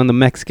one of the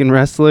Mexican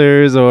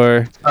wrestlers,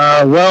 or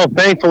well,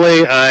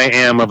 thankfully I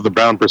am of the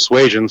Brown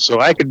persuasion, so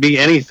I could be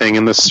anything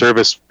in the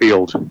service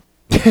field.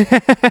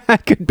 I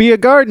could be a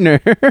gardener.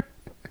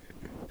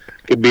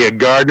 Could be a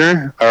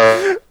gardener,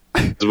 or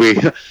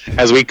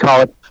as we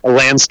call it, a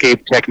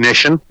landscape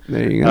technician.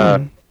 There you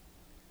go.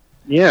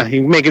 Yeah, he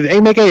make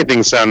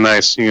anything sound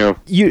nice. You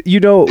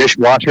know,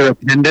 dishwasher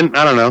attendant.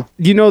 I don't know.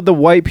 You know, the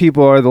white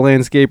people are the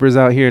landscapers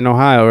out here in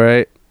Ohio,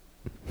 right?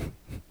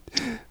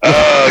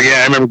 Oh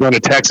yeah, I remember going to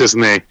Texas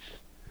and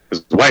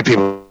white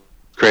people,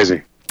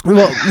 crazy.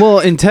 Well,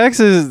 in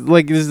Texas,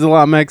 like there's a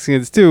lot of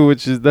Mexicans too,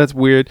 that's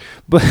weird.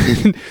 But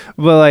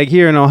like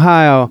here in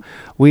Ohio,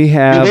 we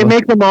have. Do they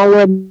make them all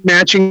wear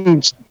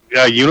matching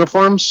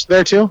uniforms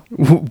there too?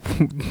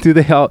 Do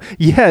they all?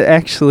 Yeah,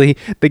 actually,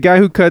 the guy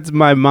who cuts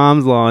my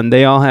mom's lawn,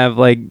 they all have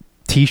like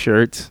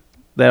T-shirts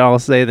that all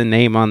say the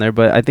name on there.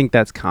 But I think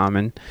that's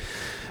common.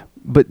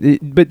 But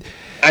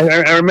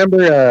I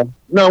remember.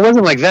 No, it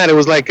wasn't like that. It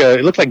was like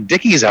it looked like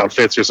Dickies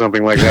outfits or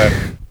something like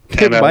that.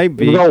 It might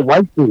be. It was all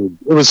white dudes.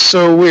 It was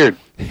so weird.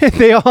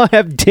 They all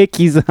have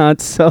Dickies on,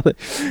 so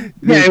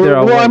yeah.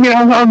 Well, I mean,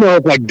 I don't know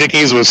if like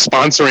Dickies was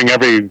sponsoring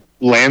every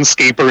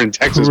landscaper in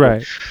Texas,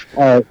 right?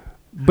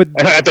 But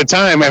at the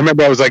time, I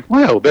remember I was like,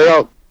 "Wow, they're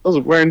all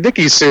wearing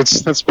Dickies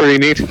suits. That's pretty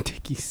neat."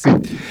 Dickies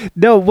suit.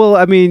 No, well,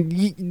 I mean,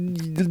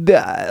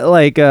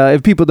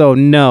 if people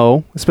don't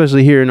know,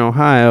 especially here in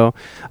Ohio,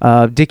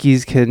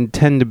 Dickies can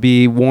tend to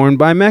be worn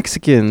by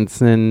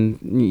Mexicans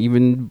and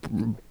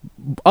even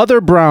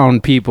other brown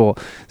people.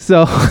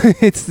 So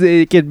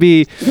it could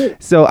be.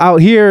 So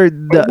out here,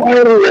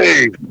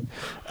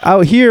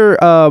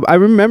 I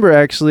remember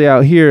actually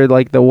out here,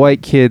 like the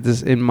white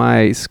kids in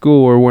my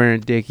school were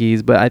wearing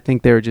Dickies, but I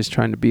think they were just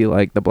trying to be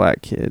like the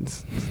black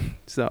kids.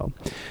 So.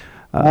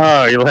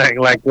 You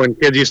like when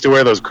kids used to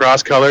wear those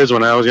cross colors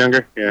when I was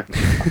younger? Yeah.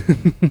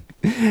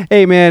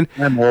 Hey man.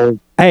 I'm old.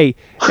 Hey,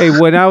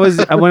 when I was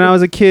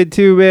a kid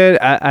too, man,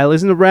 I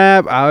listened to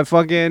rap.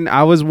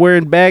 I was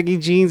wearing baggy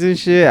jeans and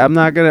shit. I'm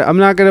not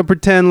gonna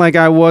pretend like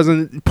I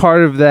wasn't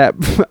part of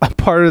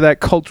that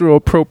cultural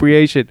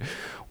appropriation.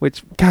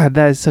 Which, God,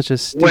 that is such a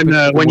stupid.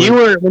 When you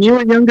were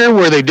younger,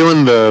 were they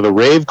doing the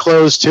rave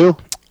clothes too?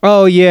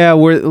 Oh yeah,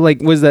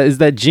 is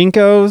that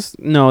Jinkos?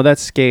 No,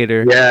 that's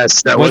Skater.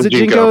 Yes, that was it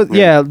Jinkos?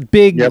 Yeah,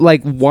 big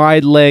like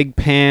wide leg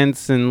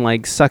pants and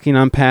like sucking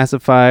on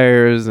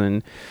pacifiers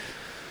and.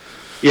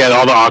 Yeah,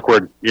 all the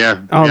awkward.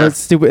 Yeah. Oh, that's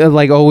stupid.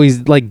 Like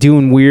always, like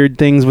doing weird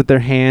things with their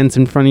hands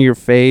in front of your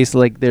face,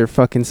 like they're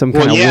fucking some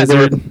kind of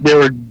wizard. They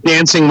were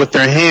dancing with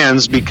their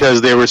hands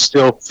because they were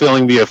still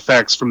feeling the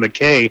effects from the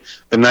K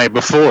the night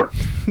before.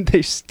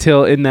 They're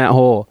still in that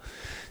hole.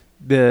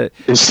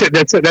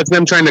 That's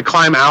them trying to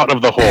climb out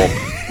of the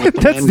hole.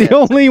 That's the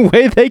only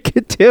way they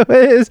could do it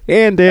is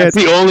hand dance.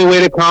 That's the only way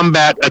to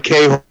combat a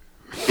K hole.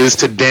 Is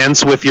to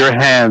dance with your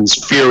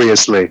hands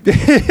furiously.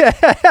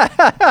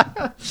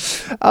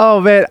 Oh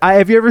man,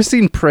 have you ever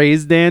seen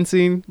praise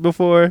dancing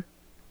before?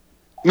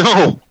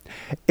 No.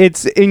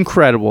 It's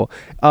incredible.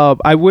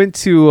 I went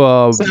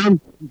to.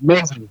 Sounds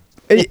amazing.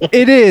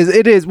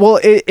 It is.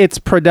 Well, it's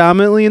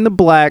predominantly in the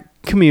black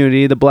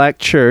community, the black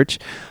church.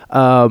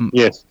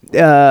 Yes.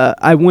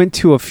 I went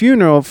to a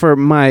funeral for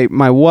my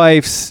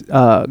wife's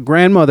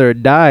grandmother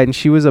had died, and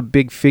she was a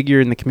big figure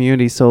in the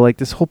community. So like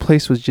this whole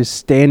place was just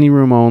standing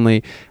room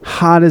only,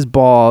 hot as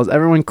balls.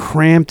 Everyone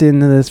cramped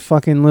into this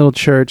fucking little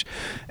church,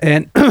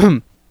 and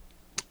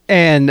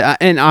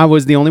and I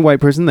was the only white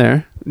person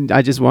there.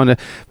 I just wanted,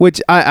 which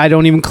I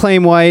don't even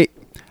claim white.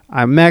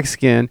 I'm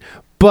Mexican,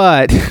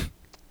 but.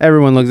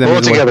 Everyone looks at me. Pull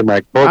it together,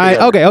 Mike.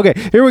 Okay.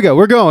 Here we go.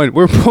 We're going.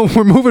 We're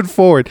moving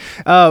forward.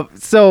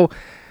 So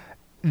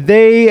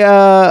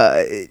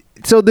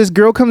this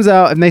girl comes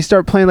out and they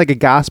start playing like a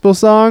gospel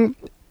song,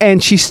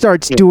 and she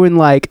starts doing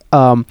like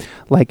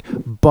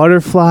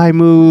butterfly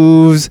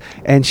moves,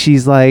 and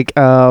she's like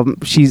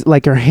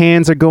her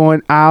hands are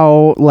going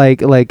out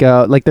like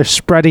they're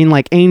spreading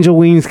like angel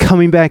wings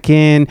coming back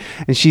in,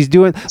 and she's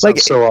doing like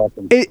so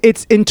awesome.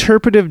 It's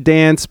interpretive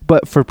dance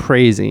but for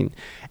praising.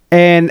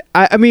 And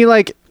I mean,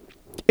 like,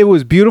 it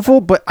was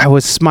beautiful, but I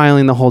was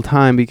smiling the whole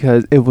time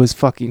because it was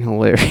fucking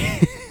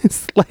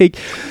hilarious. Like,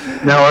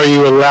 now, are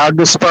you allowed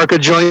to spark a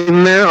joint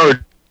in there,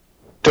 or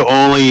to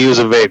only use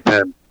a vape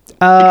pen?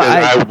 Because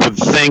I would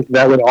think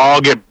that would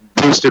all get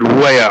boosted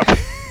way up.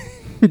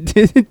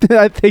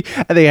 I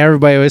think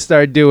everybody would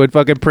start doing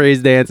fucking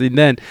praise dancing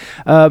then.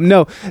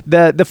 No,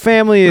 the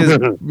family is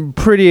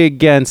pretty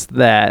against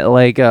that.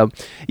 Like,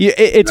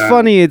 it's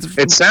funny.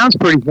 It sounds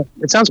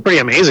pretty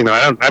amazing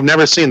though. I've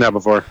never seen that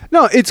before.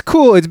 No, it's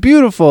cool. It's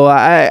beautiful.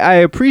 I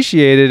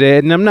appreciated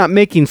it, and I'm not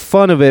making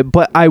fun of it,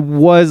 but I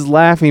was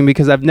laughing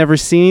because I've never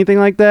seen anything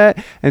like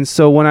that. And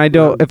so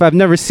if I've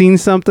never seen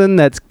something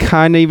that's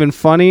kind of even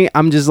funny,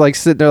 I'm just like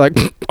sitting there like,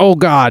 oh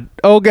God,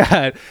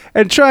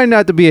 and trying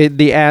not to be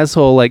the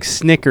asshole like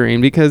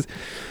snickering because.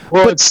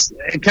 Well,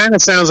 it kind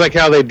of sounds like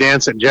how they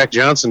dance at Jack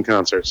Johnson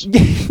concerts.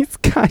 It's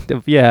kind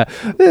of, yeah.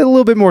 A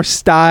little bit more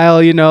style,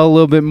 a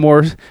little bit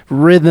more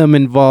rhythm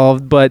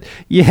involved, but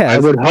yeah. I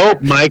would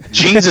hope, Mike,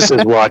 Jesus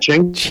is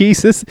watching.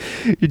 Jesus,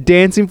 you're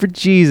dancing for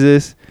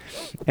Jesus,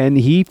 and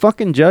he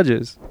fucking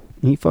judges.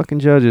 You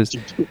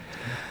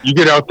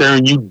get out there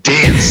and you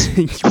dance.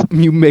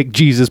 You make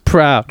Jesus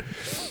proud.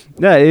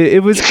 Yeah,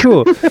 it was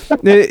cool,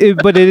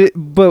 but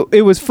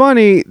it was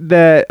funny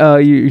that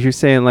you're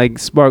saying like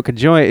spark a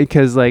joint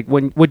because like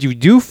what you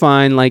do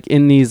find like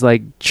in these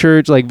like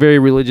church like very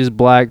religious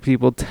black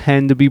people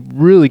tend to be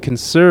really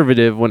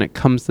conservative when it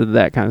comes to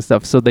that kind of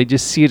stuff, so they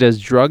just see it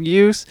as drug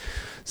use.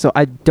 So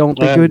I don't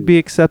think it would be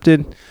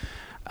accepted.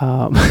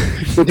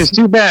 Which is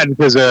too bad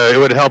because it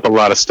would help a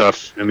lot of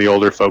stuff in the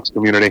older folks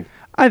community.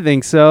 I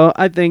think so.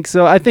 I think,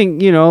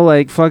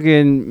 like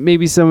fucking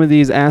maybe some of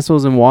these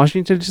assholes in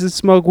Washington just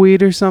smoke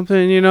weed or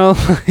something,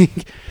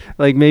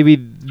 like maybe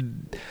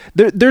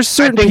there's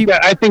certain people.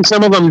 I think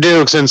some of them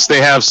do since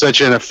they have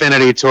such an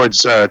affinity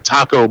towards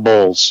taco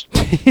bowls.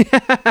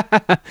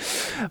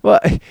 Well,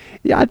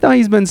 yeah, I thought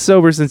he's been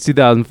sober since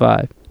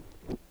 2005.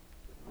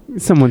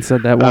 Someone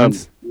said that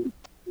once.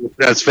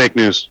 That's fake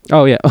news.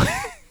 Oh, yeah.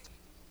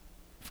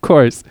 Of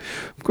course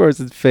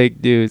it's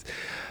fake news.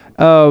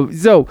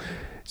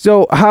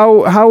 So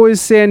how is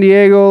San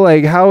Diego?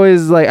 Like, how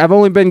is, like, I've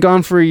only been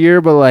gone for a year,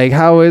 but like,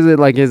 how is it?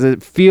 Like, does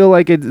it feel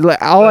like it's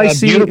like all I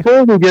see?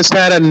 Beautiful. We just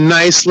had a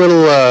nice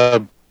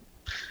little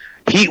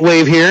heat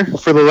wave here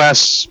for the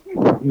last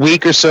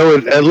week or so.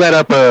 It let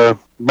up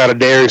about a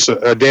day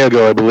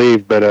ago, I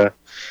believe, but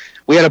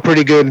we had a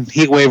pretty good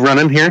heat wave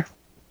running here.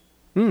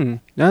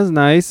 That's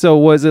nice. So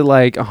was it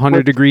like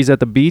 100 degrees at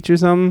the beach or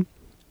something?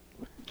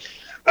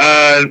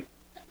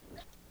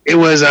 It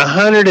was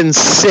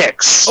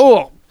 106.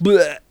 Oh,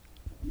 bleh.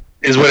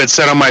 Is what it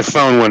said on my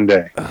phone one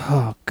day.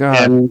 Oh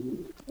God!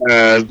 And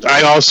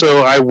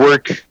I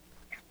work.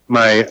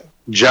 My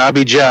job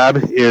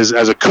is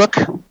as a cook.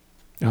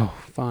 Oh,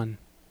 fun!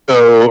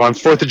 So on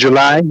 4th of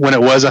July, when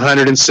it was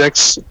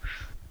 106,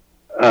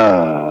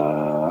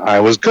 I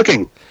was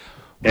cooking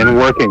and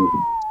working.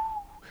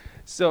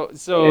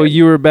 So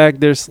you were back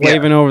there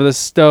slaving over the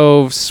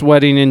stove,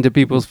 sweating into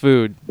people's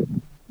food.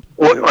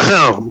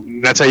 Well,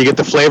 that's how you get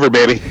the flavor,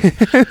 baby.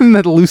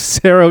 That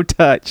Lucero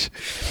touch.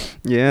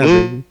 Yeah.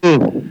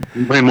 In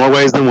more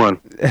ways than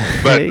one.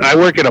 But I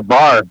work at a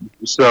bar,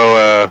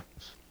 so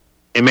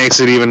it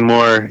makes it even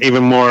more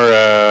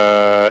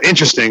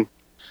interesting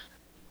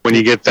when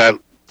you get that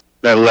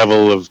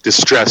level of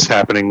distress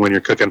happening when you're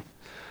cooking.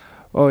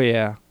 Oh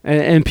yeah,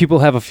 and people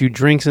have a few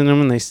drinks in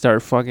them and they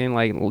start fucking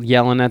like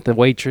yelling at the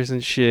waitress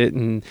and shit,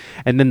 and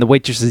then the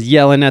waitress is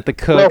yelling at the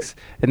cooks,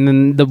 and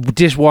then the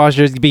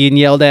dishwasher is being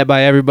yelled at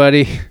by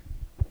everybody.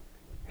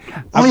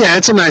 Oh yeah,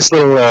 it's a nice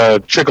little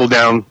trickle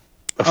down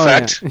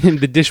effect. Oh, yeah.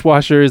 The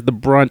dishwasher is the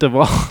brunt of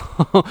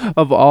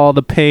all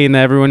the pain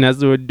that everyone has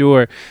to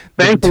endure.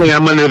 Thankfully,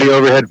 I'm under the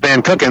overhead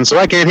fan cooking, so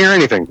I can't hear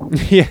anything.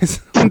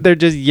 Yes, they're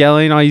just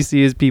yelling. All you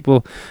see is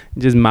people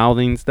just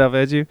mouthing stuff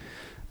at you.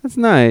 That's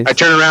nice. I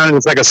turn around and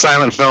it's like a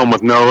silent film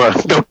with no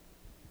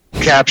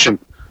caption.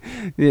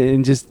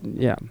 And just,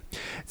 yeah.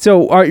 So,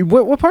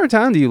 what part of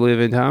town do you live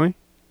in, Tommy?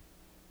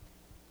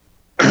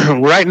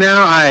 Right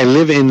now, I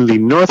live in the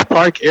North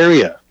Park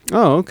area.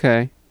 Oh,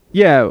 okay.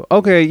 Yeah,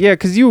 okay, yeah,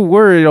 because you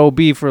were at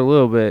OB for a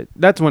little bit.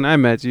 That's when I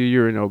met you.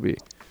 You were in OB.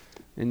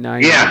 And now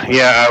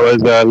I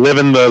was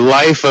living the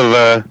life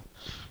of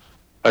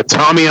a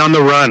Tommy on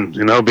the run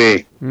in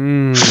OB.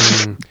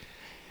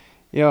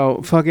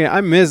 Yo, fucking, I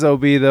miss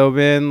OB though,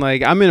 man.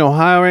 Like, I'm in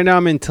Ohio right now.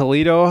 I'm in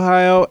Toledo,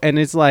 Ohio, and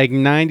it's like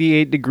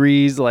 98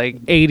 degrees, like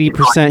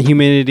 80%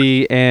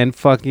 humidity, and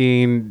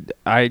fucking,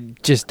 I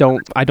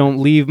don't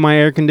leave my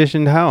air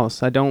conditioned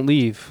house. I don't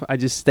leave. I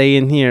just stay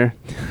in here.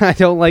 I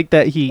don't like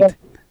that heat.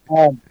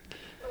 I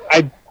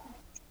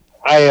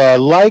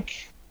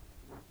like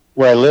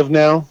where I live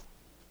now.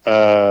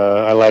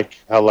 I like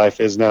how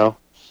life is now.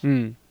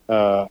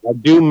 I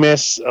do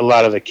miss a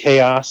lot of the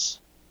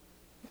chaos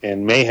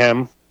and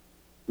mayhem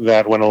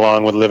that went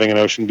along with living in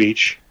Ocean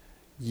Beach.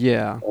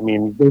 Yeah. I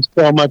mean, there's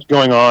so much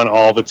going on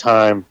all the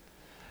time,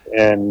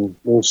 and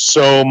there's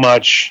so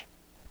much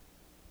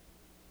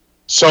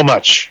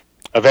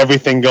of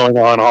everything going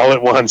on all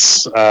at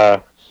once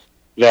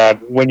that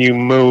when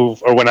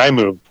I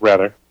moved,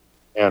 rather,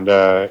 and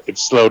it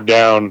slowed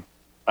down,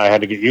 I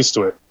had to get used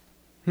to it.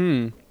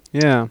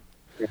 Yeah.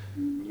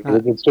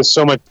 It's just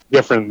so much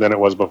different than it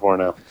was before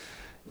now.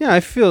 Yeah, I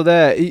feel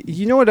that.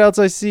 You know what else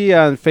I see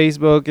on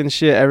Facebook and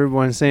shit?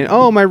 Everyone's saying,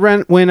 "Oh, my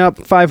rent went up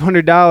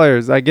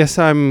 $500. I guess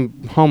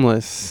I'm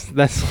homeless."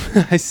 That's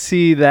I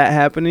see that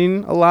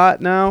happening a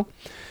lot now,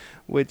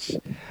 which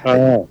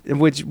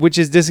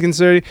is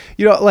disconcerting.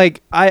 You know,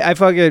 like I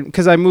fucking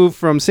because I moved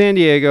from San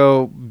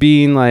Diego,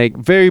 being like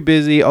very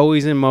busy,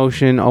 always in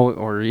motion,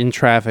 or in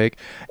traffic,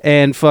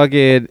 and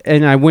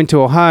I went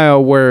to Ohio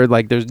where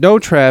like there's no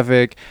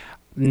traffic.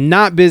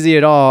 Not busy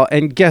at all,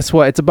 and guess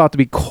what? It's about to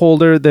be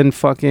colder than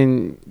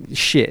fucking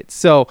shit.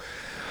 So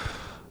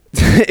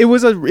it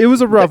was a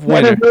rough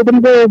winter.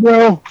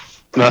 No,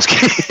 I was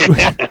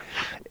kidding.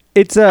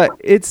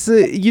 It's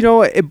you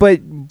know,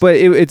 but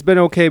it's been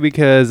okay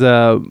because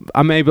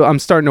I'm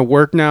starting to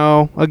work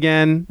now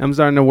again. I'm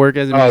starting to work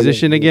as a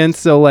musician again.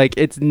 So like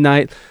it's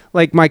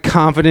like my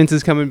confidence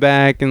is coming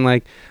back, and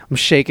like I'm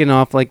shaking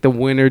off like the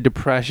winter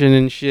depression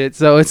and shit.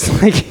 So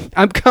it's like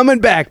I'm coming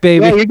back,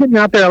 baby. Yeah, you're getting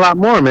out there a lot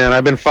more, man.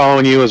 I've been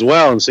following you as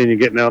well and seeing you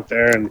getting out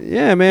there and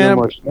yeah, man,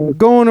 I'm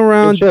going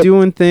around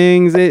doing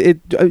things.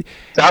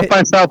 South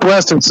by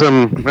Southwest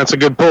and that's a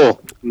good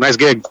pull. Nice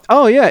gig.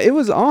 Oh yeah, it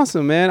was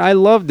awesome, man. I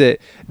loved it.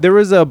 There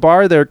was a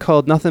bar there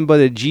called Nothing But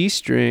a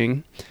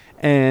G-String,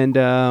 and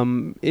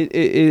it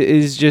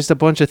is just a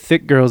bunch of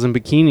thick girls in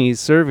bikinis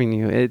serving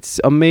you. It's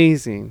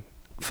amazing,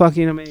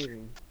 fucking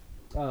amazing.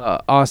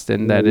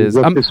 Austin, that is.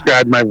 You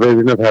described my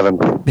vision of heaven.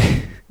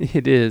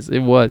 It is. It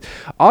was.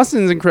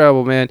 Austin's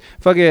incredible, man.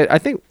 Fuck it. I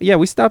think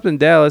we stopped in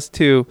Dallas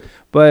too,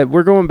 but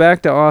we're going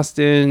back to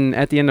Austin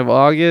at the end of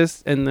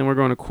August, and then we're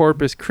going to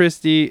Corpus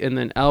Christi and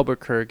then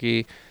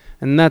Albuquerque.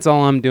 And that's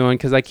all I'm doing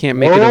because I can't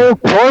make it. Oh,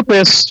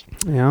 Corpus!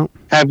 Yeah.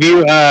 Have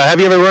you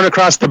ever run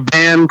across the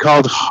band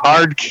called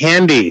Hard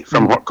Candy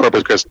from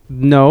Corpus Christi?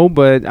 No,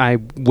 but I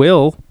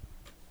will.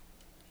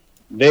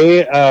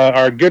 They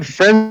are good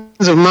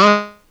friends of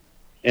mine,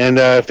 and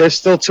if they're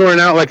still touring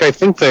out like I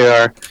think they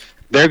are,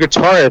 their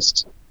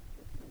guitarist,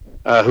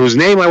 whose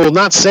name I will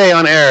not say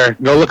on air,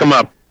 go look him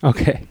up.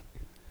 Okay.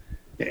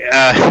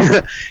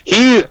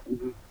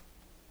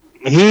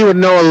 He would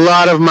know a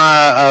lot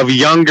of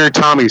younger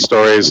Tommy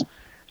stories,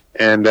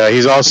 and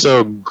he's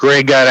also a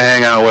great guy to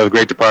hang out with,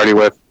 great to party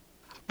with.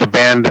 The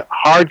band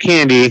Hard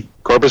Candy,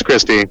 Corpus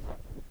Christi.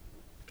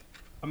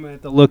 I'm gonna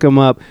have to look him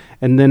up,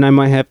 and then I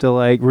might have to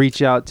like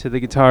reach out to the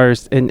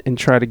guitarist and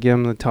try to get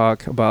him to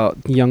talk about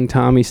young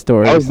Tommy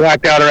stories. I was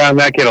blacked out around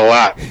that kid a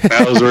lot.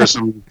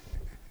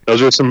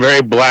 Those were some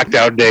very blacked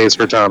out days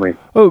for Tommy.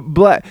 Oh,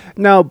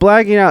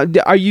 blacking out.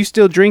 Are you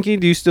still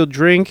drinking? Do you still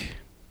drink?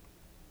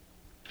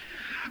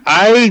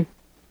 I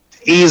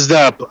eased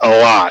up a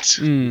lot,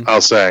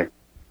 I'll say.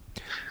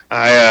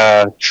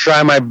 I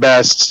try my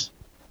best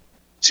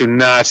to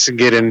not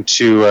get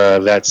into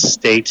that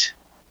state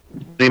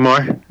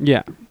anymore.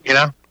 Yeah. You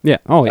know? Yeah.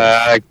 Oh,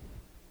 yeah.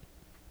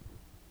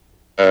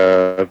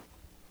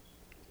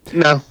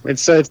 No,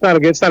 it's not a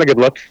good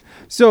look.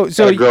 So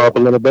grow up a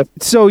little bit.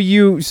 So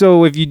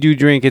if you do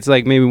drink, it's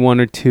like maybe one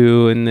or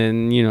two, and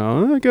then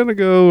I gotta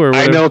go or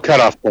whatever. I know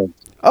cutoff points.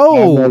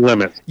 Oh, no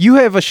limit. You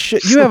have a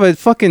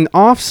fucking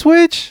off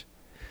switch?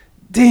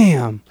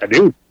 Damn. I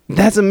do.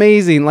 That's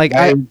amazing. Like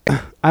I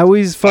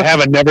always I have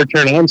a never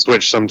turn on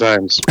switch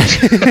sometimes.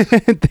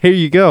 There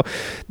you go.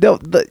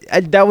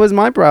 That was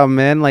my problem,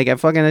 man. Like I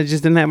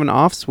just didn't have an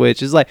off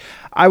switch. It's like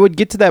I would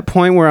get to that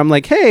point where I'm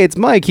like, hey, it's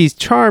Mike. He's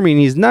charming.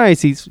 He's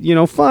nice. He's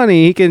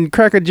funny. He can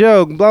crack a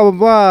joke. Blah blah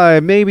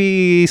blah.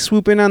 Maybe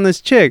swoop in on this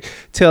chick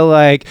till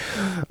like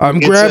I'm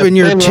grabbing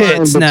your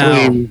tits now.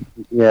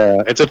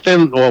 Yeah, it's a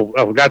thin. Well,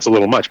 that's a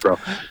little much, bro.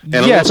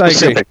 And yes, I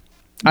agree.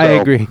 I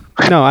agree.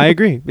 No, I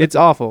agree. It's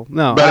awful.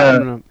 No, but, I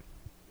don't know.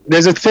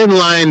 There's a thin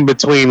line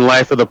between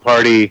life of the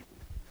party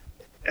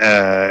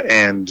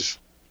and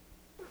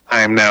I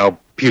am now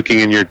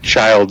puking in your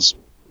child's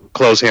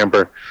clothes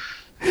hamper.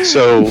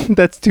 So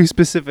that's too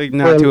specific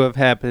not to have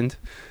happened.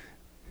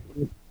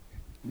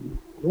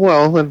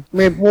 Well,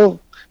 maybe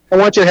I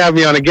want you to have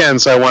me on again,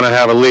 so I want to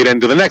have a lead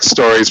into the next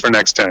stories for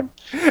next time.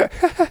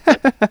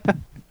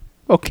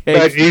 Okay.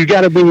 But you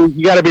got to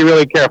be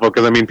really careful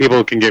because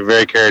people can get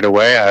very carried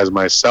away. As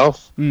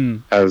myself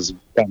has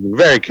gotten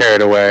very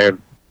carried away at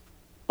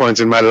points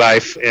in my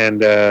life,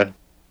 and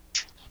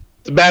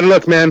it's a bad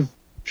look, man.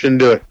 Shouldn't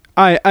do it.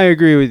 I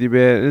agree with you,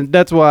 man.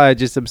 That's why I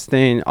just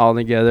abstain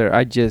altogether.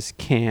 I just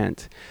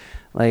can't.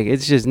 Like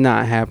it's just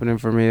not happening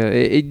for me.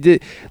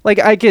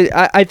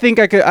 I think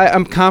I could.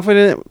 I'm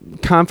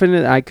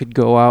confident I could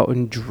go out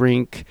and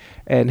drink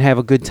and have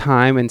a good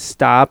time and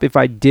stop if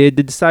I did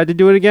decide to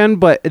do it again.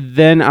 But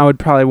then I would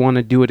probably want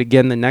to do it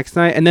again the next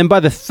night. And then by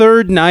the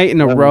third night in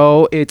a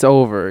row, it's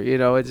over.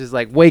 It's just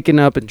like waking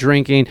up and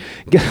drinking.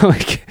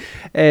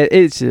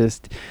 It's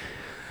just.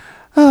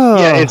 Oh.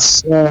 Yeah,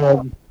 it's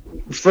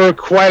for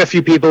quite a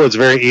few people. It's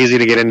very easy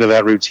to get into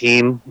that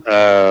routine.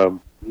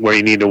 Where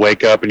you need to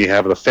wake up and you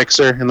have the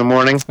fixer in the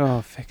morning.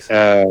 Oh,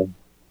 fixer.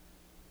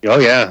 Oh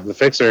yeah, the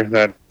fixer.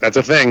 That's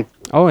a thing.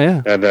 Oh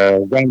yeah. And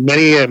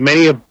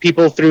many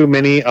people through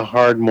many a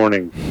hard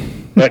morning.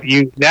 But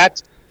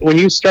when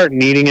you start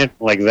needing it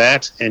like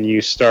that, and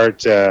you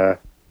start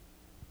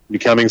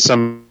becoming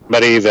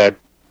somebody that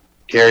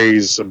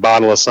carries a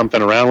bottle of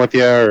something around with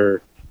you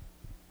or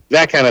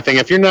that kind of thing.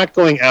 If you're not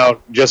going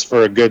out just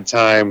for a good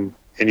time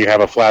and you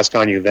have a flask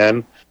on you,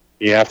 then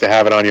you have to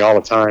have it on you all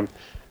the time.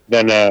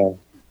 Then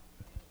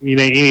you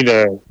need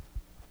to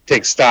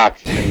take stock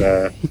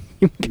and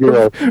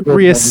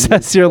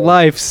reassess your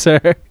life,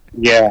 sir.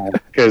 Yeah,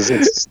 because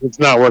it's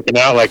not working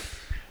out like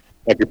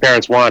your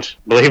parents want.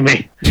 Believe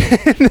me.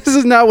 This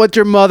is not what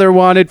your mother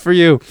wanted for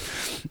you.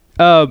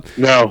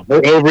 No,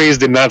 her ovaries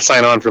did not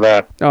sign on for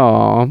that.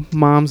 Oh,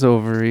 mom's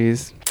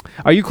ovaries.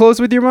 Are you close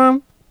with your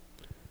mom?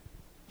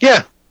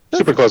 Yeah,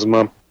 super close with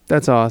mom.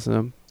 That's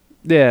awesome.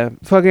 Yeah,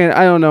 fucking.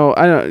 I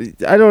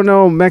don't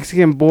know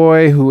Mexican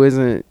boy who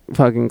isn't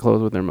fucking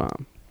close with their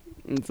mom.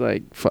 It's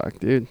like, fuck,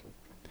 dude.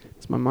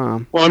 It's my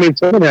mom. Well, I mean,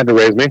 someone had to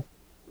raise me.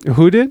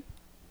 Who did?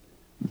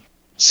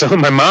 So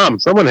my mom.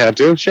 Someone had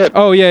to. Shit.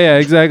 Oh yeah,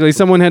 exactly.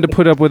 Someone had to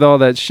put up with all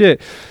that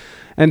shit,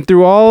 and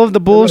through all of the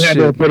bullshit.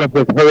 Someone had to put up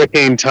with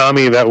Hurricane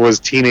Tommy. That was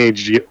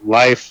teenage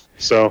life.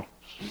 So.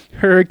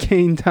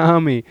 Hurricane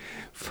Tommy,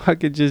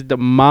 fucking just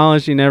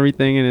demolishing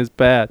everything in his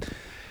path.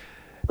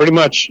 Pretty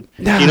much.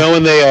 You know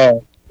when they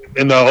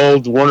in the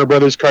old Warner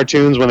Brothers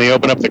cartoons when they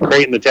open up the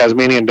crate and the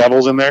Tasmanian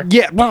Devil's in there?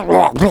 Yeah.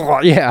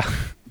 Yeah.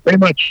 Pretty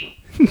much.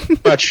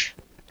 Much.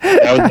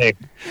 That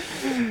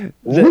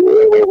was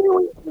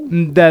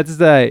me. That's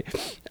right.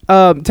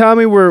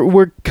 Tommy,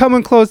 we're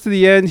coming close to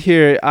the end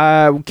here.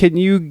 Can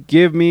you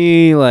give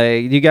me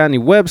you got any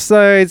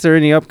websites or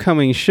any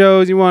upcoming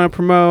shows you want to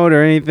promote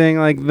or anything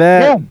like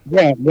that?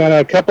 Yeah, got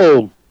a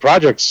couple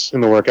projects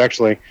in the work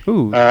actually.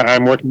 Ooh.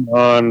 I'm working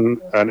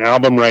on an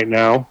album right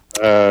now.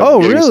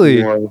 Oh, really?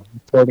 Some more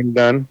recording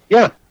done.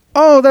 Yeah.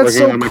 Oh, that's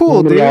working so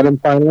cool, dude. Album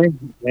finally,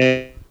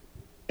 and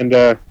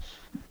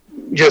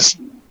just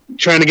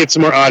trying to get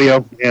some more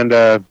audio and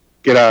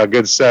get a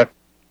good set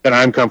that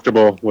I'm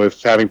comfortable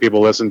with having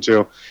people listen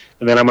to.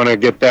 And then I'm going to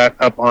get that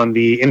up on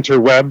the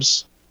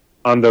interwebs,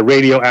 on the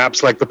radio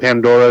apps like the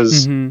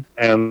Pandoras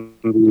and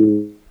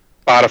the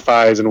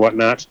Spotify's and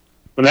whatnot.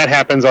 When that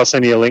happens, I'll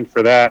send you a link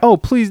for that. Oh,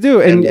 please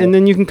do. And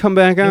then you can come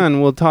back on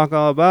and we'll talk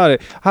all about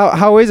it.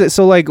 How is it?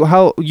 So,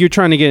 how you're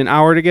trying to get an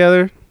hour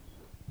together?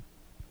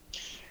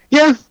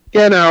 Yeah,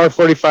 an hour,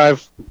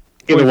 45.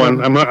 Either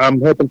one.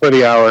 I'm hoping for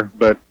the hour,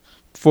 but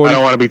 40. I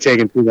don't want to be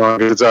taking too long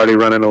because it's already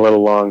running a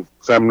little long.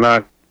 So I'm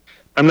not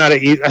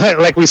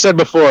like we said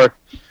before,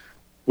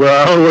 we're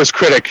our own worst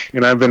critic,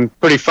 and I've been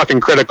pretty fucking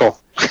critical.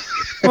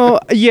 Well,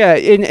 yeah,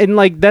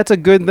 and that's a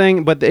good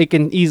thing, but it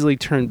can easily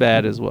turn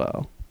bad as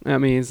well. I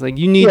mean, it's like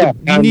you need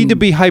to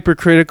be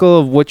hypercritical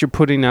of what you're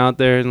putting out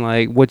there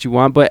and what you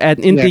want, but at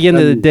the end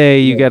of the day,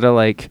 you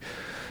gotta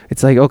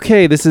it's like,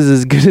 okay, this is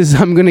as good as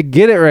I'm gonna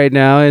get it right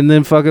now, and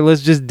then fucking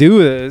let's just do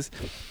this.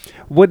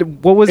 What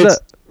was that?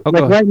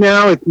 Oh, right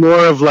now, it's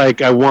more of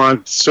I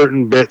want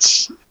certain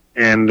bits,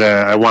 and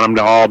I want them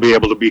to all be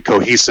able to be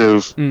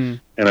cohesive,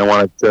 and I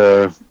want it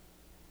to.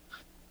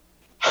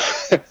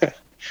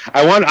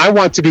 I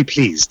want to be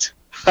pleased.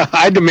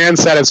 I demand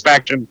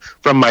satisfaction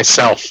from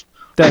myself.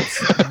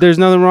 There's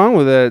nothing wrong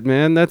with that,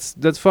 man.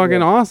 That's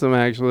fucking awesome,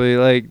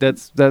 actually.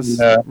 That's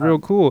real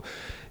cool.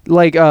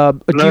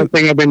 Another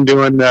thing I've been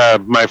doing,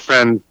 my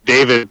friend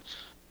David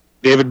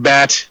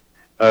Batt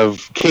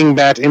of King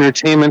Bat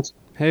Entertainment.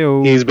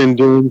 Hey-o. He's been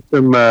doing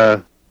some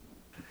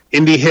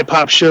indie hip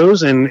hop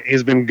shows, and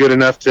he's been good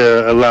enough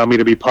to allow me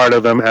to be part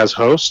of them as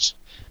host.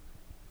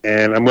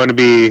 And I'm going to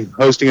be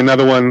hosting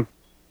another one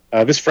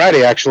this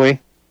Friday, actually,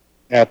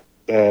 at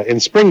in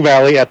Spring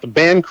Valley at the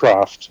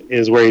Bancroft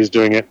is where he's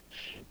doing it.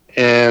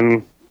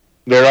 And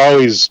they're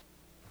always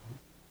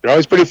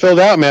pretty filled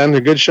out, man. They're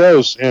good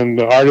shows, and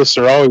the artists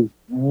are always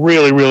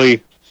really,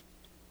 really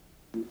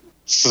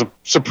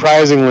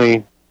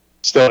surprisingly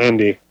still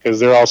indie because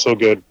they're all so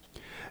good.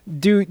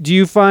 Do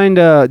you find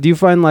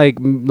like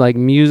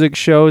music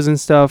shows and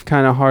stuff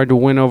kind of hard to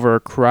win over a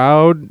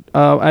crowd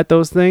at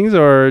those things,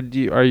 or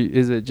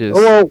is it just?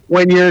 Well,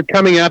 when you're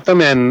coming at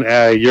them and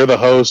you're the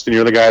host and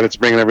you're the guy that's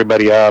bringing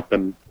everybody up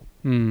and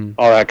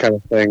all that kind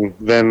of thing,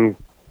 then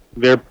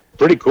they're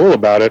pretty cool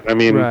about it. I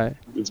mean,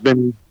 It's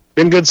been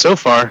good so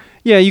far.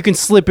 Yeah, you can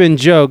slip in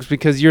jokes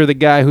because you're the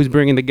guy who's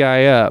bringing the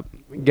guy up.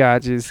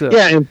 Gotcha. So.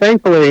 Yeah, and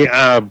thankfully,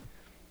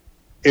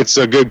 it's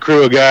a good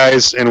crew of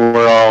guys, and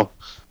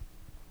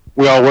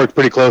we all work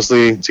pretty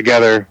closely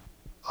together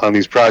on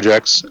these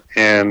projects,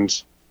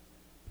 and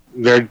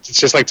it's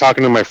just like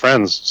talking to my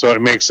friends. So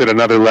it makes it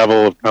another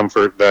level of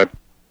comfort that's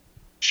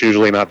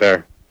usually not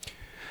there.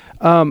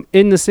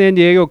 In the San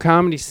Diego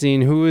comedy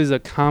scene, who is a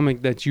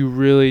comic that you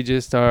really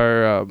just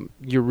are,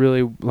 you're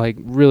really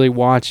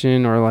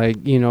watching, or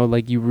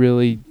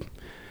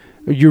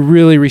you're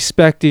really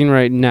respecting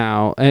right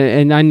now?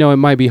 And I know it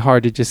might be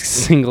hard to just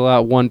single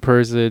out one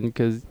person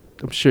because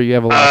I'm sure you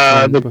have a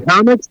lot of fun.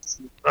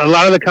 Comics, a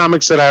lot of the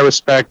comics that I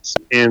respect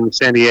in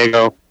San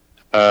Diego,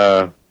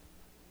 the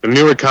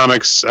newer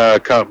comics,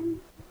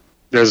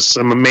 there's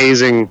some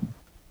amazing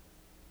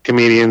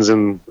comedians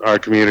in our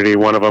community.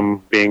 One of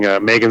them being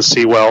Megan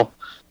Sewell.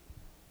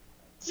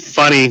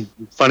 Funny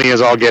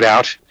as all get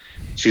out.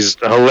 She's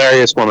a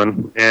hilarious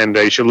woman, and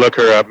you should look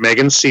her up.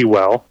 Megan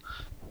Sewell.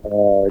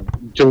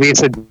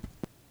 Jaleesa,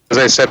 as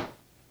I said,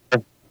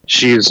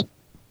 she's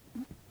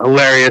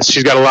hilarious.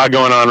 She's got a lot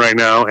going on right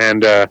now,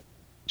 and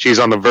she's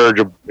on the verge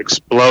of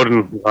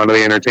exploding onto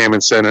the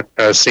entertainment scene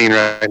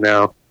right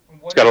now.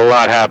 She's got a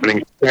lot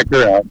happening. Check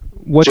her out.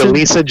 What's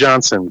Jaleesa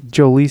Johnson.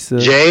 Jaleesa.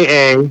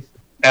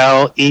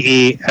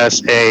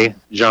 Jaleesa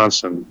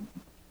Johnson.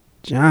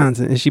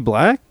 Johnson. Is she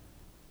black?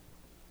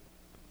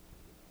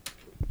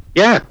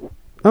 Yeah.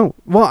 Oh,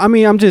 well, I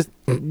mean,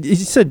 you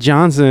said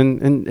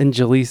Johnson and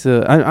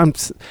Jaleesa. I'm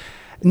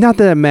not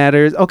that it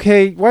matters.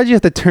 Okay, why'd you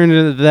have to turn it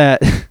into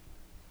that?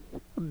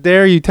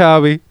 Dare you,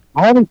 Tommy?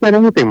 I haven't said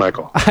anything,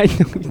 Michael. I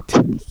know you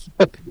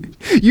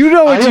did. You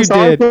know what you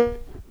did.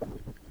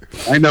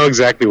 I know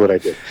exactly what I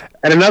did.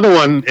 And another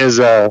one is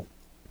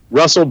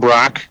Russell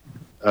Brock,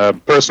 a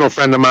personal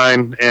friend of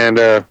mine and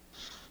a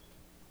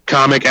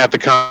comic at the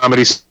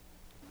comedy.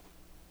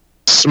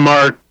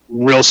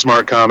 Real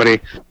smart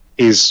comedy.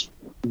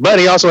 But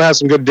he also has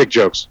some good dick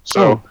jokes.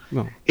 So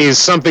he's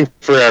something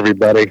for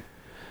everybody.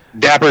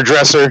 Dapper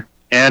dresser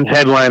and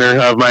headliner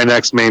of my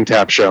next Main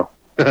Tap show.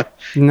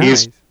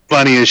 Nice. He's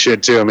funny as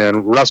shit too,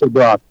 man. Russell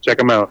Brock, check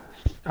him out.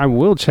 I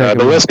will check.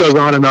 The list goes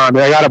on and on.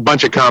 I got a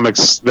bunch of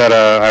comics that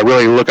I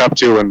really look up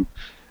to and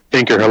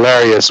think are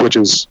hilarious, which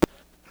is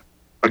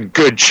a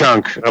good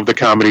chunk of the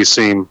comedy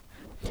scene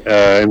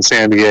in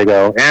San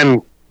Diego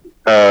and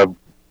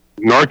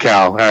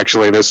NorCal.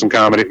 Actually, there's some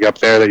comedy up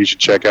there that you should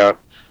check out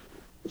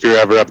if you're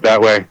ever up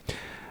that way.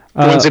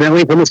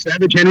 Coincidentally, from the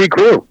Savage Henry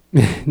crew.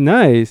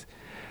 Nice.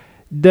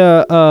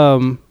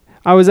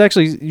 I was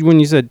actually, when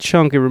you said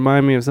chunk, it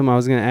reminded me of something I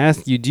was going to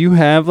ask you. Do you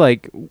have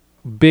like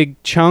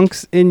big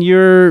chunks in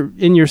your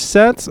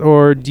sets,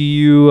 or do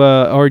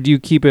you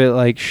keep it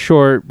like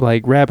short,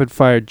 like rapid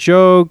fire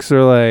jokes,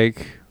 or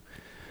like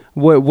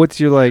what's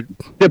your like?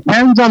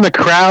 Depends on the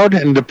crowd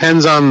and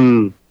depends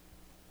on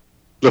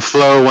the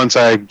flow once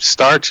I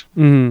start.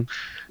 Mm-hmm.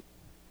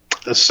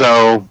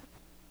 So,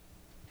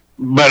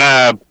 but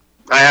I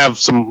have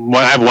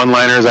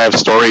one-liners. I have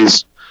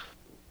stories.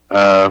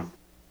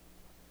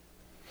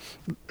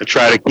 I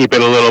try to keep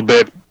it a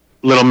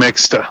little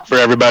mixed for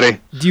everybody.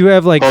 Do you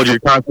have like hold your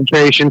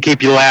concentration,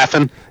 keep you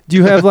laughing? Do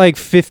you have like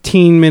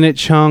 15-minute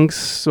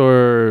chunks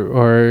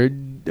or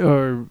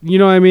you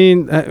know what I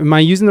mean? Am I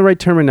using the right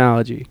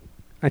terminology?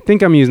 I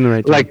think I'm using the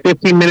right term. Like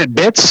 15-minute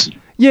bits?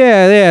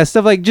 Yeah,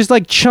 stuff like just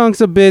like chunks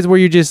of bits where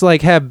you just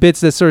like have bits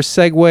that sort of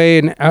segue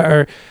and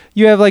or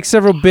you have like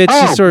several bits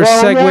just sort of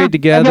segue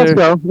together. I guess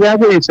so. Yeah, I get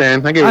what you're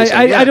saying.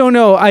 I don't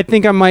know. I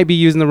think I might be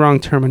using the wrong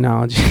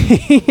terminology.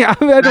 I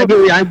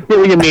get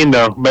what you mean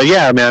though. But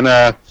yeah,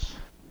 man.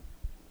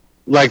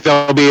 Like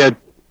there'll be a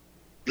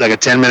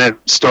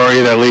 10-minute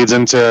story that leads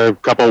into a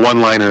couple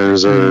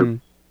one-liners, or a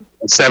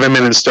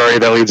 7-minute story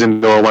that leads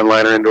into a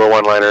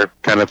one-liner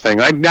kind of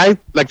thing. I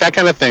like that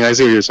kind of thing. I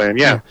see what you're saying.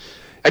 Yeah.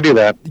 I do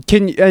that.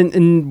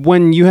 And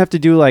when you have to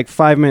do like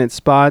 5-minute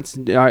spots,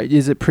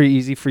 is it pretty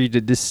easy for you to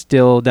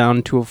distill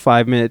down to a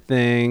 5-minute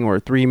thing or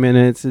 3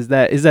 minutes? Is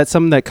that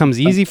something that comes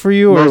easy for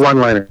you, or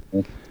one-liner?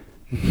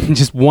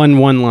 Just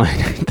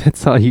one-liner.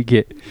 That's all you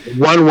get.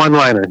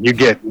 One-liner. You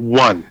get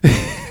one,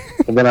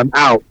 and then I'm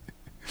out.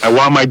 I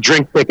want my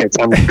drink tickets.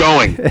 I'm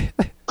going.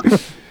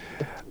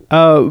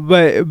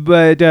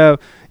 But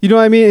you know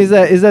what I mean? Is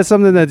that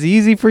something that's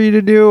easy for you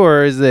to do,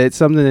 or is it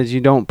something that you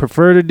don't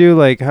prefer to do?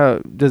 Like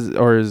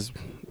is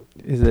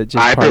it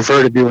just? I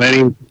prefer to do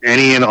any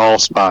and all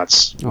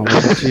spots. Oh,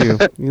 look at you!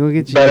 Look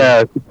at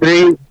you!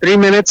 But 3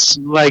 minutes,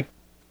 like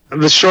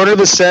the shorter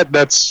the set,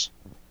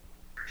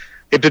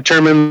 it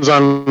determines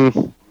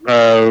on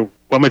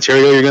what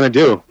material you're going to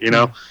do. You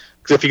know,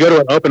 because if you go to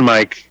an open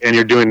mic and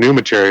you're doing new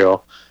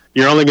material,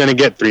 you're only going to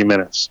get 3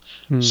 minutes.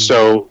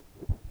 So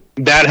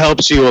that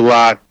helps you a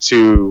lot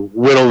to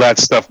whittle that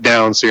stuff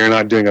down, so you're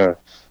not doing a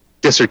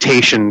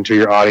dissertation to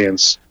your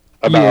audience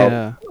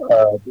about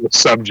the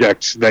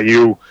subject that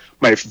you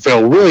might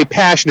feel really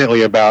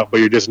passionately about, but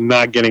you're just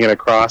not getting it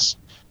across,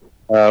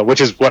 which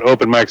is what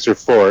open mics are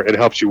for. It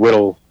helps you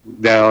whittle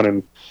down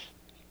and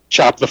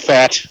chop the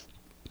fat,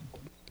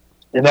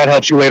 and that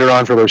helps you later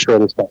on for those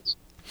shorter spots.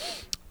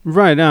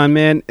 Right on,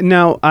 man.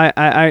 Now,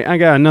 I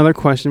got another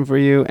question for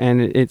you, and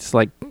it's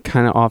like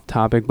kind of off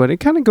topic, but it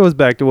kind of goes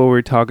back to what we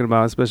were talking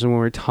about, especially when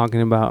we were talking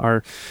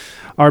about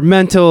our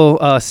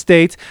mental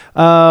state.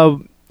 Do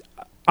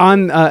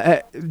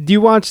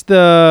you watch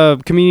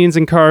the Comedians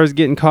in Cars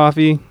Getting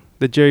Coffee,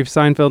 the Jerry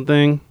Seinfeld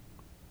thing?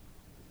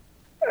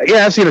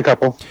 Yeah, I've seen a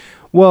couple.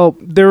 Well,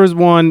 there was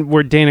one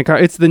where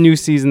it's the new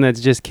season that's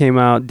just came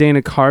out.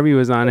 Dana Carvey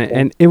was on it,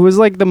 and it was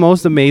like the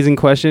most amazing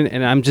question,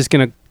 and I'm just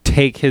going to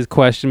take his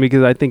question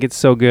because I think it's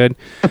so good.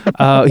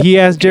 He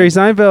asked Jerry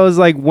Seinfeld, was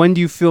like, when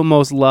do you feel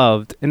most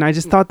loved? And I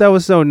just thought that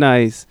was so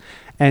nice.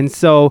 And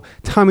so,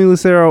 Tommy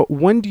Lucero,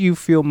 when do you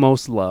feel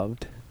most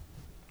loved?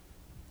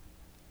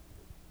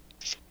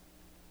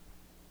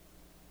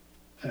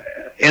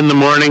 In the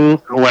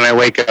morning when I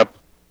wake up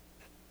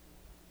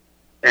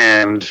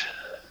and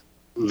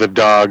the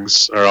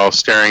dogs are all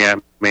staring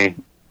at me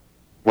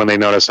when they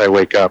notice I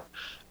wake up,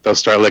 they'll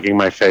start licking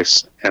my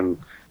face,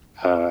 and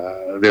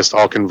this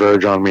all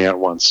converge on me at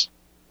once.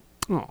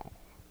 Oh,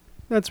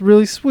 that's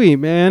really sweet,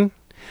 man.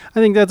 I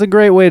think that's a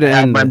great way to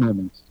end my it.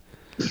 moments.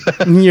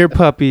 Your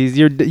puppies,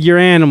 your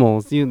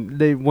animals.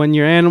 When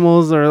your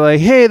animals are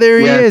like, hey, there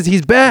he is,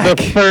 he's back.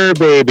 The fur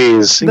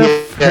babies.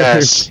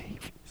 Yes.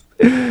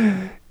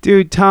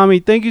 Dude, Tommy,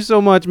 thank you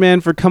so much, man,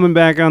 for coming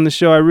back on the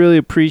show. I really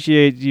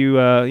appreciate you,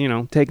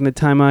 taking the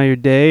time out of your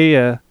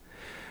day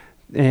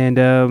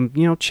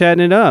and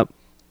chatting it up.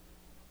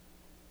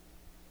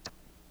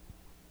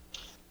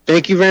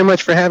 Thank you very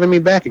much for having me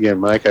back again,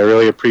 Mike. I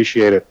really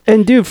appreciate it.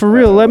 And dude, for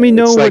real, let me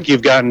know. It's like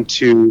you've gotten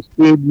to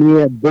see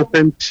me at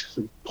different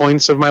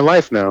points of my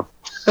life now.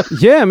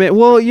 Yeah, man.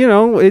 Well,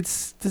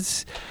 it's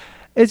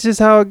just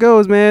how it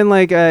goes, man.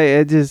 Like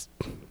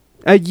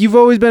you've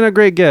always been a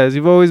great guest.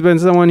 You've always been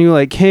someone who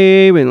like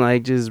came and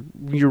like just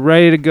you're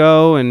ready to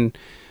go, and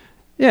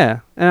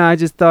yeah. And I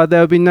just thought that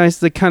would be nice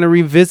to kind of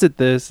revisit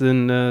this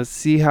and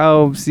see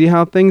how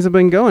things have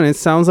been going. It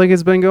sounds like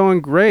it's been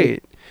going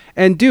great.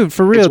 And dude,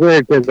 for real, it's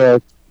weird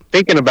because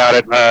thinking about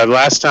it,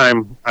 last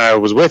time I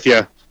was with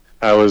you,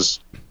 I was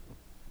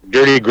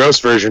dirty,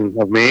 gross version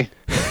of me,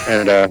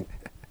 and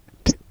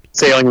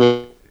sailing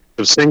the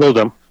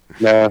singledom.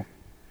 Now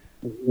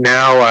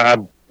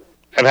I've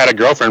had a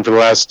girlfriend for the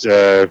last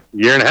year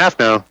and a half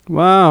now.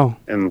 Wow.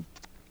 And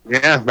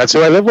yeah, that's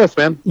who I live with,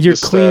 man. You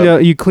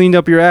cleaned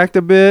up your act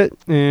a bit,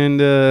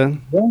 and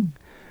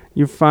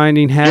you're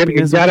finding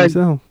happiness with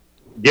yourself.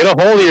 Get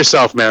a hold of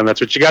yourself, man. That's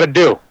what you got to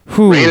do.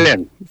 Rein it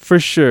in. For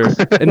sure.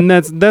 And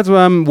that's what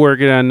I'm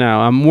working on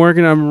now. I'm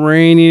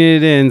reining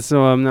it in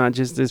so I'm not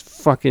just this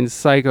fucking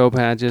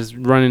psychopath just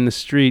running the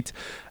streets.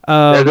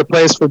 There's a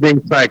place for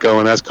being psycho,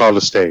 and that's called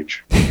a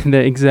stage.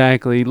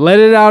 Exactly. Let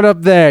it out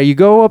up there. You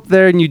go up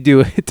there and you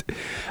do it.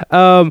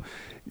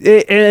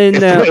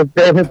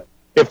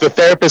 If the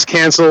therapist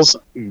cancels,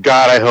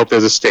 God, I hope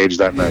there's a stage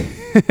that night.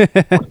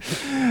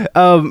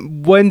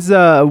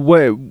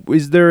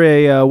 Is there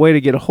a way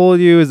to get a hold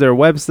of you? Is there a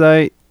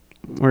website,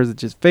 or is it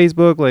just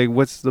Facebook? Like,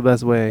 what's the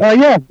best way?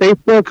 Yeah,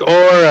 Facebook,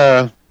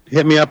 or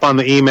hit me up on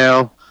the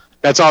email.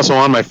 That's also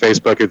on my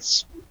Facebook.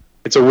 It's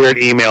a weird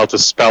email to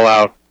spell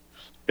out.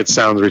 It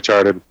sounds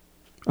retarded.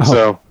 Oh.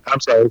 So I'm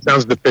sorry, it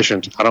sounds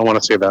deficient. I don't want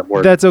to say that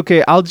word. That's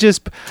okay. I'll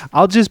just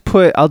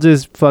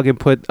fucking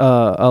put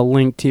a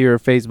link to your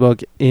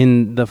Facebook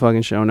in the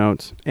fucking show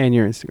notes and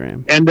your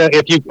Instagram. And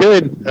if you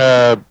could,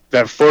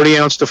 that 40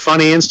 ounce to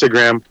funny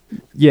Instagram.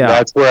 Yeah,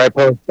 that's where I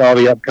post all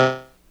the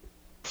upcoming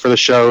for the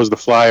shows, the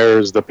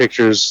flyers, the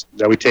pictures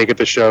that we take at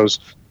the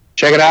shows.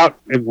 Check it out.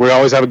 We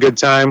always have a good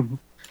time.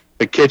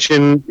 The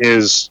kitchen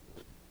is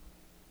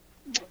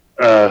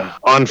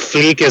on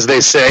fleek, as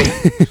they say.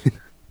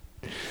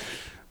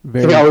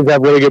 We always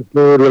have really good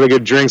food, really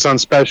good drinks on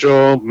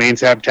special. Main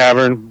Tap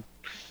Tavern.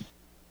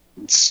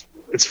 It's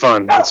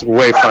fun. It's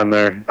way fun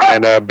there.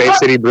 And Bay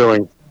City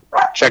Brewing.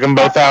 Check them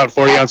both out.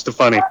 40 ounce to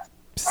funny.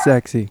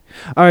 Sexy.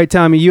 All right,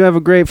 Tommy. You have a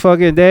great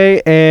fucking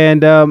day,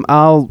 and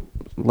I'll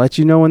let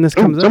you know when this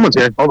comes up. Someone's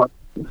here. Hold on.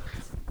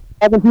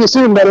 Talking to you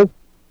soon, buddy.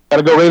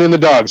 Gotta go rein in the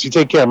dogs. You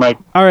take care, Mike.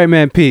 All right,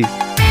 man. Peace.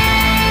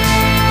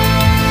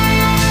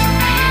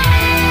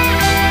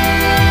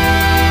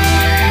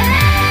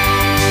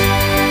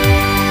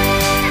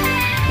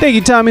 Thank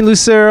you, Tommy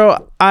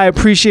Lucero. I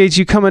appreciate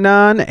you coming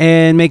on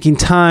and making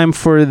time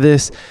for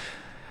this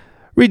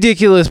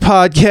ridiculous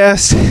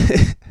podcast.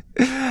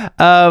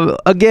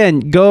 Again,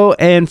 go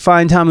and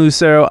find Tommy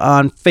Lucero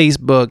on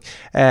Facebook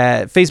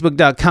at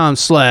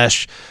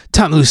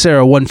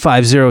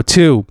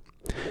facebook.com/TommyLucero1502.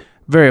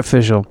 Very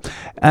official.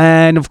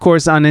 And of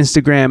course on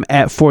Instagram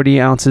at 40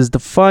 ounces the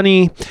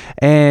funny.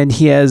 And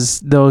he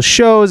has those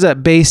shows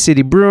at Bay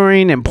City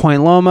Brewing in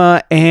Point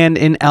Loma and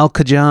in El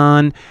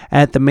Cajon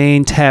at the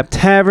Main Tap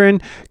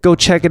Tavern. Go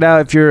check it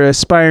out if you're an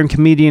aspiring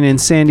comedian in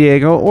San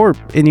Diego or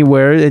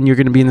anywhere and you're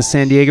going to be in the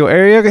San Diego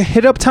area.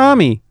 Hit up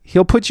Tommy.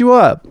 He'll put you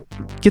up.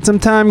 Get some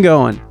time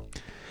going.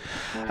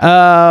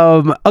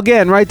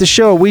 Again, write the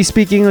show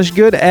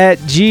WeSpeakEnglishGood at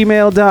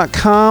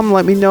gmail.com.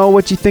 Let me know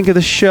what you think of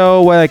the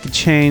show, what I could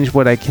change,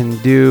 what I can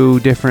do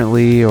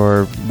differently,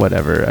 or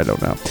whatever. I don't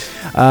know.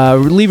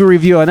 Leave a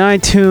review on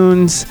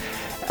iTunes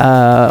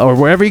or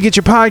wherever you get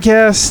your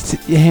podcast,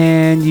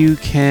 and you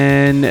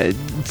can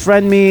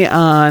friend me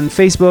on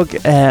Facebook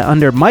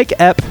under Mike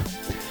Epp,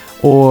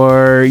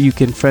 or you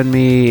can friend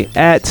me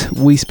at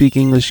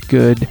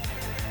WeSpeakEnglishGood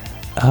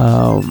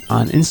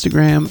on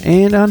Instagram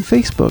and on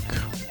Facebook.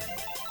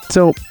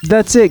 So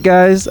that's it,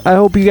 guys. I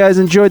hope you guys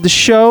enjoyed the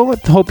show. I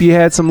hope you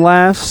had some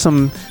laughs,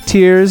 some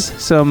tears,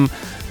 some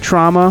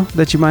trauma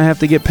that you might have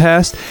to get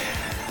past.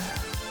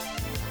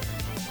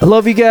 I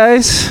love you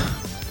guys.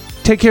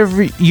 Take care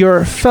of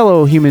your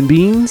fellow human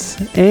beings.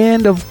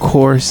 And, of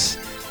course,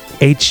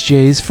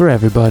 HJs for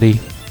everybody.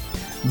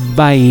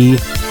 Bye.